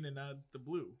a green and not the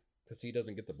blue? Because he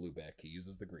doesn't get the blue back. He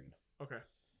uses the green. Okay.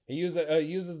 He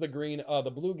uses the green. The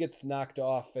blue gets knocked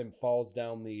off and falls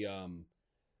down the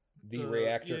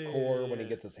reactor core when he yeah.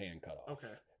 gets his hand cut off.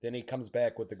 Okay. Then he comes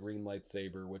back with the green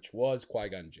lightsaber, which was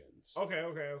Qui-Gon Jinn's. Okay.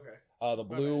 The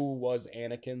blue was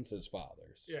Anakin's, his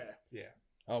father's. Yeah. Yeah.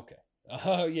 Okay.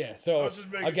 Yeah. I So was just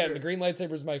making again, sure. the green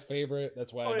lightsaber is my favorite.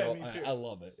 That's why Oh, I yeah, know me too. I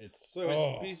love it. It's So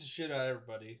he beats the shit out of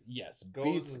everybody. yes,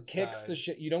 goes kicks the inside.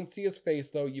 shit. You don't see his face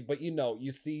though. You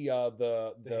see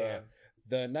The hand.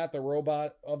 the not the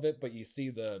robot of it, but you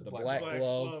see the black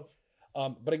glove.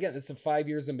 But again, it's 5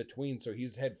 years in between, so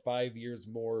he's had 5 years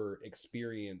more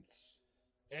experience.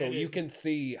 So And you it- can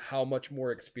see how much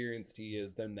more experienced he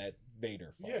is than that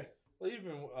Vader fight. Yeah. Well,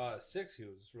 even 6, he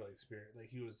was really experienced. Like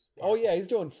he was. Oh yeah, he's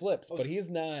doing flips, I was- but he's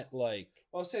not like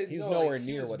I'll say he's no, nowhere like,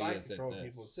 near was what he mind is at controlling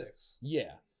this. people at 6.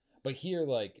 yeah. But here,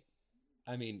 like,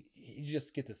 I mean, you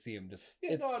just get to see him just.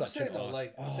 Yeah, it's no, I'm such saying an though, awesome.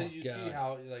 like I'm saying, you see God.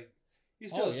 how like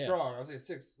he's Oh, still yeah. strong. I'm saying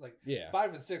 6, like Yeah,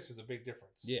 5 and 6 was a big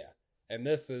difference. yeah, and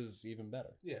this is even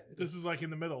better. Yeah. This is like in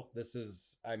the middle. This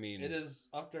is, I mean, It is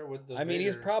up there with the. I mean,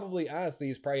 he's Vader. probably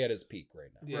he's probably at his peak right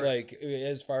now. Yeah. Like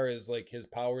as far as like his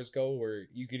powers go, where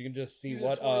you can just see He's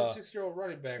what a 26-year-old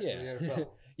running back yeah. for the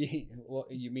NFL.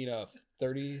 you mean a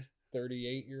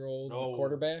 38-year-old No,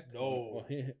 quarterback? no.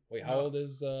 Wait, how No. old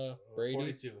is Brady?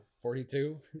 42.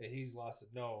 42. And he's lost it.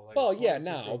 No. Like Well, yeah,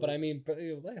 26-year-old now, but I mean, but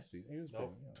last season he was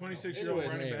Nope. pretty, 26-year-old Anyways,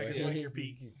 running back is anyway. like your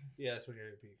peak. Yeah, that's when you're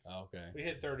at your peak. Okay. We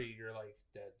hit 30, you're like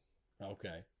dead.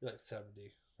 Okay. You're like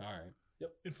 70. All right.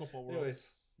 In football world.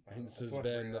 Anyways, This that's has what I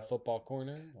been bring the up. football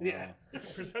corner. Yeah.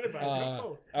 Presented by Uh,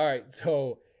 Jumbo. all right,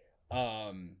 so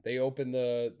they open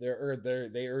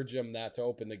they urge him not to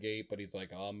open the gate, but he's like,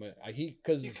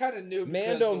 because You kind of knew.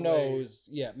 because Mando the knows,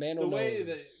 Mando the knows way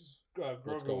that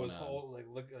what's Grogu going was on.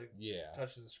 Yeah,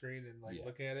 touching the screen and Yeah.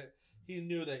 looking at it. He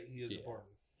knew that he was Yeah. important.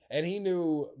 and he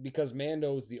knew because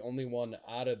Mando's the only one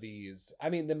out of these. I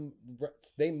mean,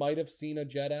 they might have seen a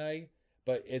Jedi,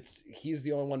 but he's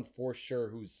the only one for sure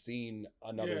who's seen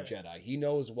another Yeah. Jedi. He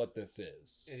knows what this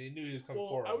is. And he knew he was coming Well,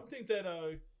 forward. I would think that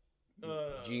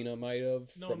Gina might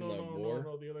have from the war.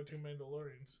 No, the other two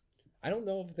Mandalorians. I don't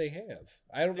know if they have.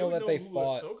 I don't They know would that they who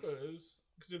fought. Ahsoka is,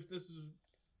 because if this is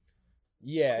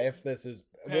Yeah, Clone- if this is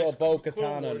past Bo Clone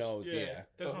Katana Wars, knows. Yeah. that's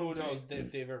But what who I'm knows saying.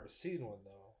 if they've ever seen one,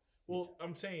 though. Well,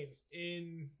 I'm saying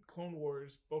in Clone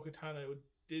Wars, Bo-Katan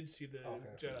did see the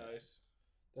Okay. Jedi's.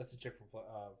 That's the chick from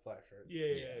Flash, right? Yeah.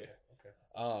 Okay. That's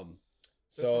what I'm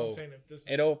So saying. If this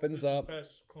it opens this is up.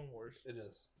 past Clone Wars. It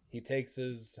is. He takes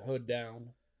his hood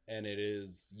down, and it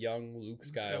is young Luke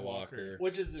Skywalker.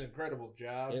 Which is an incredible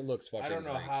job. It looks fucking. I don't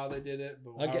know great. how they did it,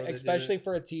 but Again, however they did especially it,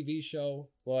 for a TV show,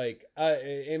 like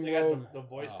in they Rogue, got the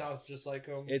voice sounds just like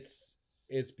him. it's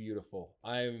beautiful.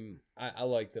 I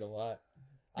liked it a lot.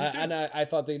 Me too. I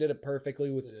thought they did it perfectly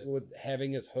They did. with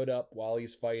having his hood up while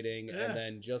he's fighting, Yeah. and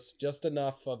then just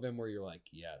enough of him where you're like,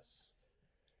 yes.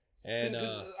 And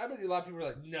 'Cause I bet a lot of people were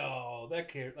like, "No, that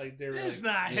can't." Like they were It's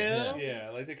like, not Yeah. him. Yeah,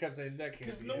 like they kept saying that can't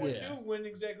Because be. no him." one Yeah. knew when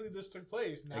exactly this took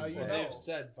place. Now Exactly. you Well, know. they've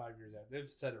said 5 years after. They've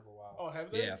said it for a while. Oh, have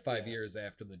they? yeah, 5 Yeah. years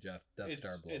after the Death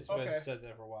Star blows It's up. been Okay. said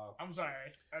that for a while. I'm sorry.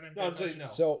 I didn't. No, pay I'm saying attention.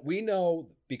 no. So we know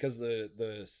because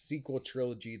the sequel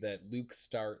trilogy that Luke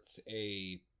starts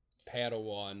a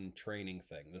Padawan training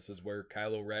thing. This is where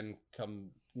Kylo Ren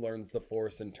learns the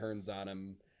Force and turns on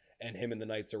him, and him and the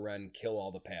Knights of Ren kill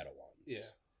all the Padawans. Yeah.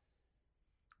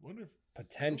 Wonder if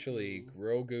Potentially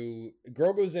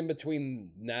Grogu's in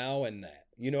between now and that.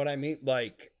 You know what I mean?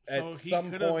 Like so. at He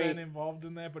some could have been point, involved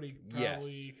in that, but he Yes.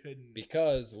 probably couldn't.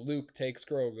 because Luke takes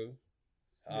Grogu.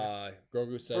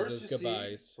 Grogu says his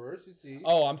goodbyes. First you see.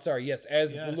 Oh, I'm sorry. Yes,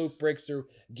 as Yes. Luke breaks through,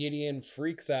 Gideon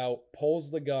freaks out, pulls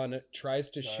the gun, tries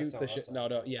to shoot the shit.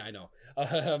 No, yeah, I know.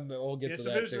 We'll get to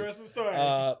that finish too. the rest of the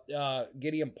story.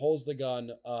 Gideon pulls the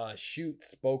gun,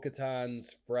 shoots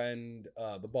Bo-Katan's friend,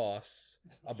 the boss,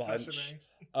 a bunch.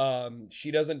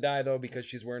 She doesn't die though because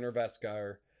she's wearing her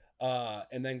Beskar.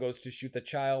 And then goes to shoot the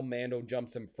child. Mando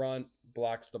jumps in front,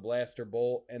 blocks the blaster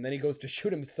bolt, and then he goes to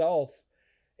shoot himself.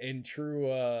 In true,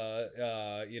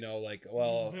 like,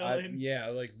 well, villain.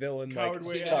 like villain, Coward like,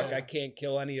 way fuck, out. I can't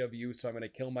kill any of you, so I'm gonna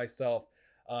kill myself.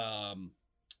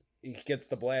 He gets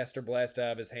the blaster blast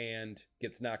out of his hand,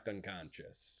 gets knocked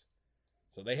unconscious.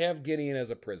 So they have Gideon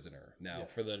as a prisoner now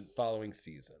for the following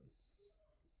season.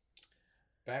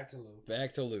 Back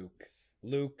to Luke.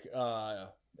 Luke,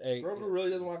 Grogu really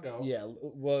doesn't want to go. Yeah,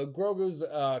 well, Grogu's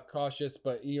cautious,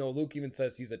 but Luke even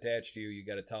says he's attached to you. You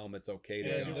got to tell him it's okay to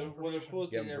And go. the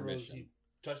coolest Give thing him ever was permission. he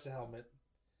touched the helmet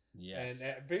Yes,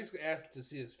 and basically asked to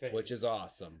see his face, which is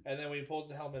awesome. And then when he pulls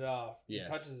the helmet off, Yes.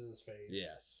 he touches his face.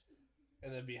 Yes,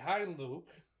 And then behind Luke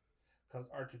comes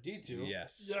R2D2.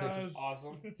 yes, Which is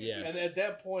awesome. yes. And at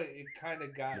that point, it kind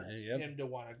of got him to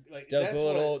want to like does that's a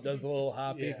little what,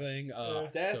 hoppy thing.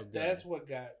 That's what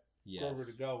got yes. Grogu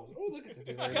to go. Oh, look at the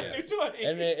thing. Yes.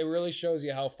 And it really shows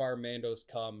you how far Mando's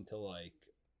come to like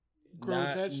Grow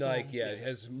attached to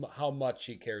him. how much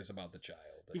he cares about the child.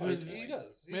 Because he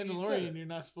does. Mandalorian, you're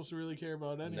not supposed to really care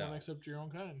about anyone except your own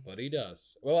kind. But he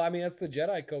does. Well, I mean, that's the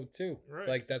Jedi code too. Right.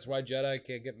 Like that's why Jedi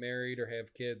can't get married or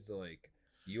have kids. Like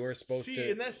you are supposed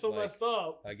to. And that's so messed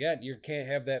up. Again, you can't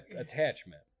have that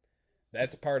attachment.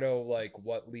 That's part of like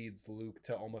what leads Luke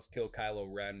to almost kill Kylo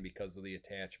Ren because of the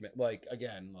attachment. Like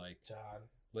again, like John.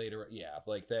 Later,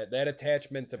 like that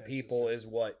attachment to people is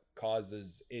what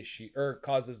causes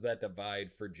that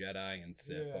divide for Jedi and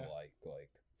Sith alike.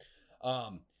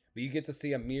 But you get to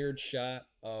see a mirrored shot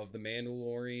of the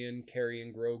Mandalorian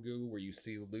carrying Grogu, where you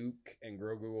see Luke and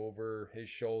Grogu over his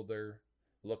shoulder.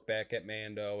 Look back at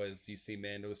Mando as you see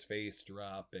Mando's face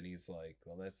drop, and he's like,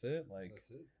 "Well, that's it. Like, That's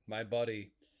it. my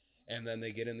buddy." And then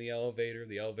they get in the elevator.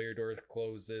 The elevator door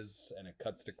closes, and it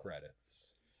cuts to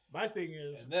credits. My thing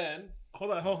is, And then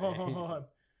hold on.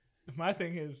 My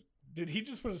thing is, did he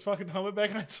just put his fucking helmet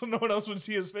back on so no one else would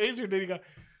see his face, or did he go,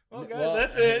 "Well, guys, Well,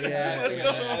 that's it. yeah, Let's yeah, go."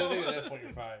 I think at that point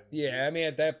you're fine. Yeah, I mean,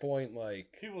 at that point,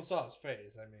 like, People saw his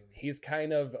face. I mean, he's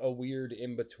kind of a weird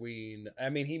in between. I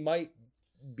mean, he might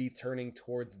be turning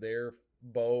towards their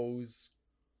Bo's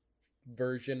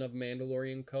version of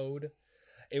Mandalorian code.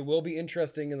 It will be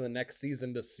interesting in the next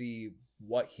season to see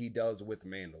what he does with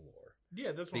Mandalore.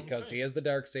 Yeah, that's what Because I'm saying. he has the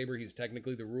Darksaber, he's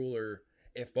technically the ruler.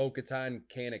 If Bo-Katan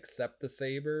can't accept the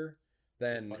saber,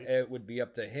 then it would be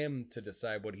up to him to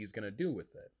decide what he's going to do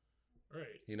with it. Right.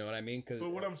 You know what I mean?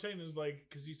 But what I'm saying is, like,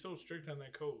 because he's so strict on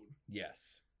that code,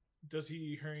 yes. does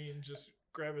he hurry and just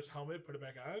grab his helmet, put it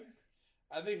back on?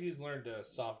 I think he's learned to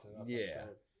soften up. Yeah.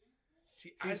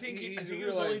 See, I think it was only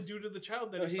realized- due to the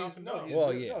child that he softened up.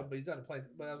 Well, yeah. No, but he's not a plan.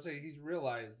 But I'm saying he's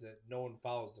realized that no one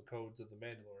follows the codes of the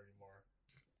Mandalore anymore.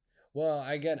 Well,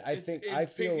 again, I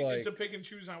feel like it's a pick and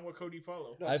choose on what code you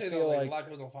follow. No, I I'm saying feel that, like- a lot of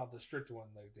people don't follow the strict one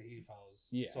like that he follows.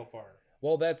 Yeah. So far.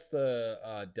 Well, that's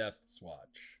the Death's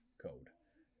Watch code.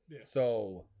 Yeah.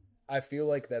 So I feel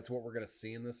like that's what we're going to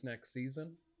see in this next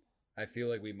season. I feel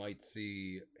like we might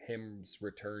see him's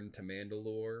return to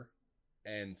Mandalore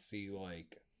and see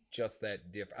like just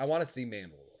that different. I want to see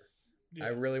Mandalore. Yeah. I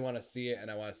really want to see it,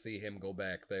 and I want to see him go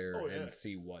back there Oh, yeah. and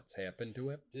see what's happened to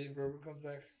it. Do you think Grogu comes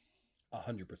back?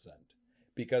 100%.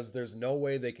 Because there's no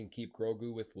way they can keep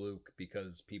Grogu with Luke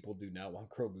because people do not want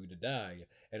Grogu to die.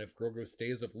 And if Grogu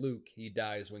stays with Luke, he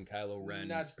dies when Kylo Ren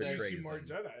Not just that, You see betrays more him.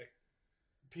 Jedi.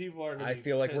 People are. Gonna I be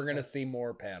feel like we're pissed going to at- see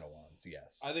more Padawans,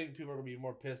 yes. I think people are gonna be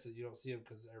more pissed that you don't see him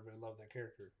because everybody loved that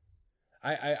character.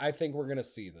 I think we're going to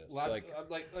see this. A lot, Like,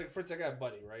 like for instance, I got a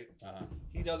buddy, right? uh-huh.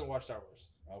 He doesn't watch Star Wars,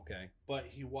 Okay. but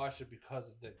he watched it because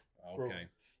of the Grogu. Okay.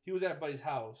 He was at Buddy's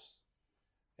house,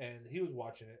 and he was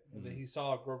watching it, and Mm-hmm. then he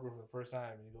saw Grogu for the first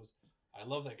time, and he goes, "I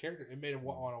love that character." It made him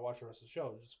want to watch the rest of the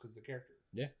show just because of the character.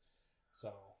 Yeah.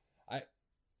 So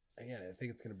Again, I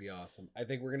think it's going to be awesome. I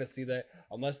think we're going to see that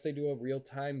unless they do a real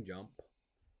time jump.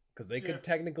 Because they could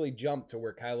technically jump to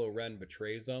where Kylo Ren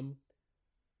betrays them.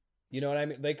 You know what I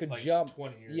mean? They could like jump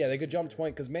 20 years. Yeah, they could jump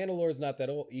 20 because Mandalore's not that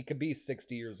old. He could be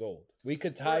 60 years old. We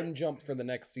could time jump for the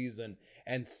next season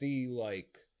and see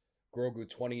like Grogu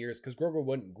 20 years because Grogu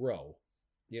wouldn't grow.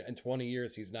 You know, in 20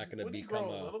 years, he's not going to become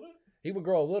a little bit. He would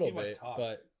grow a little He might bit, talk.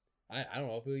 but I don't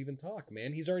know if he'll even talk,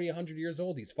 man. He's already 100 years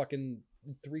old. He's fucking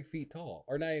 3 feet tall.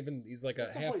 Or not even, he's like a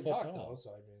At some half point foot he tall. talked, though, so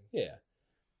I mean, Yeah.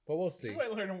 But we'll see. You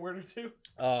might learn a word or two.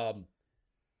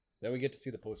 Then we get to see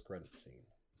the post-credit scene.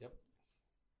 Yep.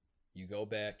 You go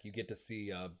back, you get to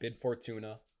see Bid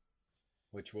Fortuna,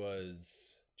 which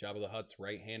was Jabba the Hutt's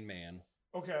right-hand man.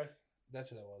 Okay.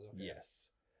 That's what that was. Okay.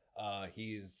 Yes.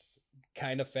 He's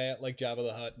kind of fat like Jabba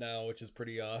the Hutt now, which is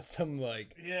pretty awesome.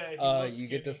 Like, yeah, you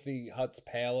get to see Hutt's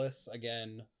palace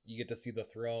again. You get to see the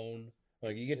throne.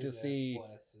 Like, you get to see,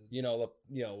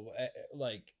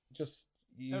 like, just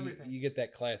Everything. You get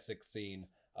that classic scene.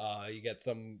 You get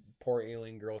some poor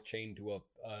alien girl chained to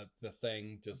the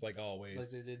thing, just like always. Like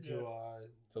they did to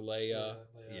Leia. Leia.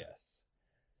 Yes.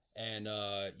 And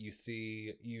you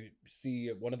see two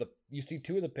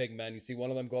of the pigmen. You see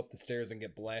one of them go up the stairs and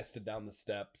get blasted down the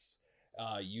steps.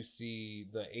 You see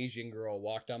the Asian girl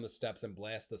walk down the steps and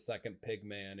blast the second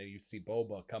pigman, and you see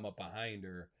Boba come up behind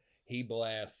her. He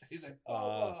blasts. He's like,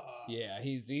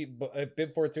 Boba!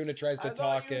 Bib Fortuna tries to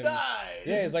talk him. Died.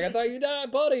 Yeah, he's like, I thought you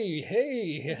died, buddy.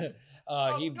 Hey.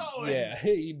 How's it going?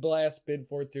 He blasts Bib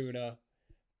Fortuna,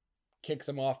 kicks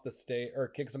him off the thing.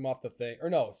 Or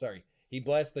no, sorry. He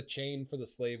blasts the chain for the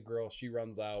slave girl. She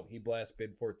runs out. He blasts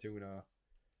Bid Fortuna,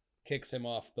 kicks him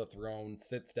off the throne,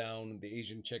 sits down. The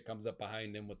Asian chick comes up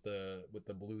behind him with the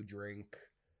blue drink,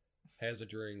 has a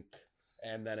drink,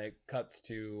 and then it cuts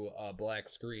to a black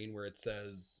screen where it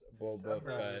says Boba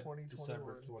Fett,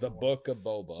 the Book of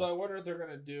Boba. So I wonder if they're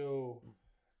gonna do,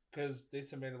 because they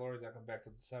said Mandalorian's not coming back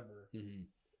till December. Mm-hmm.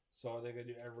 So are they gonna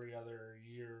do every other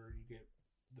year? You get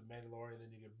the Mandalorian,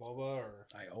 then you get Boba, or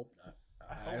I hope not.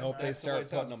 I I hope they start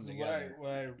putting them What together.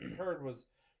 what I heard was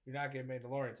you're not getting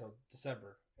Mandalorian until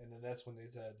December, and then that's when they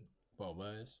said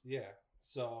Boba is. yeah.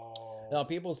 So Now,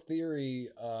 people's theory,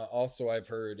 also I've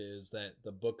heard, is that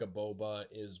the Book of Boba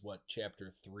is what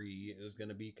Chapter 3 is going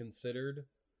to be considered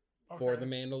for the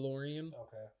Mandalorian.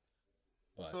 okay.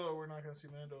 But, So we're not gonna see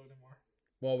Mando anymore.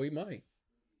 well, we might.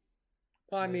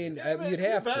 Well, I mean, Yeah, you'd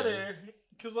have better, to.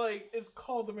 because like it's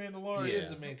called the Mandalorian. He is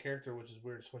the main character, which is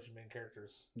weird, switching main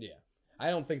characters. Yeah. I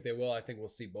don't think they will. I think we'll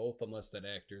see both unless that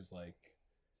actor's like...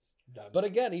 Done. But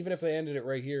again, even if they ended it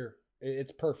right here,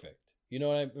 it's perfect. You know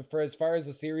what I mean? For as far as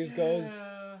the series goes,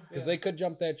 because they could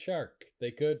jump that shark.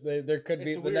 They could. There could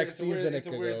be the next season. It's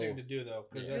a weird thing to do though,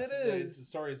 because the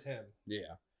story is him.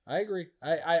 Yeah, I agree.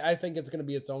 I think it's going to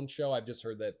be its own show. I've just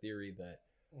heard that theory that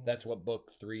that's what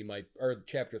Book 3 might, or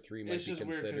Chapter 3 might be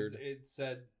considered. Weird it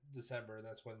said December, and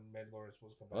that's when Mandalorian's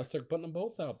supposed to come back. Unless they're putting them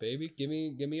both out, baby. Give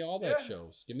me all that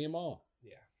shows. Give me them all.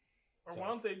 Yeah. Or why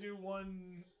don't they do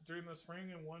one during the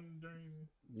spring and one during?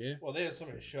 Yeah. Well, they have so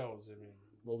many shows. I mean,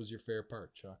 what was your favorite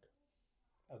part, Chuck?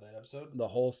 Of that episode? The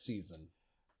whole season.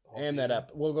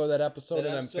 We'll go to that episode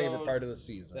and then favorite part of the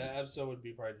season. That episode would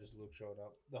be probably just Luke showing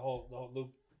up. The whole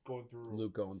Luke going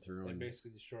through and basically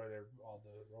destroying all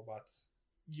the robots.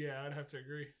 Yeah, I'd have to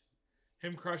agree.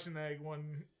 Him crushing the egg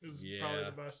one is probably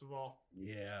the best of all.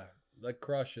 Yeah, the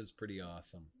crush is pretty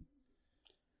awesome.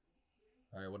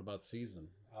 All right, what about season?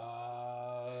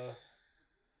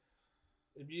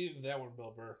 It'd be either that one or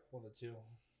Bill Burr, one of the two.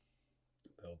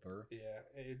 Bill Burr? Yeah,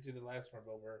 it's either the last one or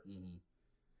Bill Burr. Mm-hmm.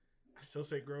 I still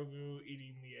say Grogu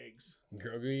eating the eggs.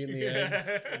 Grogu eating the eggs?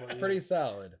 It's pretty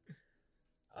solid.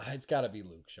 It's got to be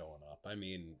Luke showing up. I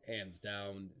mean, hands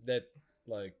down. That,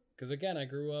 like, because again, I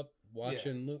grew up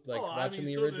watching Luke, watching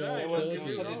the original trilogy. It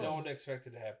was something no one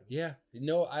expected to happen. Yeah.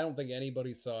 No, I don't think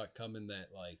anybody saw it coming that,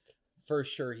 like, for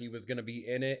sure he was going to be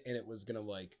in it and it was going to,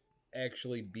 like,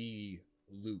 actually be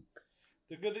Luke.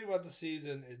 The good thing about the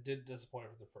season, it did disappoint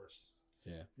for the first.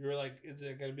 Yeah. You were like, is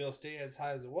it going to be able to stay as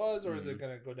high as it was, or is it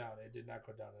going to go down? It did not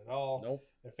go down at all. Nope.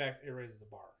 In fact, it raised the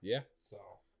bar. Yeah. So.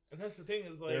 And that's the thing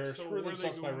is, like, they're so screwing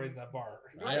themselves by raising that bar.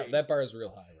 That bar is real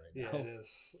high right now. Yeah, it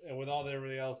is. And with all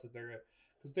everything else that they're going to.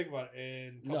 Because think about it,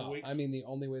 in a couple weeks. I mean, the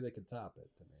only way they could top it,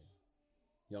 to me,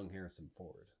 young Harrison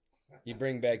Ford. You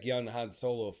bring back young Han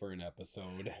Solo for an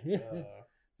episode.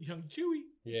 Young Chewie.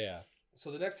 Yeah.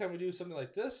 So the next time we do something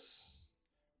like this,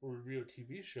 we'll review a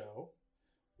TV show.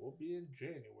 We'll be in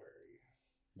January.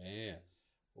 Man.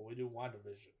 When we do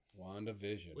WandaVision.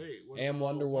 Wait. And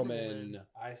Wonder Woman.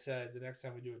 I said the next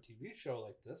time we do a TV show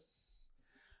like this,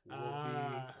 will be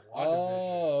WandaVision.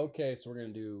 Oh, okay. So we're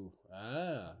going to do...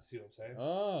 See what I'm saying?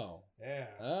 Oh. Yeah.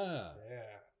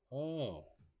 Yeah. Oh.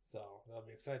 So that'll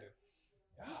be exciting.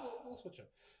 We'll switch them.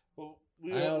 Well,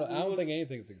 I don't think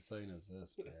anything's exciting as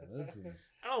this, man. This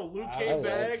is... Oh, Luke came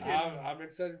back. I'm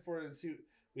excited for it to see...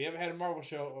 We haven't had a Marvel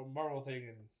thing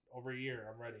in over a year.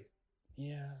 I'm ready.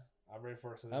 Yeah. I'm ready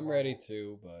for something. I'm ready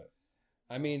too, but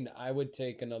I mean, I would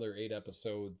take another 8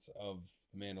 episodes of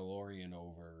The Mandalorian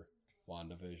over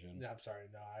WandaVision. No, I'm sorry.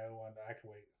 No, I can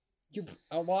wait.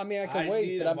 I can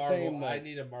wait, but I'm saying I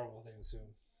need a Marvel thing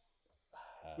soon.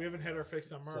 We haven't had our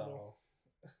fix on Marvel.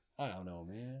 So, I don't know,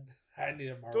 man. I need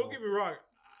a Marvel. Don't get me wrong.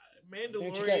 Mandalorian.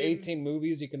 Ain't you got 18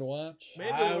 movies you can watch?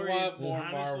 Mandalorian I want more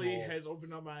honestly Marvel. has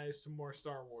opened up my eyes to more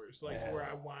Star Wars, like to where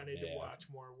I wanted to watch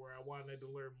more, where I wanted to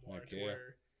learn more,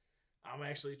 where I'm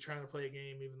actually trying to play a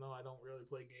game, even though I don't really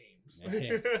play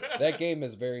games. That game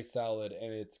is very solid,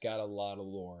 and it's got a lot of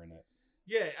lore in it.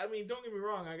 Yeah, I mean, don't get me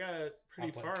wrong, I got pretty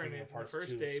I'll play far in Kingdom it the Hearts first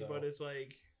 2, day, so- but it's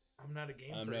like I'm not a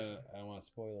game person. I don't want to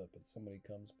spoil it, but somebody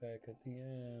comes back at the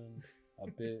end. A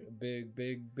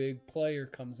big player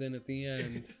comes in at the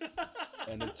end,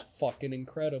 and it's fucking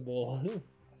incredible.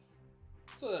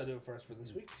 So that'll do it for us for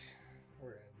this week. We're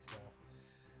gonna end this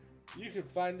now. You can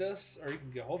find us, or you can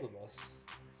get hold of us,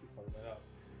 if you fuck that up,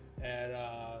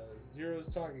 at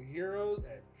Zeros Talking Heroes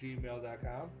at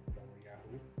gmail.com.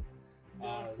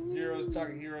 Yahoo. Zeros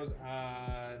Talking Heroes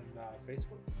on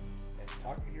Facebook, and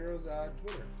Talking Heroes on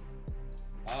Twitter.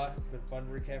 It's been fun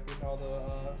recapping all the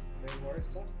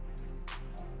Mandalorian stuff.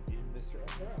 Me and Mr.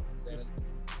 F. are out.